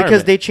environment.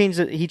 because they changed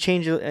it. He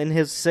changed it in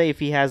his safe.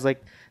 He has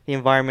like the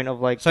environment of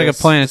like It's like a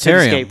this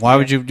planetarium. cityscape. Why Yeah.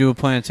 would you do a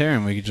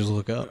planetarium where you could just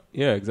look up?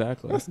 Yeah,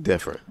 exactly. That's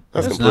different.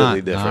 That's It's completely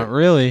not, different. Not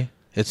really.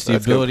 It's the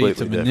That's ability to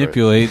completely different.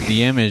 manipulate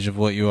the image of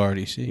what you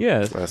already see. Yeah,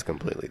 That's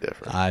completely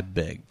different. I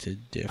beg to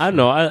differ. I don't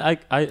know.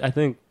 I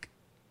think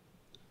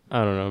I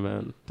don't know,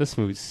 man. This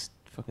movie's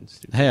fucking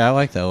stupid. Hey, I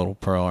like that little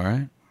pearl. All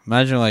right.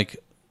 Imagine like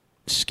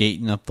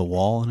skating up the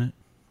wall in it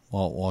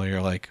while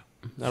you're like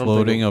I don't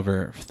floating think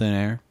over thin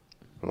air.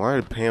 Why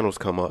did panels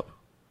come up?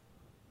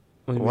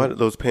 What do you Why mean? did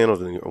those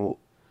panels in your... Oh,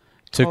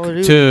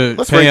 dude. To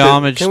Let's pay rate this-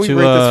 homage can we to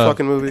rate this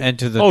fucking movie?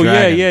 Enter the Oh, yeah,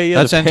 Dragon. yeah,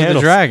 That's the Enter the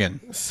panels. Dragon.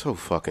 It's so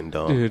fucking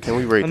dumb. Dude. Can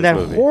we rate And this that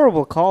movie?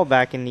 horrible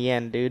callback in the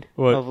end, dude,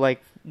 What? of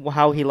like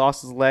how he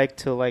lost his leg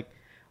to like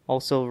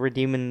also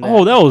redeeming.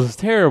 Oh, that was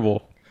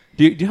terrible.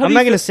 How I'm do not you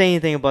gonna feel- say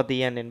anything about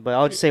the ending, but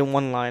I'll just say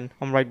one line.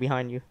 I'm right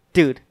behind you,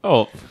 dude.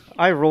 Oh,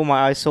 I roll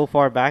my eyes so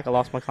far back, I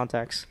lost my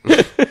contacts.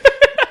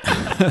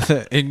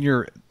 And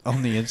you're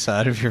on the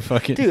inside of your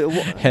fucking Dude,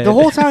 head. the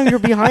whole time you're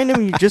behind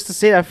him, you just to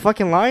say that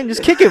fucking line,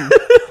 just kick him.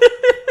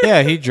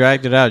 Yeah, he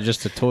dragged it out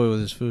just to toy with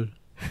his food.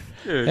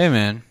 Hey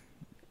man,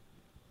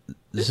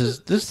 this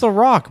is The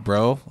Rock,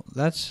 bro.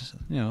 That's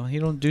he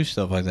don't do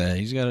stuff like that.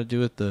 He's got to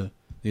do it the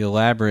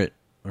elaborate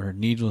or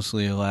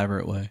needlessly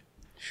elaborate way.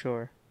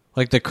 Sure.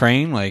 Like the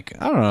crane, like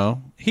I don't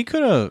know. He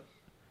could have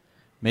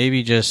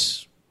maybe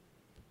just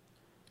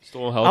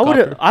stole a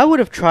helicopter. I would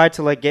have tried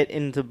to like get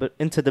into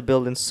the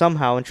building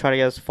somehow and try to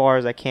get as far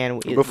as I can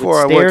with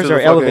Before I stairs went to or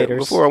the elevators.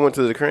 Before I went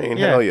to the crane,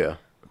 Yeah. hell yeah.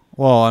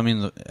 Well, I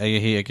mean,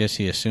 I guess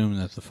he assumed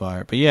that the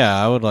fire. But yeah,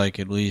 I would like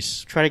at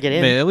least try to get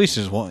in. At least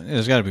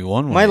there's got to be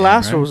one way. My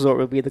last right? resort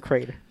would be the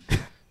crater.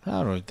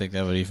 I don't think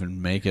that would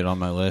even make it on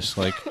my list.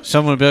 Like,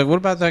 someone would be like, "What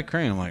about that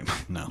crane?" I'm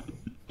like, "No."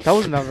 That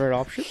was never an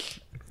option.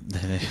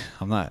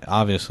 I'm not.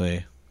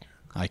 Obviously,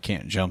 I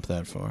can't jump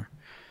that far.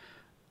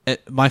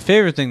 My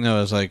favorite thing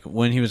though is like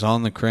when he was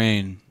on the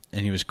crane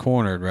and he was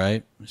cornered,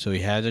 right? So he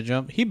had to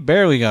jump. He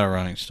barely got a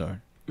running start.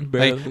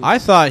 Like, I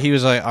thought he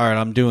was like, "All right,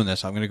 I'm doing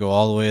this. I'm going to go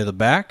all the way to the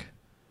back,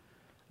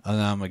 and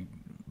then I'm going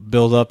to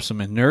build up some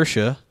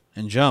inertia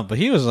and jump." But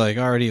he was like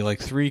already like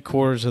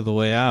 3/4 of the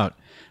way out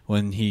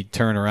when he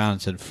turned around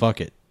and said, "Fuck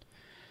it."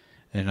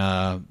 And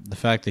the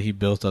fact that he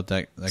built up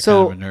that kind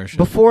of inertia.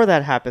 Before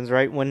that happens,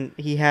 right, when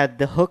he had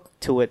the hook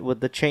to it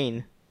with the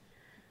chain,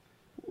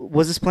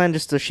 was his plan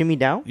just to shimmy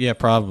down? Yeah,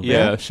 probably.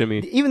 Yeah, shimmy.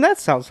 Even that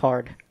sounds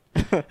hard.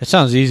 It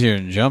sounds easier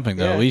than jumping,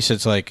 though. Yeah. At least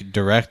it's like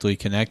directly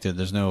connected.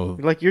 There's no...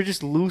 Like you're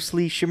just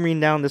loosely shimmering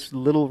down this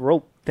little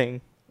rope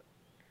thing.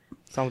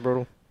 Sounds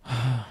brutal.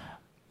 I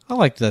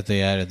like that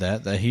they added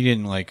that he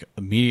didn't like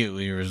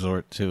immediately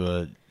resort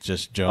to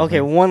just jumping.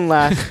 Okay, one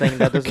last thing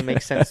that doesn't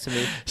make sense to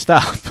me.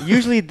 Stop.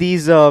 Usually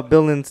these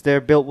buildings,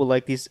 they're built with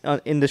like these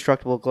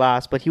indestructible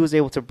glass, but he was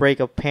able to break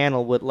a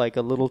panel with like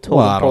a little totem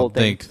Well, I pole don't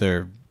thing. think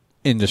they're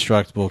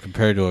indestructible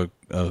compared to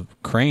a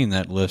crane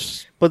that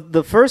lifts. But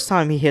the first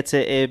time he hits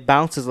it, it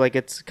bounces like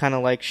it's kind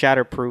of like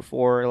shatterproof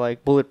or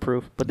like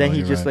bulletproof. But then he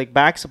you're just right. like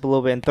backs up a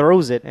little bit and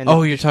throws it. And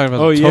Oh, you're talking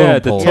about the yeah,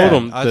 totem the pole.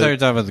 totem. I thought you were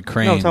talking about the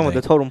crane. no, I'm talking thing.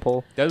 about the totem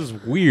pole. That was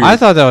weird. I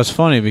thought that was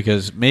funny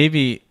because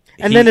maybe...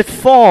 And then it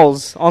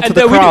falls onto And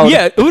the then crowd.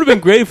 it would have been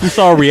great if we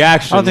saw a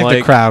reaction. I don't think like,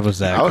 the crowd was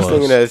that I was close.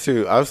 thinking that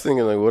too. I was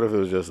thinking like, what if it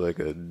was just like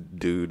a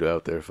dude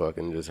out there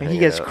fucking just And he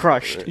hanging gets out?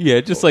 crushed.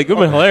 Yeah, just like it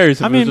would have been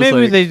hilarious. If I it mean, was just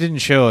maybe like, they didn't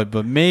show it,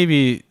 but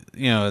maybe,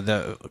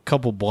 a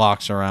couple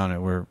blocks around it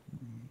were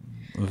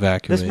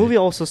evacuated. This movie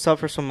also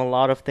suffers from a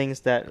lot of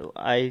things that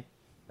I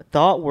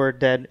thought were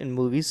dead in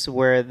movies,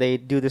 where they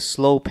do the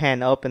slow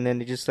pan up and then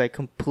they just like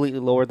completely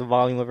lower the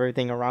volume of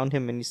everything around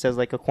him, and he says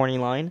like a corny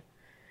line.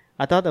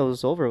 I thought that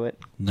was over with.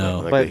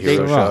 No. Like But the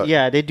hero shot.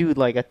 yeah, they do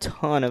like a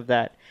ton of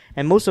that,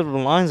 and most of the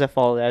lines that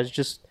follow that is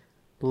just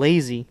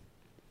lazy.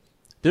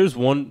 there's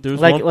one.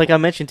 Like I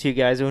mentioned to you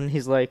guys, when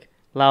he's like,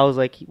 Lao's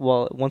like,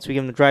 well, once we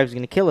give him the drive, he's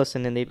gonna kill us,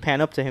 and then they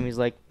pan up to him, he's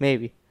like,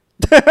 maybe.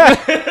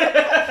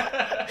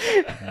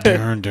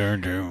 Dun,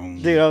 dun,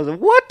 dun. Dude, I was like,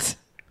 what?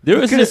 There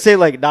You was could this, say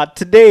like, not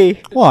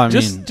today. Well, I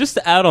mean, just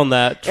to add on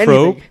that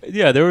trope. Anything.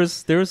 Yeah, there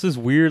was this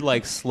weird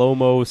like slow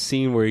mo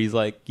scene where he's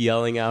like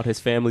yelling out his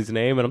family's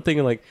name, and I'm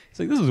thinking like, it's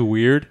like this is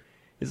weird.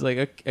 It's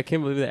like I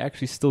can't believe they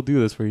actually still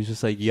do this, where he's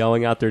just like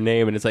yelling out their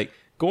name, and it's like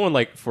going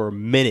like for a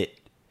minute,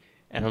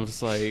 and I'm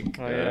just like,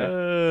 Oh,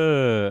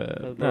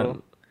 yeah.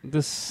 no,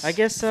 this. I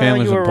guess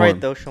Family's you were right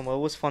important. though, Shoma.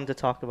 It was fun to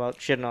talk about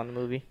shitting on the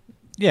movie.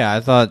 yeah,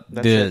 I thought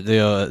That's it.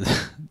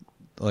 the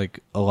like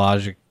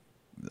illogic,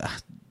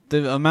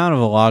 the amount of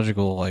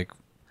illogical like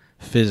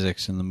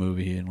physics in the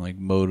movie and like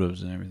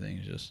motives and everything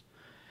is just.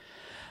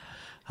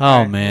 Oh All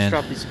right, man.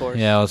 let's drop these scores.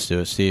 Yeah, let's do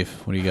it, Steve.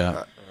 What do you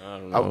got?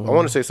 I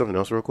want to say something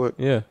else real quick.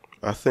 Yeah.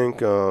 I think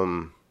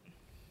we're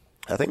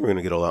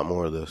gonna get a lot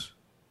more of this.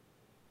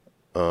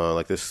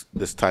 Like this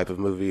type of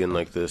movie and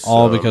like this.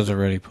 All because of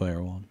Ready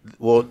Player One.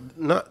 Well,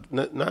 not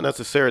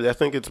necessarily. I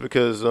think it's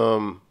because I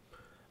don't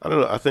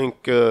know. I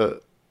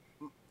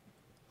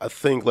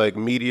think like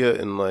media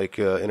and like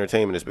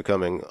entertainment is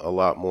becoming a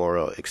lot more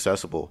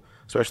accessible,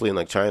 especially in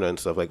like China and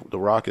stuff. Like The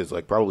Rock is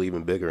like probably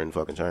even bigger in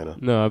fucking China.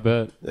 No, I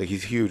bet. Like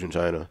he's huge in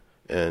China.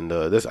 And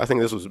I think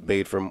this was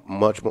made for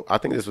much more. I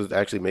think this was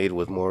actually made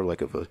with more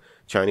like of a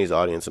Chinese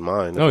audience in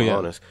mind. If I'm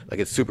honest, like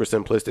it's super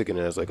simplistic and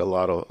it has like a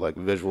lot of like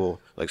visual,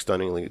 like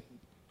stunningly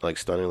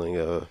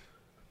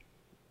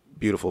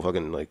beautiful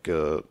fucking like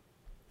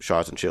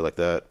shots and shit like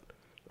that.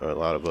 A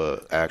lot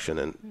of action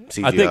and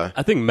CGI.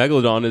 I think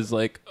Megalodon is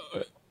like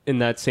in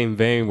that same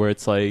vein where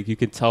it's like you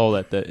could tell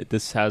that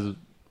this has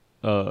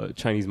a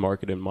Chinese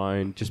market in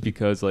mind, just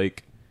because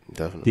like.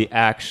 Definitely. The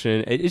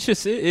action, it's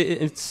just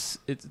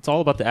it's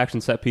all about the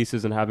action set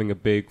pieces and having a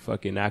big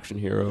fucking action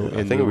hero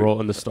in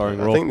the starring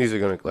role. I think these are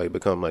gonna like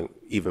become like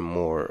even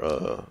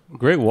more.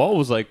 Great Wall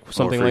was like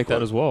something like that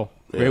frequent. as well.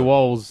 Yeah. Great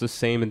Wall was the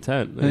same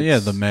intent. Yeah,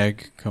 It's- the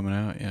Meg coming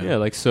out. Yeah. yeah,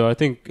 like so. I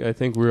think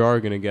we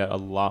are gonna get a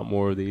lot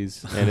more of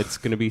these, and it's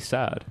gonna be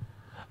sad.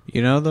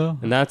 You know though,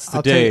 And that's the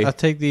I'll day I'll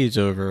take these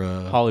over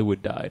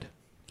Hollywood died.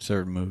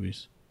 certain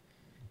movies.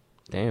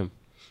 Damn.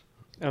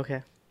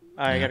 Okay.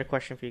 I got a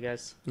question for you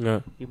guys.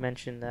 Yeah. You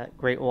mentioned that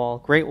Great Wall.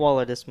 Great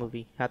Wall of this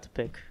movie. Had to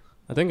pick.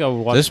 I think I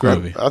would watch This Great.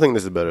 movie. I think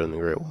this is better than the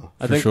Great Wall.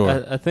 I For think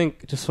sure. I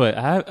think just wait.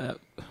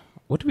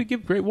 What did we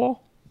give Great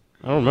Wall?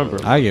 I don't remember.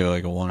 I give it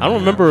like a 1. I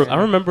don't remember. I don't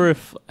remember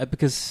if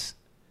because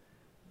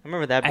I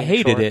remember that. I Being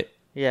hated short. it.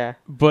 Yeah.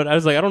 But I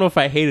was like, I don't know if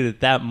I hated it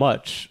that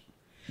much.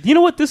 You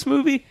know what? This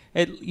movie,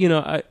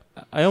 I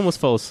almost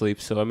fell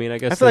asleep. So I mean, I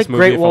guess I feel this like movie,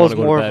 Great if I Wall is wanna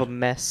go to more bed- of a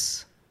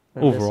mess.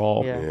 than this.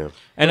 overall. Yeah. Yeah.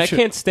 And What's I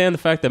can't stand the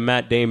fact that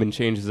Matt Damon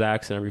changes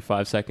accent every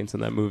 5 seconds in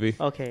that movie.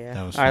 Okay. Yeah.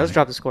 That was All right. Let's funny.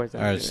 drop the scores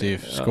then. All right,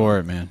 Steve, score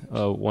it, man.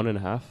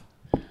 1.5.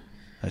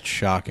 That's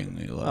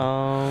shockingly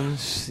low.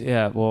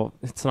 Yeah, well,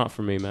 it's not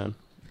for me, man.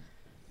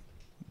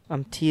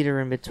 I'm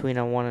teetering between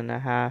a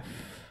 1.5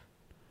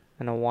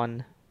 and a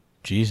 1.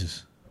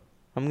 Jesus.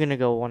 I'm gonna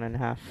go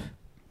 1.5.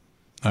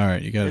 All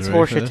right, you guys It's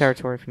ready for horseshit this?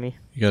 territory for me.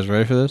 You guys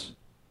ready for this?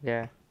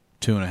 Yeah.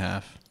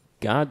 2.5.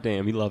 God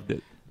damn, he loved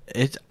it.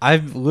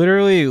 I'm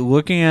literally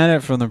looking at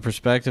it from the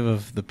perspective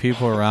of the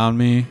people around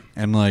me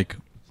and like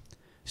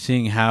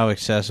seeing how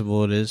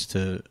accessible it is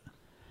to,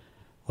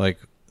 like,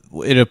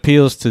 it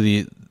appeals to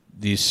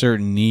these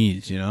certain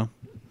needs, you know,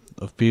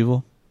 of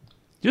people.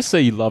 Just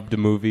say you loved the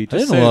movie. I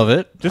didn't love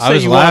it. Just I say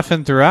was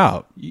laughing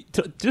throughout.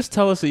 Just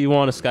tell us that you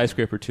want a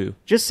Skyscraper 2.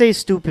 Just say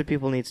stupid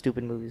people need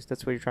stupid movies.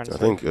 That's what you're trying to say. I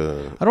think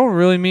I don't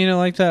really mean it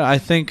like that. I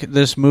think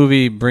this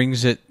movie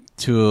brings it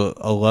to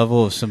a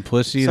level of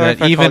simplicity Sorry that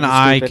if I even called you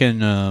I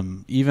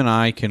stupid. even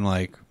I can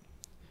like.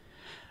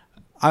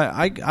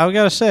 I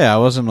gotta say I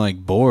wasn't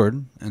like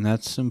bored, and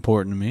that's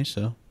important to me.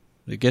 So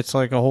it gets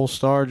like a whole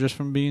star just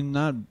from being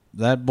not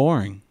that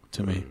boring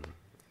to me.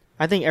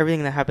 I think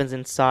everything that happens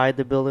inside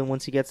the building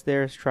once he gets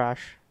there is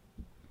trash.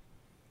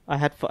 I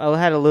had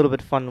a little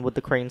bit of fun with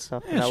the crane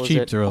stuff. Yeah, and that it's was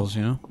cheap it. thrills,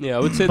 you know. Yeah, I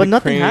would say But the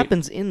nothing crane-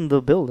 happens in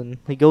the building.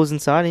 He goes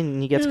inside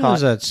and he gets Yeah, caught.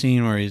 there's that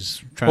scene where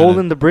he's trying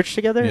Holding to. the bridge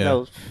together? Yeah.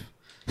 No.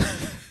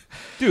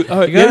 Dude, You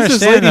gotta there's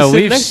this understand lady though,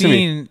 sitting we've next to me.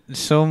 seen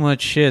so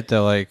much shit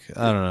that like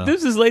I don't know.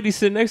 There's this lady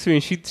sitting next to me,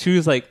 and she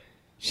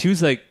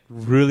was like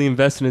really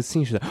invested in the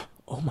scene. She's like,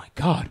 "Oh my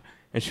god!"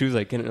 And she was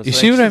like, getting, You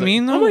see what I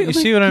mean, though? You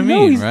see what I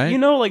mean, right? You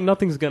know, like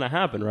nothing's gonna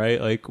happen,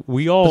 right? Like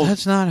we all. But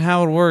that's not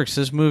how it works.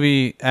 This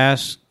movie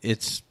asks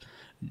its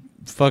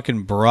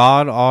fucking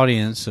broad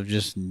audience of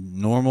just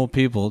normal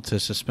people to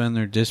suspend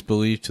their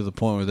disbelief to the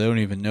point where they don't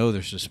even know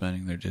they're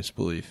suspending their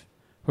disbelief.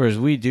 Whereas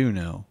we do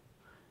know.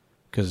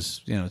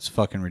 Because, you know, it's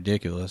fucking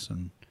ridiculous.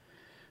 And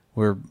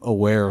we're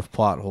aware of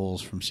plot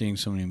holes from seeing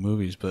so many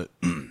movies. But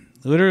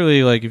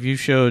literally, like, if you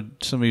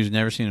showed somebody who's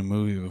never seen a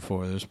movie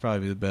before, this would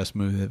probably be the best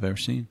movie they've ever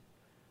seen.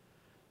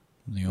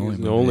 The only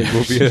movie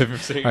I've ever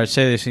seen. I'd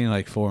say they've seen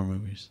like 4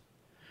 movies.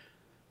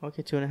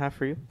 Okay, 2.5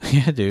 for you.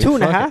 Yeah, dude. 2.5?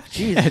 Fuck it.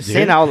 Jeez, Yeah, dude.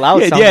 saying out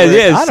loud. Yeah, sounds yeah, weird.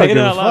 yeah. I don't saying give it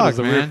a out loud fuck, is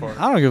a weird man. part.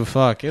 I don't give a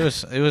fuck. It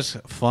was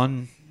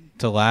fun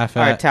to laugh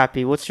All at. right,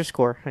 Tappy, what's your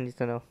score? I need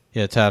to know.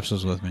 Yeah, Taps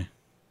was with me.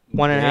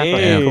 1.5. Okay,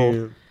 Damn.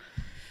 cool.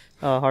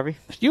 Harvey?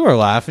 You were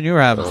laughing. You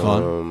were having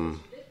fun.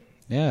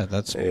 Yeah,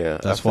 that's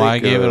why I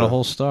gave it a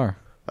whole star.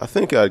 I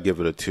think I'd give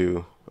it a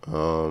 2.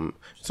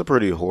 It's a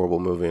pretty horrible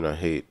movie, and I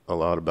hate a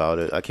lot about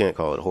it. I can't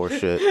call it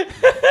horseshit.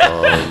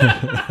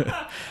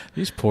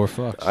 These poor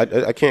fucks.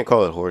 I can't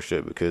call it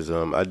horseshit because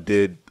I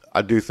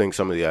do think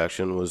some of the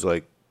action was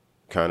like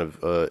kind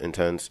of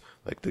intense,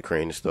 like the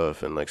crane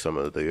stuff and like some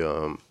of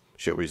the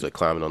shit where he's like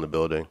climbing on the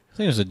building. I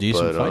think it was a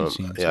decent fight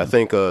scene. Yeah, I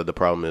think the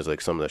problem is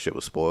like some of that shit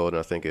was spoiled, and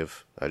I think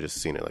if I just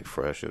seen it like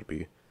fresh, it would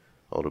be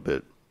a little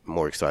bit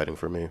more exciting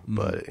for me.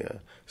 But yeah,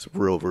 it's a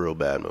real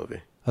bad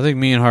movie. I think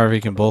me and Harvey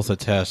can both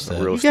attest that.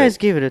 You guys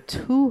gave it a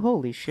 2?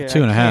 Holy shit.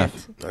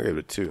 2.5. I gave it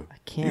a 2. I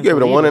can't You gave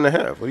it a believe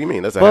 1.5. What do you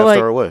mean? That's a Well, half like,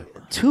 star away.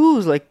 2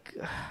 is like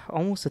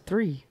almost a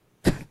 3.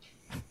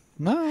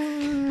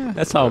 No,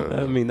 That's how.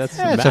 I mean, that's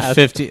yeah, it's math. a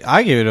 50.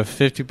 I gave it a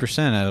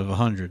 50% out of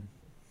 100.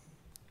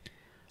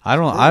 I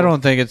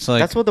don't think it's like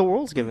That's what the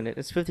world's giving it.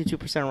 It's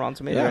 52% Rotten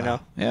Tomatoes right now.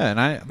 Yeah, and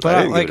I but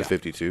didn't like give it a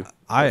 52. you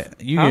Huh?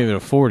 gave it a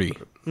 40.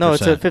 No,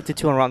 it's a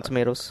 52 on Rotten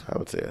Tomatoes. I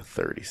would say a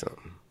 30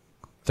 something.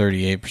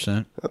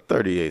 38%.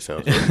 38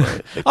 sounds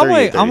right.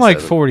 Like I'm 38, like 37.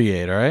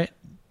 48, all right?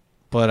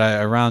 But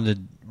I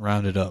rounded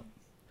up.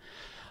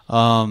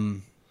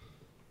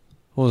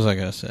 What was I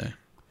going to say?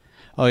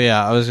 Oh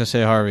yeah, I was going to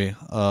say, Harvey, you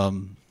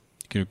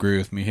can agree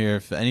with me here.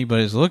 If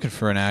anybody's looking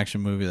for an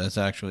action movie that's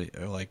actually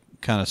like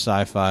kind of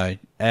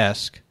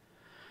sci-fi-esque,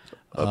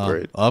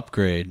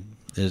 Upgrade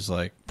is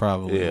like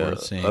probably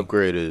worth seeing.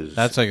 Upgrade is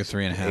That's like a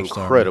 3.5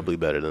 star. incredibly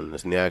better than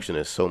this, and the action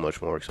is so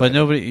much more But exciting.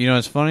 nobody, you know,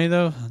 it's funny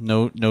though.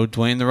 No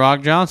Dwayne the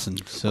Rock Johnson,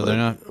 so they're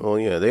not. Well,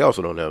 yeah, they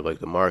also don't have like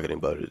the marketing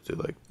budget to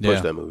like push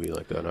Yeah. that movie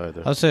like that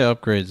either. I'd say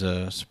Upgrade's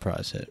a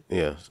surprise hit.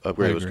 Yeah,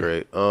 Upgrade I was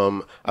agree.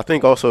 great. I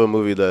think also a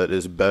movie that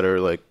is better,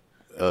 like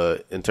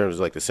in terms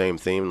of like the same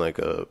theme, like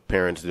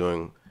parents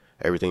doing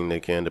everything they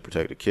can to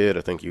protect a kid.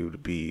 I think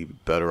you'd be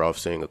better off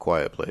seeing A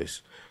Quiet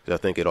Place, because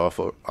I think it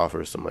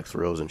offers some like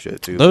thrills and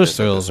shit too. Those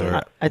thrills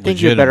are. I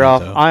think you're better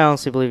off. legitimate, though. I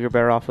honestly believe you're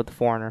better off with The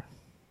Foreigner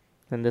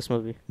than this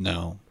movie.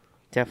 No.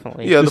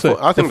 Definitely. Yeah, Just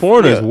I think the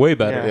Foreigner is yeah. way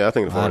better. Yeah, I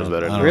think The I Foreigner's don't-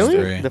 better. I than don't Really?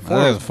 agree. I The think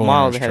Foreigner's The Foreigner's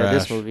miles ahead of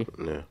this trash. movie.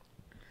 Yeah.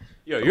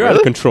 Yo, you're out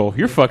of control.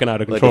 You're fucking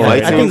out of Like, control. the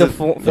right fight now. I think the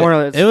scenes-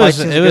 Foreigner. It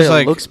was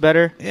like- looks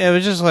better. Yeah, it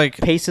was just like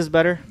Pace is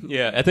better.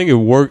 Yeah, I think it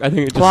worked. I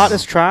think it just Plot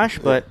is trash,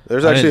 but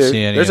There's I didn't actually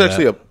see any there's of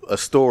actually a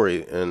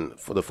story in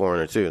for The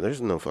Foreigner too. There's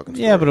no fucking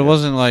story. yeah, but it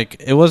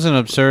wasn't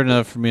absurd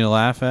enough for me to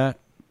laugh at,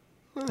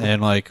 and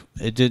like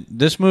it did.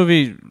 This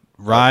movie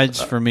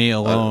rides for me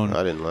alone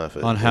I didn't laugh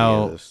at on any of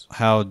how this.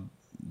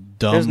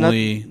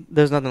 dumbly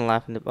there's nothing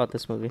laughing about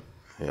this movie.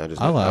 Yeah,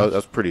 I laughed. I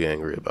was pretty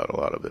angry about a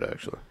lot of it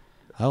actually.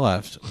 I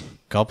laughed a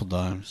couple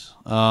times.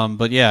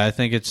 But yeah, I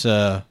think it's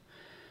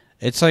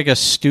like a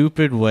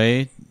stupid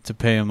way to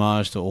pay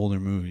homage to older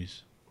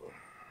movies.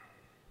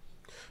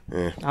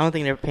 I don't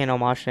think they're paying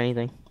homage to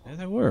anything. Yeah,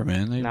 they were,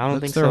 man. I don't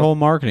that's think their so. whole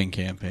marketing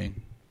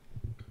campaign.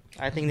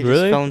 I think they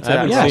Really? just fell into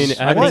I that. haven't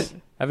Yes.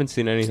 seen. I haven't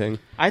seen anything.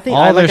 I think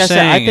All like they're I said,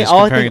 saying is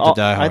comparing it to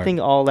Die I Hard. think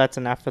all that's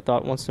an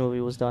afterthought once the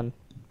movie was done.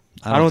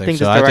 I don't think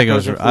this so. I think director it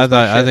was was. influenced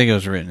by I shit. think it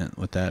was written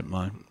with that in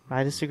mind.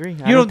 I disagree.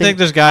 You don't think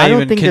this guy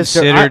even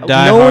considered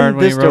Die knowing Hard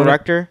when he this wrote it?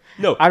 director?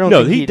 No, I don't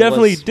no, think he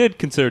definitely was. did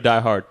consider Die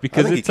Hard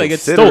because think it's he like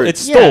it considered-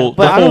 stole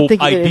but the I don't whole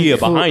think it idea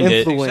behind it.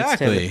 influenced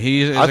Exactly. him.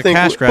 He's I a think-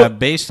 cash grab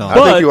based on I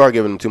it. think you are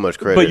giving him too much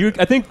credit.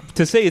 But I think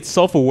to say it's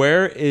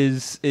self-aware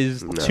is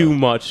too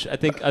much. I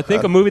think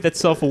a movie that's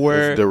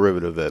self-aware, it's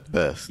derivative at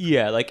best.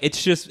 yeah, like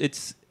it's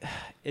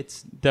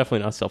definitely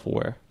not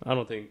self-aware. I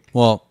don't think.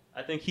 Well,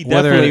 I think he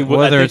whether definitely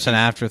whether it's an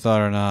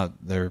afterthought or not,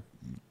 he they're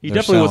definitely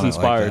was selling it like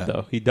inspired that.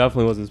 though. He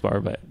definitely was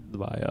inspired by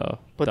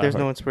But Die there's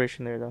Hard. no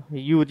inspiration there, though.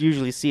 You would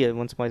usually see it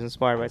when somebody's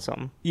inspired by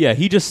something. Yeah,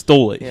 he just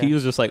stole it. Yeah. He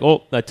was just like,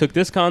 oh, I took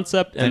this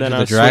concept and then the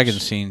I dragon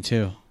switched. scene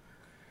too.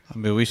 I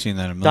mean, we've seen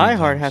that a million Die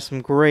Hard times. has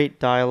some great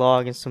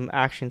dialogue and some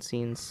action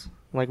scenes,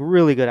 like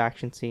really good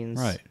action scenes.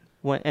 Right.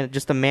 And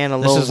just a man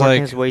This alone is working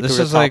like his way this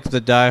through is the like top. the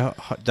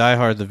Die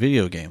Hard the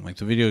video game. Like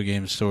the video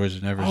game stories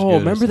are never. as Oh, good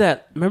remember as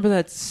that? Remember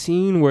that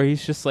scene where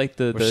he's just like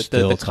We're the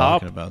still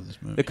cop. talking about this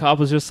movie. The cop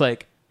was just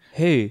like,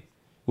 "Hey,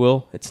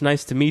 Will, it's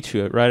nice to meet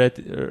you." Right at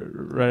They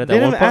that one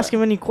didn't part. ask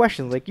him any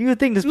questions. Like you would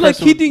think this Like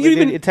person he would didn't like,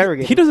 even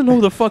interrogate. He doesn't know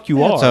who the fuck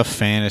you It's are. a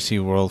fantasy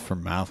world for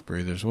mouth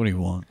breathers. What do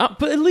you want?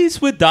 But at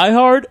least with Die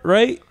Hard,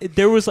 right?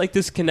 There was like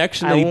this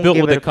connection that I he won't built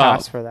give with it the a cop.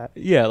 pass for that.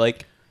 Yeah,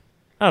 like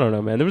I don't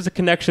know, man. There was a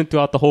connection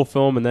throughout the whole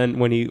film, and then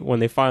when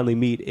they finally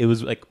meet, it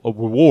was like a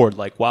reward.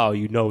 Like, wow,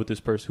 you know who this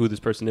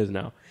person is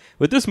now.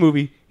 With this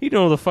movie, he didn't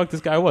know who the fuck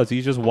this guy was.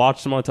 He just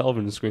watched him on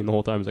television screen the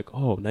whole time. He's like,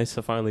 oh, nice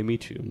to finally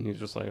meet you. And he's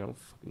just like, I don't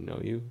fucking know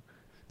you.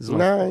 This is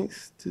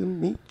Nice to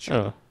meet you.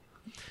 Oh.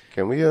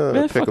 Can we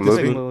Man, pick fuck a this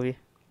Pick a movie? movie.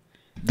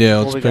 Yeah,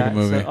 What let's we pick got? a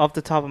movie. So off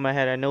the top of my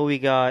head, I know we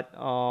got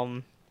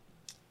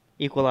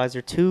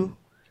Equalizer 2.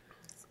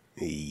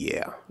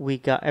 Yeah. We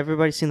got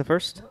everybody seen the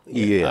first.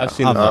 Yeah. I've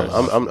seen the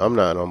first. I'm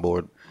not on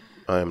board.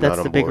 I am That's not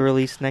on the big board.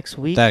 release next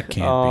week. That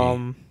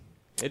can't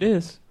be. It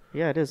is.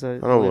 Yeah, it is. I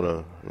don't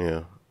want to.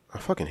 Yeah. I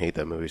fucking hate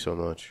that movie so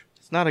much.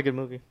 It's not a good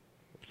movie.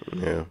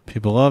 Yeah.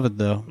 People love it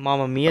though.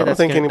 Mamma Mia. I don't that's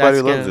think gonna, anybody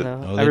that's loves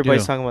gonna, it. Oh, they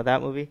everybody's do. talking about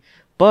that movie,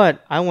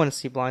 but I want to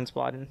see Blind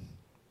Spotting.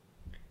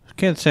 I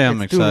can't say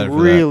I'm It's excited doing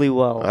for really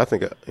well. I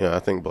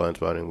think Blind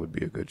Spotting would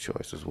be a good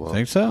choice as well. that.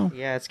 Think so?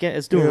 Yeah,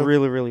 it's doing Yeah.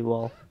 really, really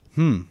well.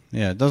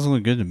 Yeah, it doesn't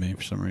look good to me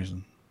for some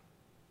reason.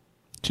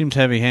 Seems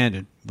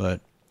heavy-handed, but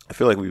I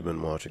feel like we've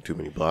been watching too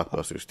many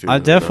blockbusters too. I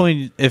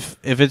definitely, if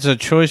it's a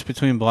choice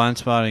between Blind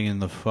Spotting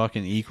and the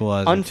fucking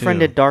Equalizer,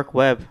 Unfriended too, Dark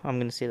Web. I'm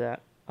gonna see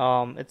that.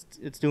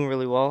 It's doing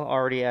really well.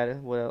 Already at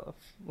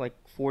like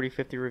 40,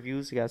 50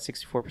 reviews. You got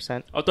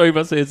 64%. I thought you were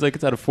about to say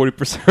it's at a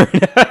 40%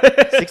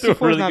 right now.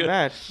 64 really is not good.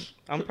 bad.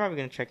 I'm probably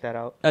gonna check that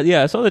out.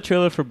 Yeah, I saw the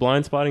trailer for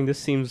Blind Spotting. This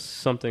seems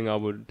something I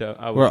would.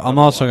 I'm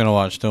also going to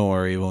watch Don't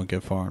Worry, You Won't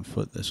Get Far on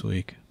Foot this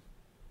week.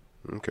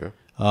 Okay.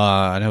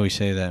 I know we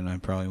say that, and I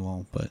probably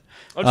won't, but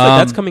Oh,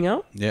 that's coming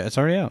out. yeah, it's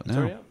already out now.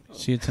 already out?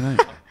 See it tonight.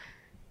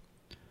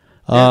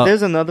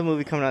 There's another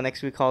movie coming out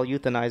next week called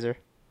Euthanizer.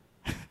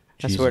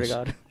 I swear to Jesus.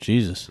 God.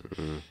 Jesus.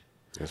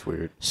 That's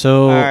weird.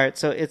 So, All right,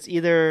 so it's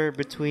either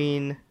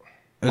between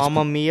It's-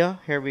 Mamma Mia,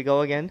 Here We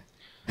Go Again.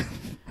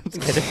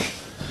 Just kidding.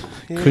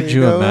 could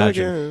you Go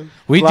imagine? again.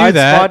 We do Blind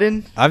that.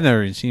 Spotting. I've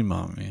never even seen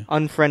Mamma Mia.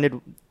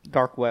 Unfriended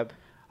Dark Web.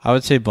 I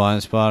would say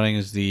Blind Spotting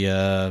is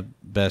the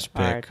best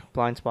pick. All right,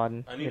 Blind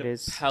Spotting. I need It a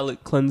is.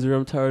 palate cleanser.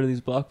 I'm tired of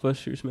these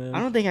blockbusters, man. I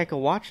don't think I could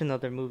watch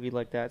another movie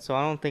like that, so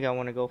I don't think I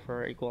want to go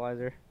for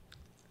Equalizer.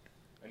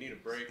 I need a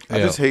break. I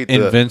just hate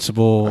the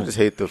Invincible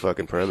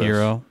fucking premise.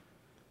 hero.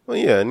 Well,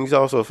 yeah, and he's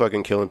also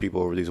fucking killing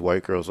people over these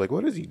white girls. Like,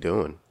 what is he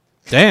doing?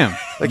 Damn.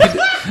 Like,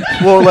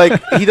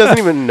 he doesn't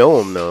even know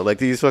them though. Like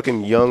these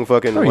fucking young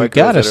fucking Bro, you white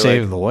girls. gotta that are,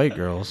 save like, the white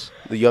girls.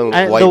 the young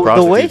And white the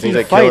prostitutes. way and he he's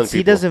like killing fights, he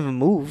people. doesn't even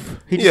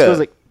move. He just Yeah. goes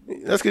like,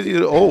 That's because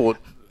he's old.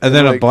 And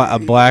then Like, a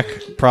black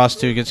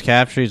prostitute gets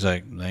captured. He's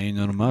like, "That ain't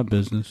none of my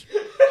business."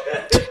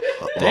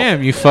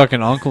 Damn, you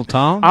fucking Uncle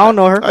Tom. I don't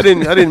know her. I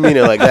didn't mean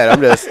it like that.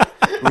 I'm just.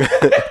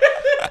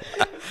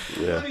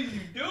 Yeah. What are you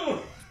doing?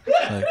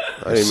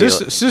 I didn't mean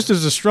it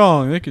Sisters are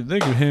strong. They can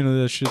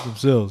handle that shit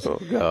themselves. oh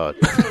God.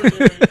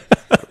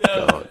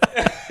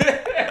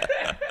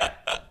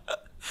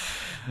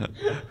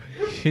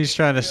 He's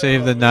trying to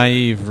save the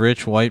naive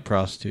rich white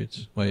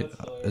prostitutes. Wait,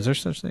 is there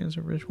such thing as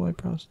a rich white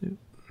prostitute?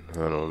 I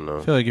don't know.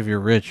 I feel like if you're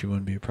rich, you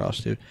wouldn't be a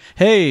prostitute.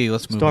 Hey,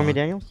 let's move Stormy on.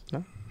 Daniels?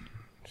 No.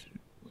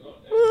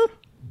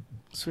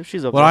 So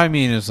she's okay. What I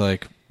mean is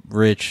like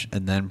rich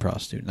and then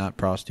prostitute, not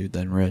prostitute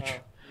then rich.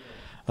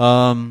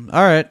 All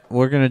right,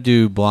 we're gonna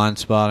do Blind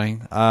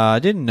Spotting. I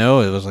didn't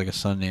know it was like a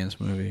Sundance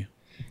movie.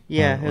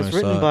 Yeah, when it was I saw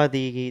written it. by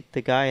the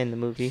guy in the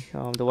movie,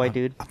 the white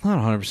dude. I'm not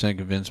 100%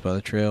 convinced by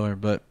the trailer,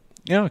 but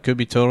it could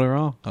be totally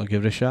wrong. I'll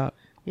give it a shot.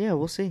 Yeah,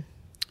 we'll see.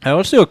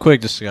 Let's do a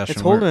quick discussion.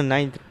 It's holding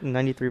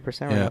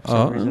 93% right now for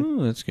some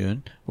reason. That's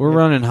good. We're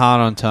running hot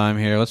on time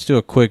here. Let's do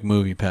a quick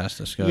movie pass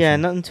discussion. Yeah,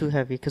 nothing too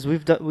heavy because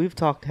we've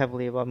talked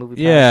heavily about movie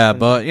pass. Yeah,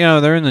 but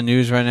they're in the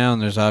news right now,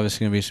 and there's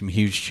obviously going to be some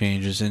huge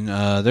changes. And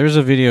there's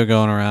a video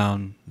going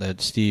around that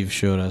Steve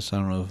showed us. I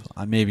don't know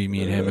if maybe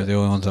me and him are the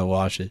only ones that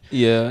watch it.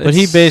 Yeah, but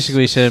he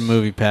basically said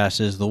Movie Pass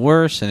is the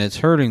worst, and it's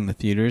hurting the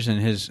theaters. And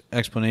his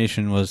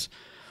explanation was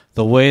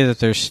the way that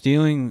they're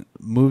stealing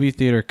movie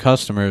theater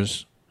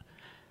customers,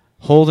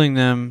 holding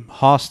them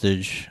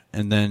hostage,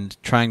 and then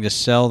trying to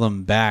sell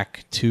them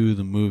back to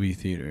the movie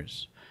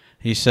theaters.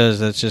 He says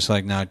that's just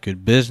like not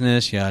good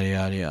business, yada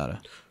yada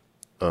yada.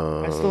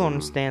 I still don't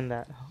understand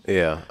that.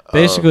 Yeah,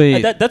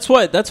 basically that's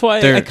why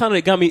it kind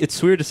of got me.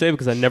 It's weird to say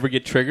because I never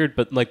get triggered,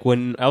 but like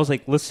when I was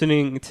like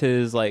listening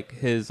to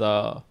his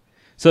so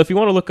if you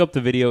want to look up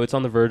the video, it's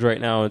on The Verge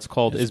right now. It's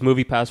called "Is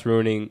Movie Pass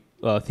Ruining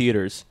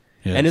Theaters?"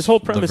 Yes, and his whole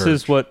premise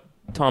is what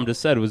Tom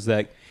just said was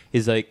that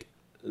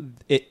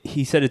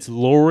he said it's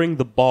lowering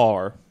the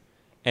bar,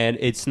 and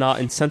it's not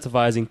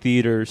incentivizing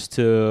theaters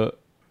to,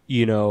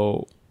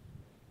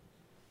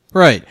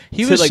 right.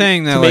 He was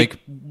saying that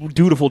make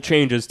dutiful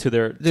changes to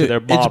their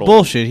model. It's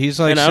bullshit. He's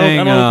like saying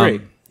I don't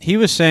agree. He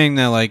was saying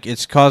that like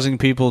it's causing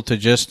people to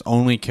just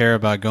only care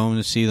about going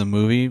to see the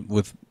movie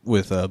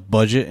with a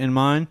budget in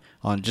mind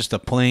on just a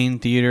plain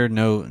theater,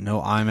 no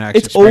IMAX.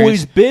 It's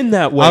always been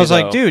that way. I was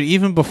like, dude,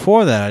 even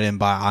before that, I didn't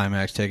buy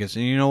IMAX tickets.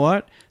 And you know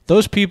what?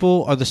 Those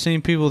people are the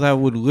same people that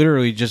would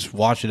literally just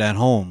watch it at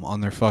home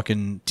on their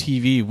fucking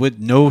TV with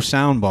no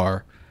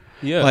soundbar.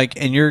 Yeah.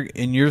 Like, and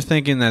you're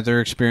thinking that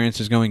their experience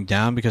is going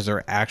down because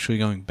they're actually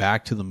going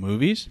back to the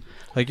movies.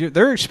 Like,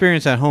 their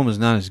experience at home is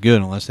not as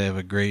good unless they have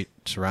a great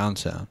surround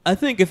sound. I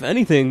think if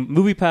anything,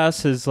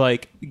 MoviePass is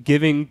like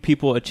giving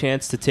people a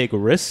chance to take a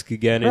risk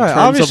again. In terms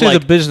obviously, of,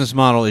 like, the business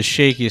model is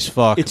shaky as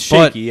fuck. It's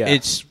shaky. Yeah.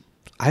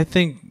 I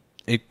think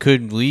it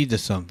could lead to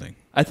something.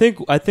 I think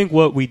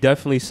what we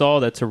definitely saw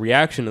that's a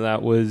reaction to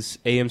that was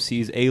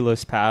AMC's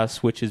A-List Pass,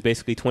 which is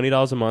basically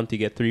 $20 a month. You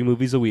get 3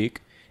 movies a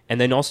week. And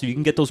then also you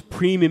can get those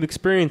premium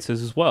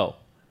experiences as well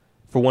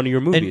for one of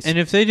your movies. And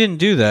if they didn't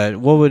do that,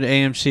 what would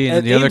AMC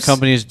and the other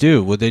companies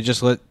do? Would they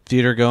just let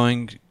theater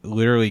going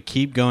literally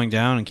keep going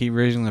down and keep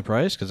raising the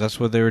price? Because that's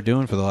what they were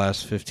doing for the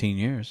last 15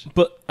 years.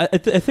 But I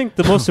think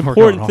the most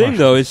important thing,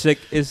 though,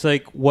 is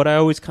like what I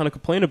always kind of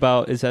complain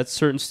about is that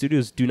certain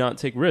studios do not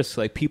take risks.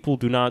 Like, people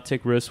do not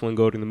take risks when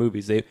going to the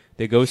movies.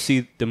 They go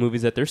see the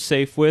movies that they're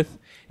safe with.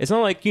 It's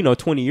not like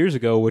 20 years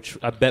ago, which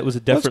I bet was a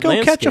different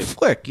landscape. Let's go catch a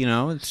flick,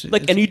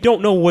 and you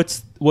don't know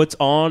what's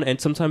on, and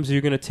sometimes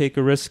you're going to take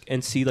a risk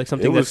and see like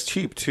something. It was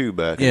cheap too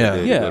back in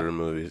the day to go to the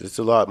movies. It's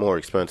a lot more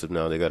expensive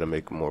now. They got to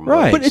make more money.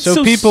 Right, but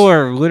so people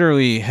are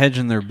literally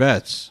hedging their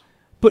bets.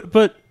 But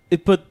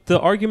the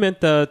argument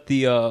that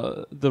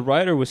the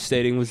writer was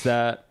stating was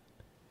that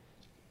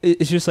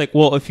it's just like,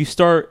 well, if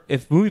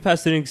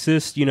MoviePass didn't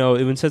exist, it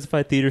would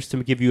incentivize theaters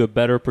to give you a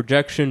better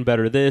projection,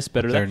 better this,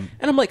 better that. And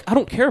I'm like, I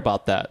don't care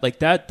about that. Like,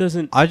 that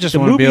doesn't. I just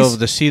want to be able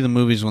to see the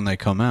movies when they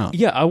come out.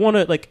 Yeah, I want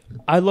to,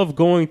 I love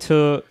going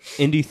to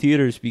indie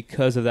theaters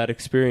because of that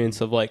experience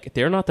of,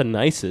 they're not the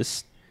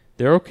nicest.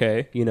 They're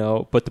okay,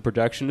 but the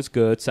projection is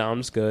good,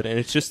 sound is good, and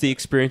it's just the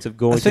experience of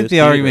going to the theater. I think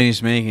the argument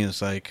he's making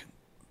is,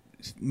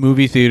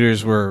 movie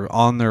theaters were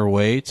on their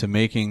way to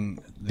making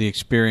the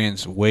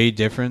experience way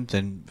different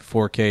than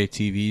 4K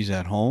TVs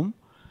at home.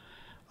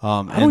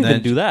 I don't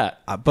even do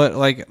that.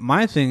 But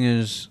my thing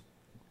is,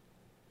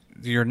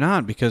 you're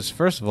not, because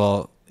first of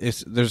all,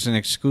 there's an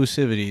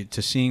exclusivity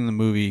to seeing the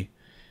movie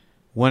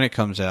when it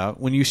comes out.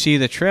 When you see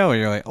the trailer,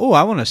 you're like, oh,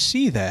 I want to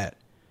see that.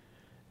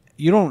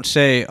 You don't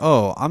say,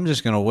 oh, I'm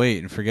just going to wait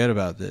and forget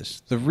about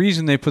this. The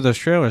reason they put those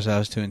trailers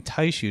out is to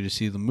entice you to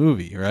see the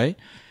movie, right?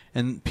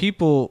 And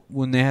people,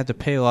 when they had to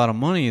pay a lot of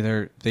money,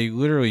 they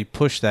literally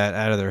push that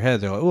out of their head.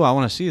 They're like, "Oh, I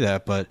want to see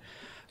that," but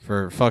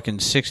for fucking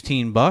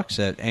 $16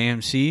 at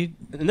AMC,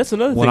 and that's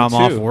another when thing I'm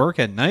too. off work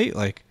at night,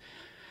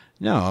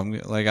 no,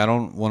 I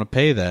don't want to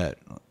pay that.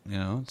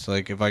 It's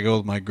like if I go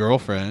with my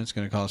girlfriend, it's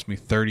going to cost me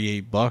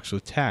 $38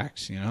 with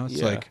tax.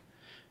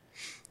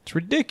 It's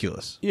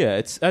ridiculous.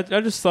 Yeah, I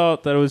just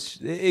thought that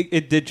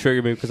it did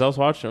trigger me because I was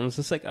watching. I was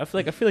just like, I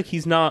feel like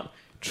he's not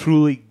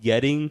truly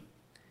getting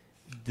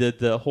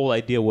the whole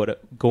idea what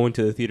going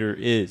to the theater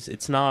is.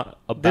 It's not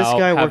about this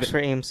guy works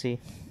for AMC.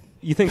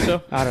 You think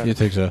so? I don't know. You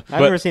think so?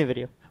 I've never seen a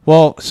video.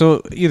 Well,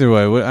 so either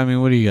way,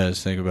 what do you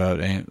guys think about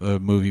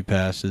Movie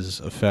Pass's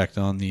effect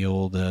on the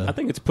old? I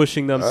think it's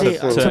pushing them.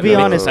 To be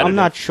honest, I'm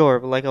not sure.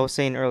 But like I was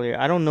saying earlier,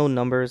 I don't know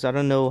numbers. I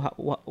don't know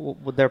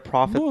what their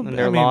profit and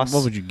their loss.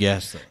 What would you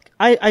guess?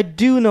 I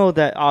do know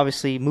that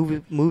obviously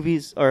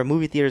movies or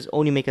movie theaters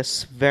only make a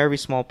very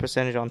small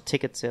percentage on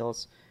ticket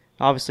sales.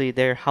 Obviously,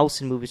 they're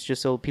housing movies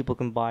just so people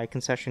can buy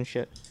concession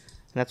shit.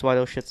 And that's why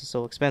those shits are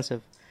so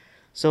expensive.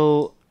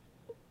 So,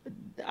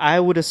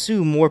 I would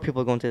assume more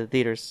people are going to the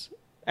theaters.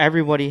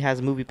 Everybody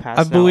has Movie Pass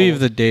now. I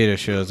believe the data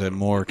shows that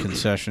more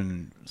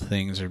concession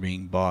things are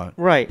being bought.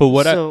 Right. But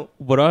what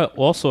I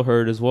also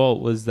heard as well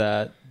was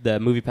that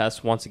Movie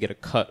Pass wants to get a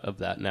cut of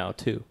that now,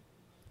 too.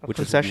 which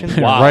concession? is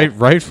wild.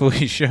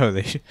 Rightfully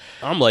so.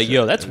 I'm like,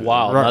 yo, that's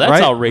wild. Now,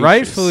 that's outrageous.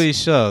 Rightfully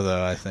so,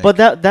 though, I think. But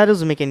that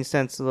doesn't make any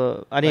sense.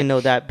 I didn't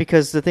know that,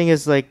 because the thing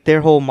is, like,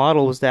 their whole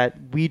model was that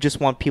we just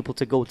want people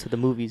to go to the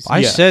movies.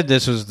 I said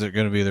this was going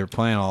to be their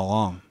plan all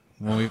along.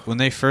 When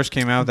they first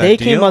came out, they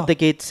came out the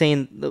gate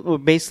saying,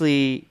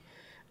 basically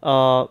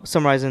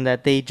summarizing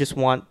that they just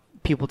want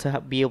people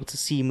to be able to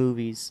see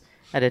movies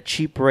at a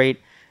cheap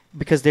rate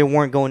because they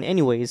weren't going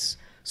anyways.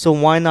 So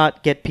why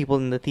not get people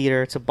in the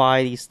theater to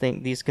buy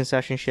these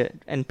concession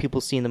shit and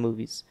people seeing the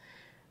movies?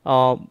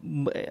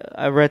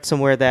 I read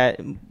somewhere that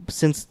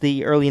since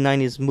the early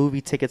 90s,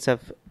 movie tickets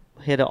have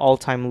hit an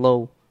all-time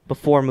low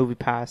before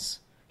Moviepass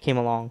came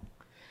along.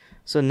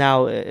 So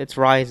now it's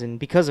rising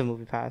because of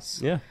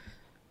Moviepass. Yeah.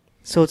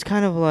 So it's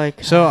kind of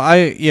like... So I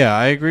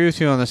agree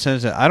with you on the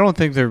sense that I don't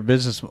think their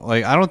business...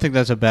 Like, I don't think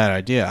that's a bad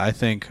idea. I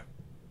think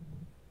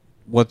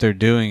what they're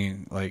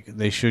doing, like,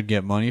 they should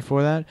get money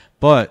for that.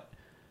 But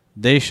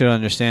they should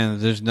understand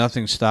that there's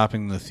nothing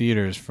stopping the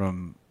theaters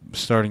from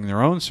starting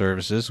their own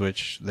services,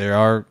 which they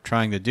are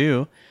trying to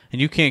do, and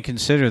you can't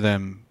consider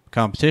them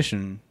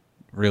competition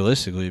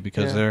realistically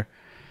because they're...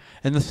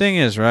 And the thing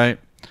is, right,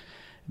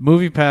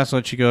 Moviepass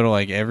lets you go to,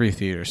 like, every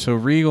theater. So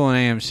Regal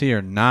and AMC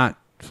are not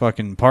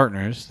fucking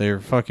partners. They're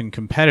fucking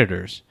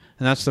competitors.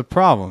 And that's the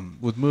problem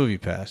with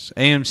Moviepass.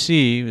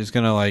 AMC is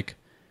going to, like...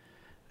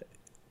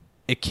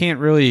 It can't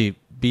really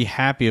be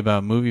happy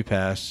about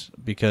Moviepass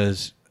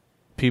because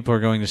people are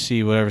going to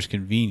see whatever's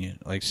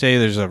convenient. Like, say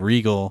there's a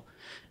Regal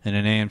and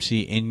an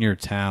AMC in your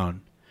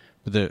town,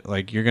 but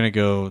like, you're going to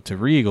go to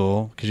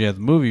Regal because you have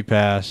the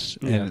Moviepass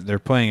and they're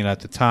playing it at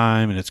the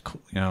time, and it's,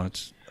 you know,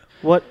 it's...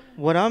 What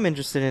I'm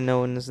interested in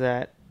knowing is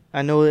that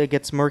I know it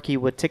gets murky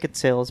with ticket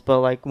sales, but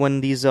like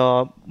when these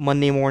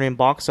Monday morning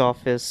box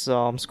office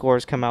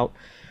scores come out,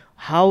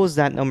 how is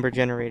that number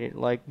generated?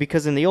 Like,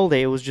 because in the old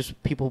day, it was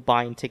just people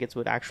buying tickets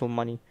with actual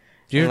money.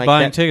 You're like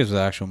buying tickets with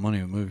actual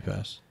money with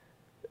Moviepass.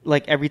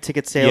 Like every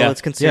ticket sale,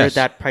 it's considered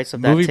that price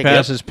of that ticket.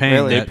 Moviepass is paying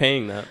really? They're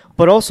paying that.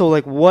 But also,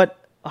 like,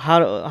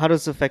 how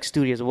does it affect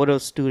studios? What do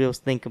studios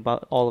think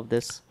about all of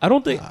this? I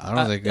don't think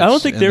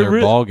they're in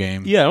their ball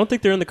game. Yeah, I don't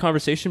think they're in the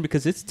conversation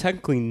because it's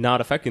technically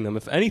not affecting them.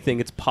 If anything,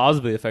 it's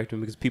positively affecting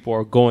them because people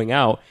are going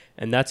out,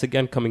 and that's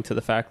again coming to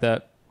the fact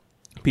that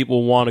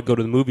people want to go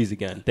to the movies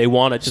again. They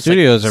want to just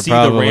studios like, are see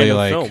probably the random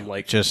like film,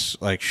 like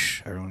just like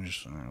shh, everyone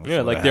just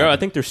like I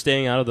think they're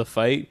staying out of the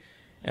fight.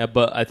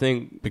 But I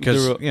think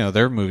because you know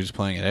their movie's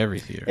playing at every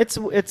theater. It's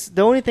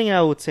the only thing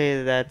I would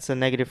say that's a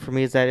negative for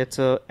me is that it's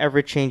a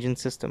ever changing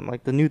system.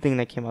 Like the new thing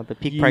that came out, the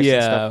peak price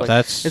and stuff. Like,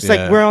 it's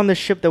like we're on the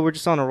ship that we're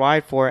just on a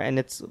ride for,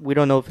 and we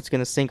don't know if it's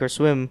gonna sink or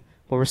swim,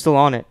 but we're still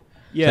on it.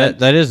 Yeah,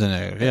 that is a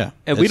negative. Yeah,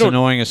 and it's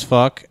annoying as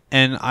fuck.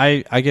 And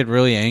I get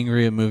really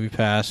angry at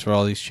Moviepass for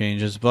all these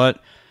changes, but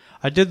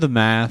I did the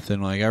math,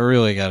 and like I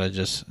really gotta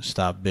just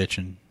stop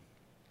bitching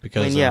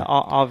because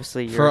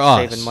obviously you're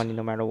saving money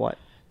no matter what.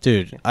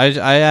 Dude, I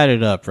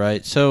added up,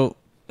 right? So,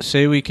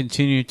 say we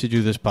continue to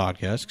do this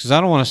podcast, because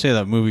I don't want to say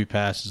that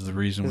Moviepass is the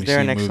reason we see movies. Is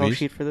there an Excel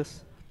sheet for this?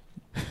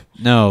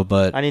 No,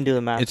 but... I didn't do the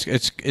math.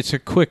 It's a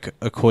quick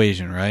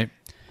equation, right?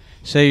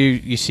 Say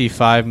you see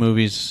 5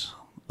 movies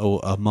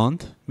a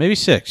month, maybe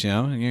 6, you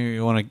know?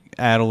 You want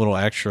to add a little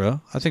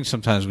extra. I think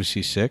sometimes we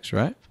see 6,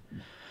 right?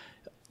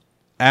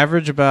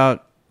 Average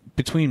about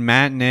between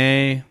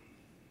matinee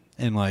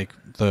and, like,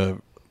 the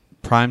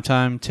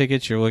primetime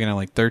tickets, you're looking at,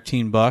 like,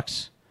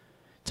 $13.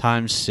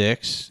 Times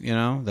 6, you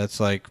know, that's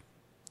like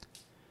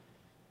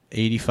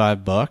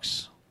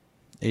 $85.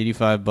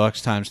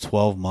 $85 times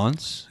 12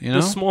 months, you know.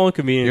 The small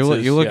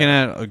inconveniences. You're looking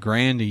at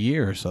 $1,000 a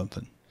year or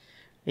something.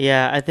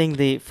 Yeah, I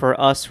think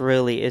for us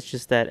really, it's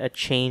just that a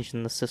change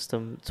in the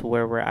system to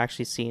where we're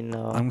actually seeing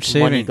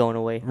money going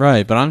away.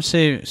 Right, but I'm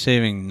saving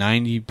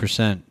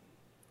 90%.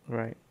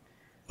 Right.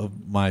 Of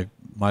my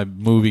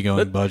movie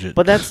going budget.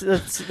 But that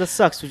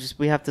sucks.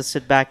 We have to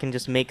sit back and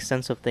just make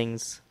sense of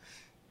things.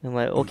 And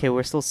like, okay,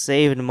 we're still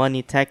saving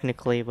money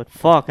technically, but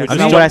fuck, that's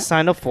not what I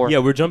signed up for. Yeah,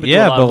 we're jumping to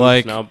a lot of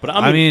like, now. But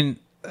I mean,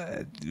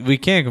 we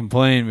can't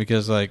complain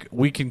because like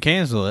we can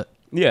cancel it,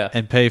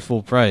 and pay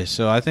full price.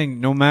 So I think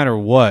no matter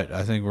what,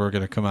 I think we're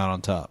gonna come out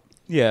on top.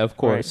 Yeah, of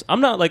course. Right.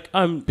 I'm not like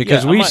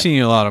because we've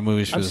seen a lot of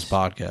movies for this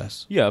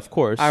podcast. Yeah, of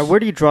course. Where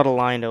do you draw the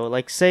line though?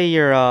 Like, say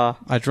you're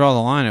I draw the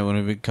line at when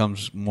it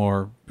becomes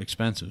more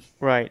expensive.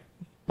 Right,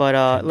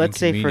 but let's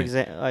say for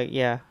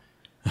example,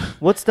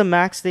 what's the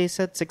max they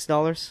said?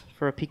 $6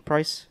 for a peak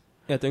price?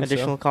 Yeah, I think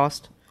additional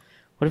cost.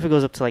 What if it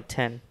goes up to like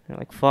 10? You're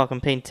like, fuck,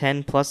 I'm paying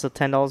 10 plus the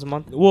 $10 a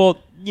month. Well,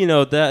 you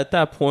know that at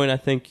that point, I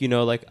think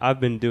like I've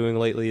been doing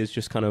lately is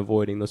just kind of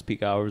avoiding those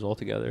peak hours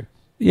altogether.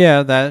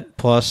 Yeah, that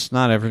plus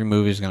not every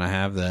movie is gonna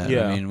have that.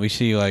 Yeah. I mean, we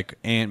see like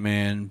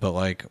Ant-Man, but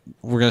like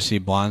we're gonna see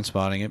Blind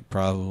Spotting. It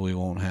probably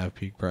won't have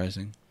peak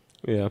pricing.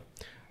 Yeah.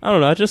 I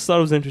don't know. I just thought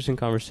it was an interesting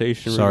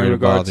conversation. Sorry to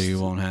bother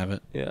you, won't have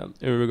it. Yeah,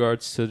 in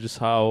regards to just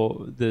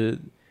how the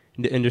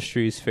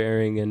industry is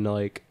faring and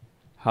like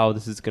how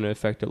this is going to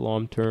affect it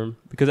long term.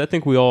 Because I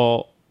think we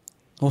all...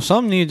 Well,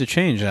 some need to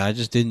change. I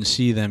just didn't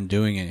see them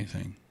doing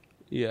anything.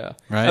 Yeah.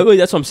 Right? I mean,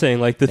 that's what I'm saying.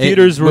 Like, the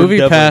theaters were Movie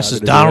definitely Pass not is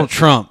gonna do Donald that.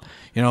 Trump.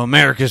 You know,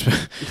 America's.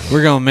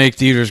 We're gonna make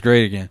theaters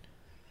great again.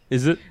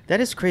 Is it? That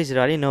is crazy,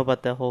 though. I didn't know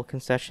about the whole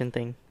concession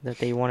thing, that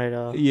they wanted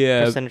a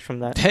Yeah. percentage from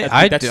that. Hey,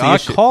 I think that's the I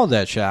issue. called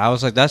that shit. I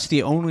was like, that's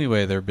the only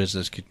way their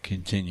business could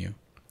continue.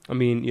 I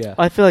mean, yeah.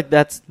 I feel like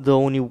that's the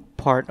only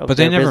part of But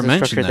they their never business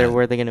mentioned structure that. there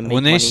where they're going to make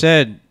When money. they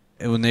said,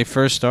 when they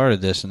first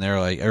started this, and they were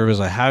like, everybody's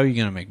like, how are you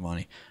gonna make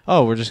money?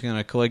 Oh, we're just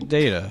gonna collect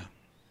data.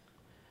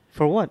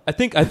 For what? I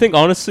think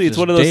honestly, it's Just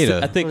one of those. data.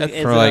 I think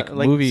Is for, it like,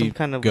 like movie some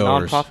kind of goers.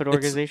 non-profit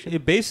organization?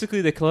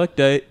 basically they collect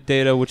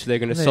data which they're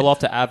going to sell off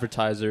to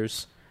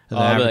advertisers. And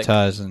they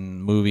advertise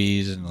in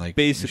movies and like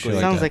Basically. shit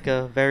Sounds that. like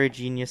a very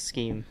genius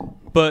scheme.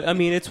 But I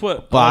mean, it's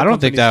what. But all I don't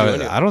think companies do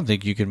that. anyway. I don't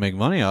think you could make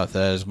money off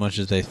that as much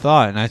as they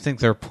thought. And I think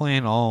their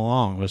plan all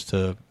along was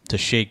to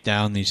shake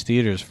down these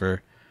theaters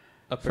for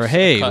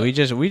hey, cut.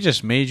 we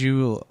just made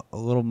you a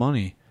little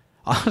money.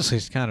 Honestly,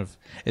 it's kind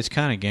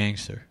of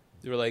gangster.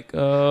 They were like,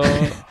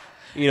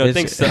 It's-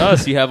 thanks to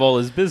us, you have all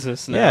this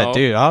business now. Yeah,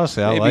 dude.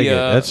 Honestly, I Maybe, like it.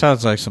 That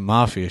sounds like some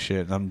mafia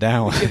shit. I'm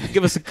down with it.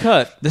 Give us a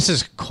cut. This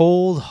is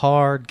cold,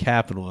 hard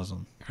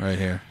capitalism right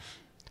here.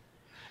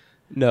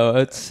 No,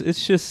 it's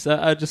just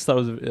I just thought it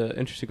was an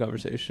interesting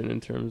conversation in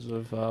terms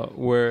of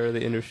where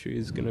the industry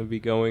is going to be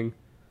going,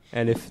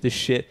 and if this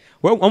shit.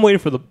 Well, I'm waiting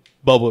for the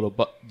bubble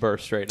to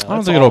burst right now. I don't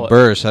That's think all it'll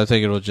burst. I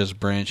think it'll just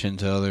branch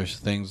into other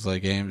things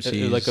like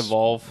AMC. like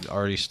evolve.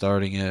 Already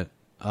starting it.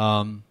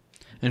 And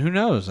who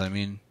knows? I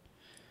mean,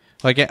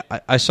 like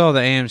I saw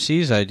the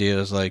AMC's idea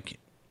is like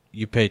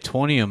you pay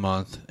 $20 a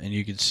month and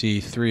you could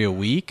see 3 a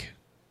week,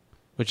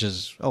 which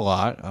is a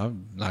lot.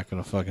 I'm not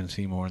gonna fucking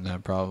see more than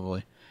that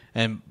probably.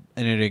 And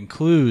it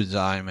includes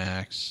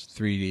IMAX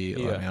 3D.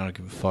 Yeah. I mean, I don't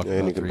give a fuck. And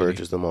about you can 3D.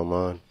 purchase them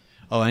online.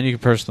 Oh, and you can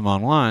purchase them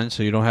online,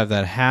 so you don't have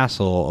that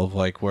hassle of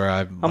like where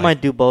I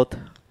might do both.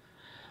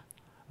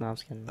 No, I'm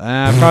just kidding.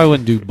 I probably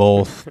wouldn't do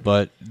both,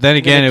 but then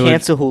again, it would.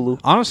 Cancel Hulu.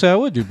 Honestly, I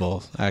would do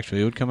both.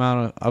 Actually, it would come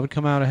out. I would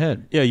come out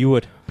ahead Yeah, you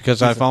would.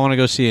 because if I want to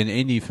go see an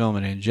indie film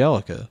in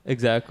Angelica,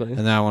 Exactly. and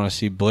then I want to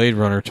see Blade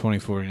Runner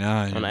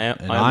 2049 On in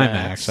IMAX.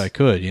 IMAX, I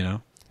could. You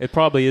know, It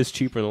probably is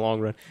cheaper in the long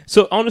run.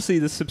 So honestly,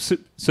 the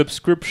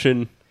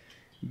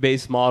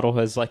subscription-based model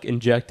has like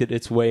injected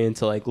its way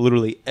into like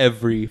literally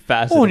every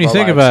facet. well, when of you our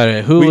think lives. about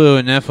it, Hulu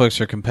and Netflix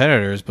are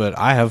competitors, but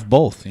I have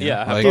both. You know?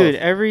 Yeah, I have Like, Dude,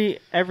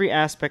 every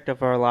aspect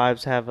of our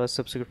lives have a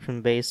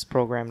subscription-based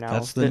program now.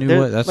 That's the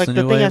new way- that's like the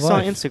the new thing way I of saw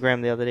on life.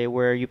 Instagram the other day,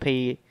 where you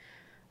pay,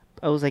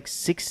 it was like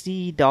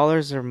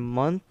 $60 a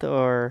month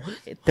or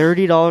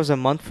 $30 a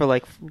month for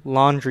like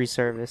laundry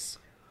service,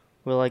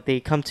 where like they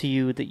come to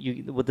you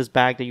with this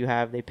bag that you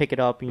have, they pick it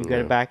up and you get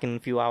it back in a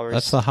few hours.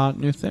 that's the hot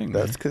new thing.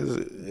 That's because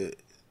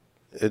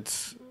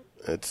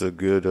it's a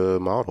good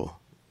model.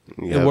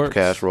 You It have works.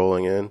 cash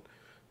rolling in.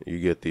 You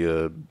get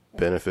the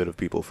benefit of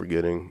people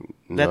forgetting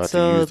not That's,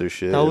 to use their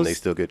shit, that and was they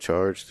still get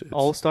charged. It's-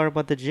 all started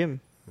about the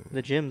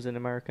gyms in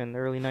America in the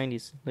early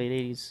 90s, late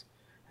 80s.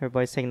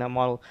 Everybody's taking that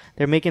model.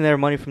 They're making their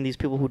money from these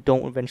people who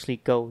don't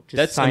eventually go.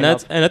 Just sign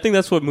up. And I think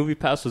that's what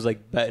Moviepass was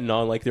like betting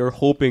on. Like they were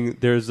hoping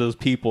there's those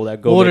people that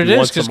go. Well, what it maybe is,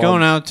 once a because month.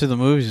 going out to the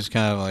movies is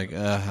kind of like,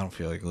 I don't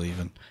feel like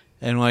leaving.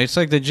 And like it's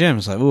like the gym.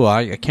 It's like, ooh,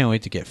 I can't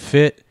wait to get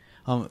fit.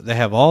 They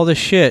have all this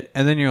shit,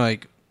 and then you're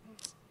like,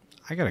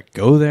 I gotta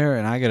go there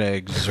and I gotta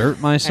exert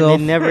myself.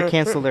 And they never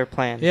cancel their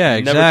plan. Yeah,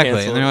 They never exactly.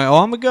 cancel And they're it. like,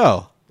 oh, I'm gonna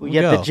go. But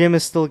yet the gym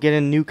is still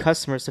getting new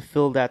customers to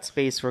fill that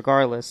space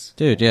regardless.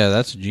 Dude, yeah,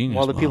 that's a genius.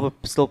 While the model.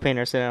 people still paying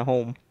are sitting at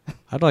home.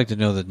 I'd like to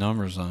know the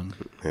numbers on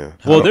yeah.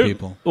 how Well,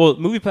 people.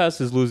 Moviepass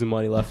is losing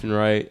money left and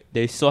right.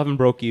 They still haven't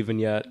broke even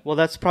yet. Well,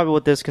 that's probably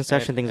what this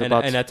concession thing's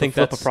about. And I think to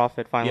flip a that's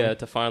profit finally. Yeah,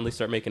 to finally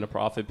start making a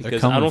profit They're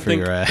because coming I don't for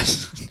think your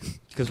ass.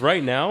 because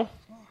right now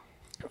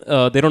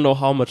they don't know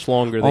how much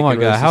longer. They Oh my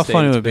can god, really how sustain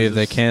funny its would it be if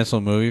they business.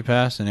 cancel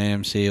MoviePass and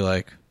AMC,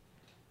 like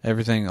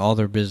everything, all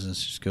their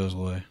business just goes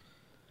away.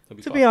 That'd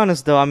be To fun. be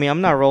honest, though, I mean,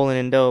 I'm not rolling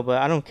in dough,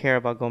 but I don't care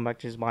about going back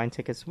to just buying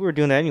tickets. We were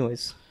doing that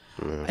anyways.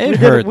 It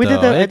hurt We though.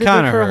 did that. I It did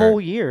kind that of for a hurt.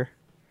 whole year.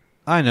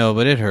 I know,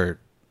 but it hurt.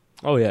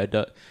 Oh yeah, it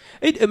does.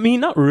 I mean,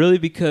 not really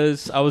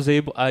because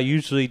I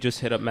usually just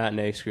hit up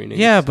matinee screenings.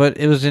 Yeah, but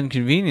it was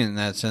inconvenient in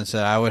that sense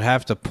that I would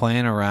have to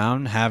plan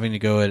around having to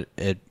go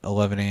at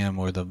 11 a.m.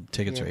 where the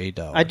tickets are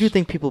 $8. I do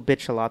think people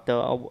bitch a lot,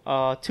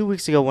 though. 2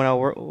 weeks ago, when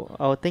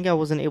I think I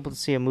wasn't able to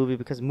see a movie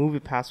because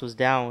Moviepass was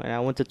down, and I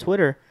went to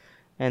Twitter,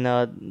 and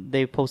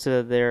they posted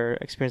that they're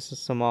experiencing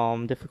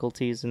some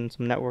difficulties and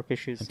some network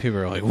issues. people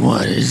are like,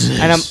 "What is this?"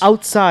 And I'm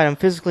outside. I'm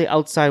physically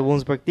outside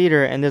Williamsburg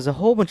Theater, and there's a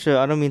whole bunch of,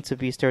 I don't mean to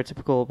be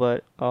stereotypical,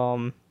 but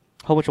a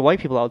whole bunch of white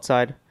people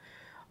outside.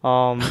 A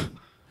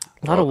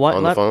lot of white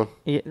on the phone.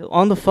 Yeah,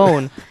 on the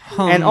phone.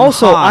 And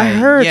also, I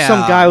heard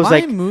some guy was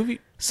like,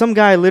 some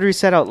guy literally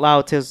said out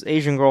loud to his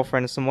Asian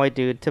girlfriend, some white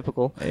dude,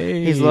 typical.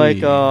 He's like,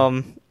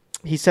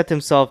 he said to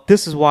himself,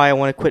 "This is why I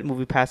want to quit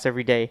Moviepass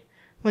every day."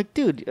 I'm like,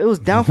 dude, it was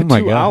down for Oh my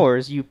 2 God.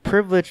 hours. You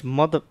privileged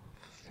mother.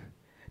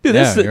 Dude,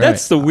 Yeah, you're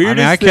that's right. the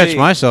weirdest I thing. catch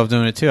myself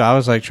doing it too. I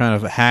was like trying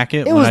to hack it.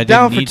 It when was I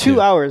down didn't for need 2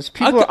 to. hours.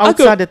 People were I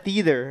could- outside the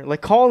theater,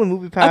 like calling the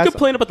movie pass. I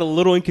complain about the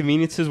little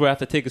inconveniences where I have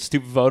to take a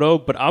stupid photo,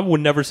 but I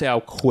would never say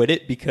I'll quit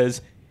it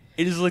because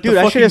it is like Dude, the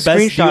I should fucking have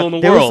best deal in the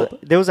screenshot. world.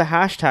 There was a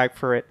hashtag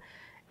for it,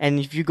 and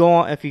if you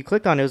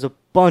clicked on it, there was a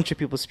bunch of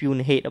people spewing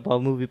hate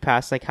about Movie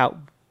Pass, like how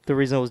the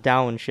reason it was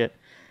down and shit.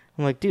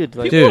 I'm like, dude,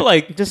 like, People are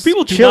like, just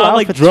people do chill not out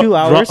like for 2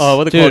 hours.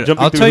 what they call it, Dude,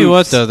 jumping I'll through tell you what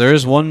hoops. though, there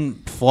is one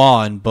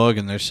flaw and bug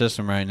in their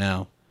system right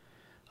now.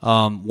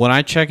 When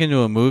I check into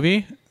a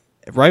movie,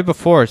 right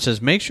before it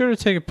says make sure to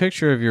take a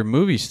picture of your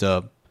movie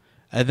stub,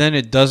 and then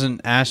it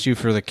doesn't ask you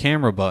for the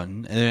camera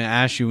button, and then it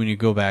asks you when you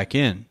go back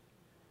in.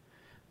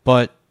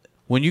 But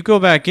when you go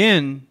back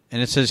in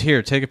and it says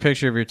here, take a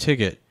picture of your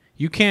ticket,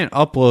 you can't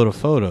upload a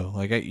photo.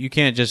 Like you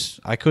can't just.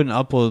 I couldn't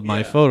upload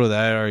my photo that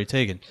I had already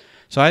taken,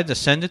 so I had to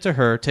send it to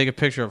her, take a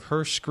picture of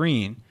her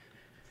screen,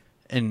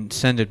 and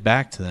send it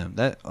back to them.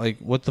 That like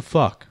what the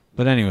fuck?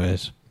 But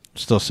anyways,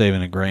 still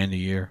saving $1,000 a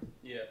year.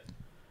 Yeah.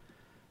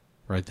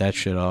 Write that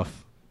shit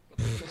off.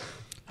 All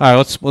right,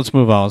 let's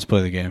move on. Let's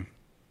play the game.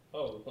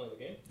 Oh, we're playing the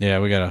game? Yeah,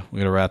 we gotta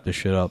wrap this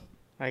shit up.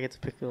 I get to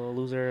pick the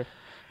loser.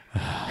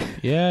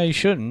 Yeah, you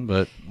shouldn't,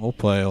 but we'll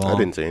play along. I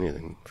didn't say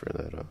anything for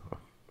that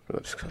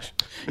discussion.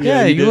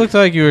 Yeah, you did. looked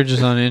like you were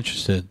just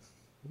uninterested.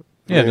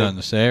 You had nothing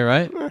to say,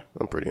 right?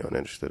 I'm pretty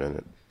uninterested in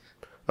it.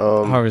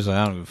 Harvey's like,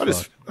 I don't give a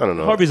fuck. I don't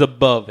know. Harvey's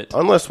above it.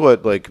 Unless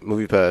what like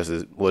MoviePass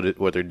is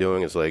what they're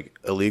doing is like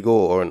illegal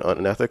or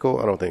unethical.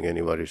 I don't think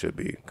anybody should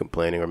be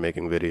complaining or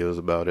making videos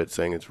about it,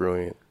 saying it's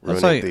ruining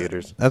like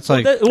theaters. That's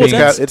like Well, being-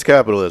 It's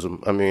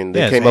capitalism. I mean, they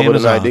Yeah, it's came up with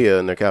an Amazon. idea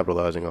and they're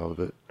capitalizing off of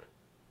it.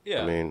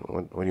 Yeah. I mean,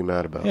 what are you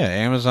mad about? yeah.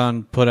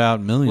 Amazon put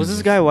out millions. Was this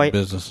of guy white?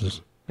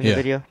 businesses? In Yeah, the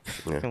video.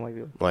 Yeah. Fucking white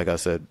people. Like I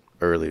said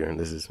earlier, and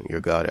this is your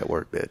God at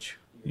work, bitch.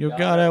 you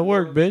got at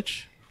work,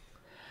 bitch.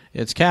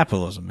 It's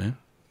capitalism, man.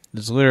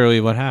 It's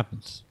literally what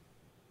happens.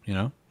 You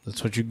know,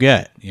 that's what you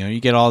get. You know, you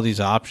get all these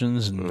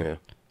options, and Yeah.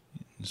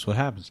 that's what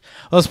happens.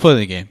 Let's play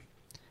the game.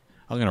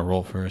 I'm gonna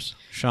roll first.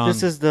 Sean,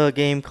 This is the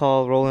game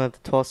called Rolling Up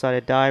the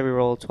 12-sided die. We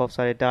roll a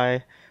 12-sided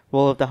die.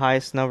 Roll up the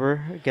highest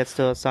number gets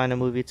to assign a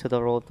movie to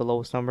the roll of the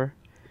lowest number.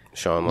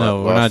 Sean,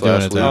 No, we're lost not doing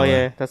last it week. that Oh way.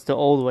 yeah, that's the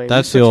old way.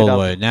 that's We the switch it old up.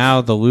 way.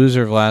 Now the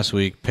loser of last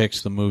week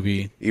picks the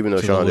movie. Even though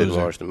to Sean the didn't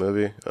loser. watch the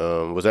movie,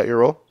 was that your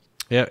role?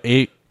 Yeah,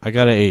 8. I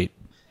got an 8.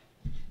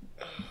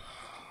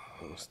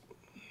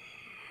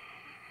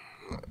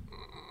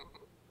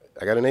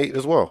 I got an 8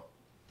 as well.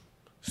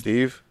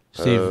 Steve,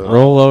 Steve,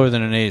 roll lower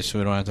than an 8, so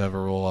we don't have to have a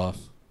roll off.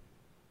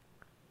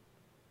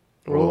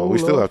 well, we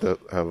still have to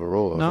have a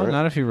roll off, No, right?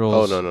 not if he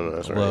rolls. Oh no,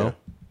 that's right. low. Yeah.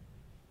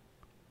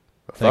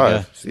 A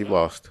Think, 5. Steve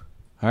lost.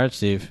 All right,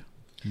 Steve,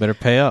 you better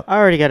pay up. I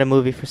already got a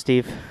movie for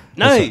Steve.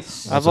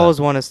 Nice. I've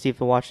always wanted Steve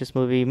to watch this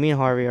movie. Me and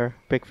Harvey are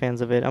big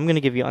fans of it. I'm gonna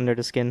give you Under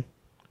the Skin.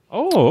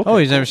 Oh, okay. Oh,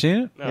 he's never seen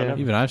it? No, Yeah. never.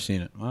 Even I've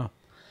seen it. Wow.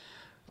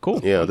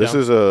 Cool. Yeah, I'm this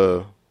down. is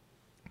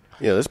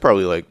this is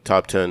probably like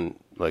top 10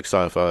 like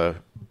sci-fi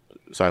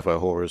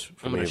horrors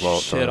for I'm me gonna of all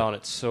shit time. on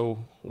it so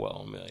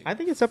well. I'm like, I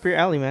think it's up your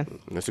alley, man.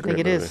 It's a I think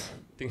great it movie. is.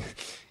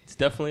 it's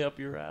definitely up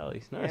your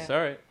alley. Nice. Yeah.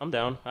 All right, I'm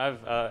down.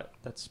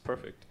 That's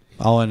perfect.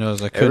 All I know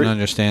is I couldn't Every-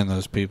 understand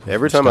those people.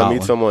 Every from time I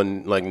meet Scotland.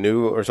 someone like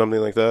new or something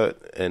like that,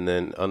 and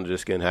then Under the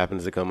Skin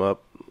happens to come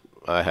up,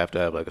 I have to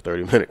have like a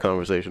 30-minute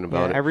conversation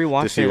about Yeah, it I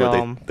rewatched to see it, what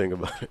they think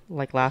about it.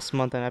 Like last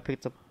month, and I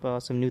picked up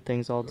some new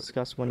things I'll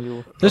discuss when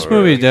you. This Oh,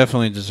 movie really?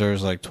 definitely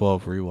deserves like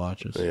 12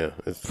 rewatches Yeah,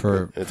 it's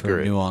for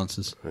great.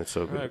 nuances. It's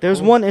so good. Alright. There's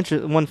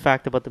Cool. one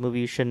fact about the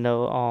movie you should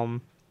know.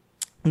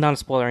 Not a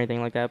spoiler or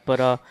anything like that,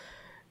 but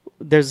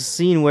there's a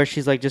scene where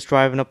she's like just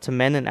driving up to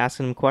men and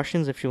asking them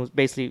questions if she was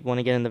basically want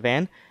to get in the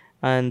van,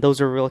 and those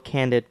are real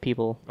candid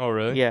people. Oh,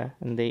 really? Yeah,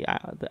 and they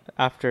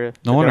after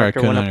No the wonder I director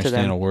couldn't went up to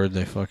understand them, a word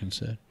they fucking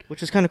said.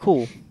 which is kind of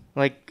cool.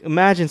 Like,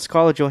 imagine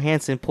Scarlett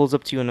Johansson pulls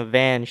up to you in a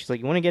van. She's like,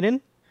 "You want to get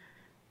in?"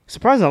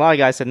 Surprisingly, a lot of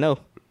guys said no.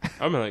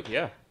 I'm like,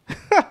 yeah.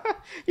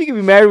 You can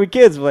be married with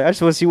kids, but I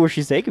just want to see where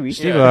she's taking me.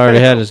 Steve already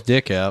had his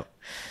dick out.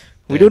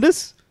 We do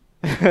this?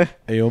 Hey,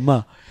 yo,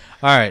 ma.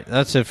 All right,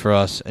 that's it for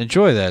us.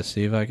 Enjoy that,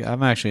 Steve.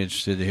 I'm actually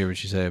interested to hear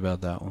what you say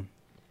about that one.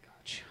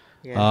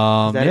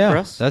 Yeah. Is that it for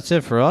us? That's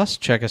it for us.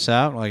 Check us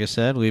out. Like I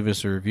said, leave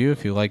us a review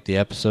if you liked the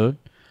episode.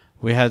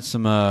 We had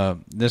some.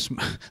 This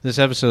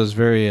episode is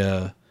very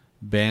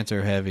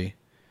banter heavy.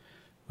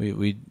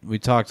 We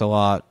talked a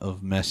lot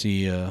of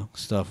messy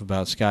stuff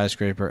about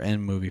Skyscraper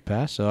and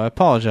Moviepass, so I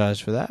apologize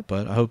for that.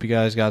 But I hope you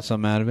guys got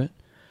something out of it.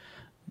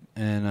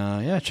 And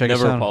yeah, check us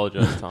Never out.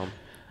 apologize, Tom.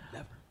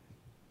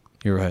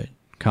 You're right.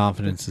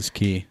 Confidence is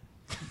key.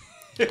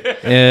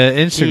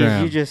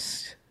 Instagram.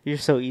 Steve, you're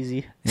so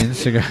easy.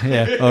 Instagram.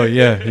 Yeah. Oh,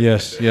 yeah.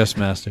 Yes,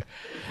 master.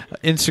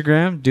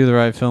 Instagram, Do the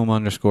Right Film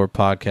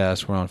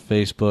 _podcast. We're on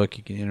Facebook.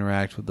 You can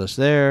interact with us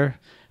there.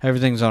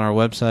 Everything's on our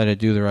website at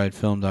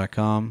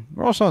dotherightfilm.com.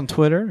 We're also on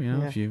Twitter. You know,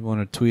 Yeah. if you want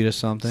to tweet us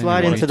something. Slide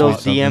you wanna into talk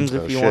those something. DMs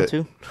Oh, if you want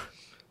shit.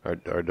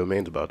 to. Our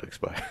domain's about to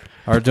expire.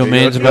 Our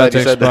domain's I'm about glad to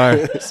you said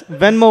that. expire.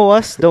 Venmo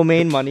us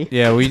domain money.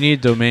 Yeah, we need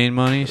domain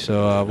money,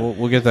 so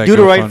we'll get that. Do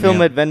the right GoFundMe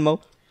film up. at Venmo.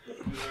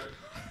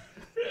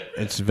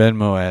 It's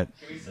Venmo at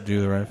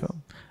Do the Right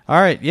Film. All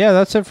right, yeah,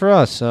 that's it for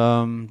us.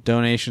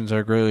 Donations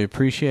are greatly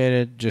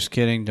appreciated. Just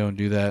kidding, don't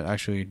do that.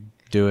 Actually,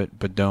 do it,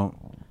 but don't.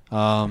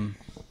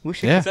 We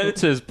should send it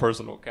to his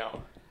personal account.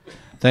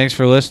 Thanks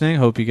for listening.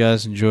 Hope you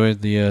guys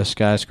enjoyed the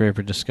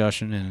Skyscraper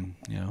discussion, and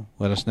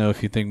let us know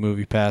if you think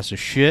Moviepass is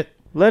shit.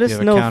 Let us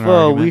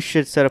know if we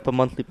should set up a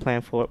monthly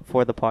plan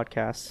for the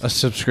podcast. A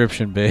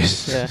subscription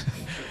base. Yeah.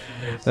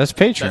 That's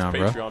Patreon,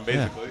 bro. That's Patreon,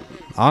 basically.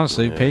 Yeah.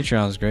 Honestly,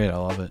 Patreon's great. I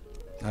love it.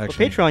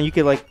 Actually. Well, Patreon, you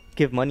could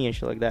give money and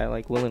shit like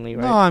that, willingly,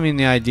 right? No, I mean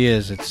the idea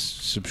is it's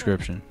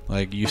subscription.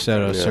 Like you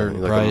set a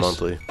certain price. A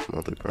monthly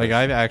price. Like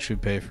I actually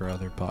pay for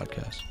other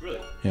podcasts.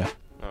 Really? Yeah.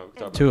 Oh,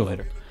 2 of them.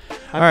 later.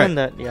 I've done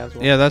that, as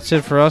well. Yeah, that's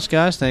it for us,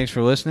 guys. Thanks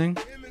for listening.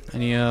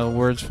 Any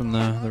words from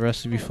the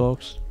rest of you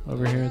folks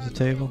over here at the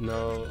table?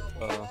 No.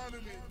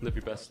 Live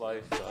your best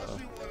life.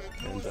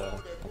 And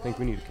I think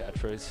we need a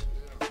catchphrase.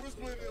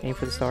 Aim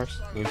for the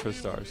stars. Aim for the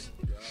stars.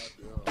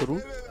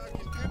 True.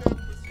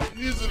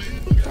 Easily.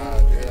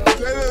 Goddamn.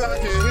 Tell it I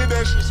can hit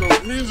that shit so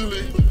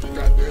easily.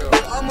 Goddamn.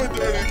 I'm a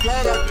dirty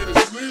god.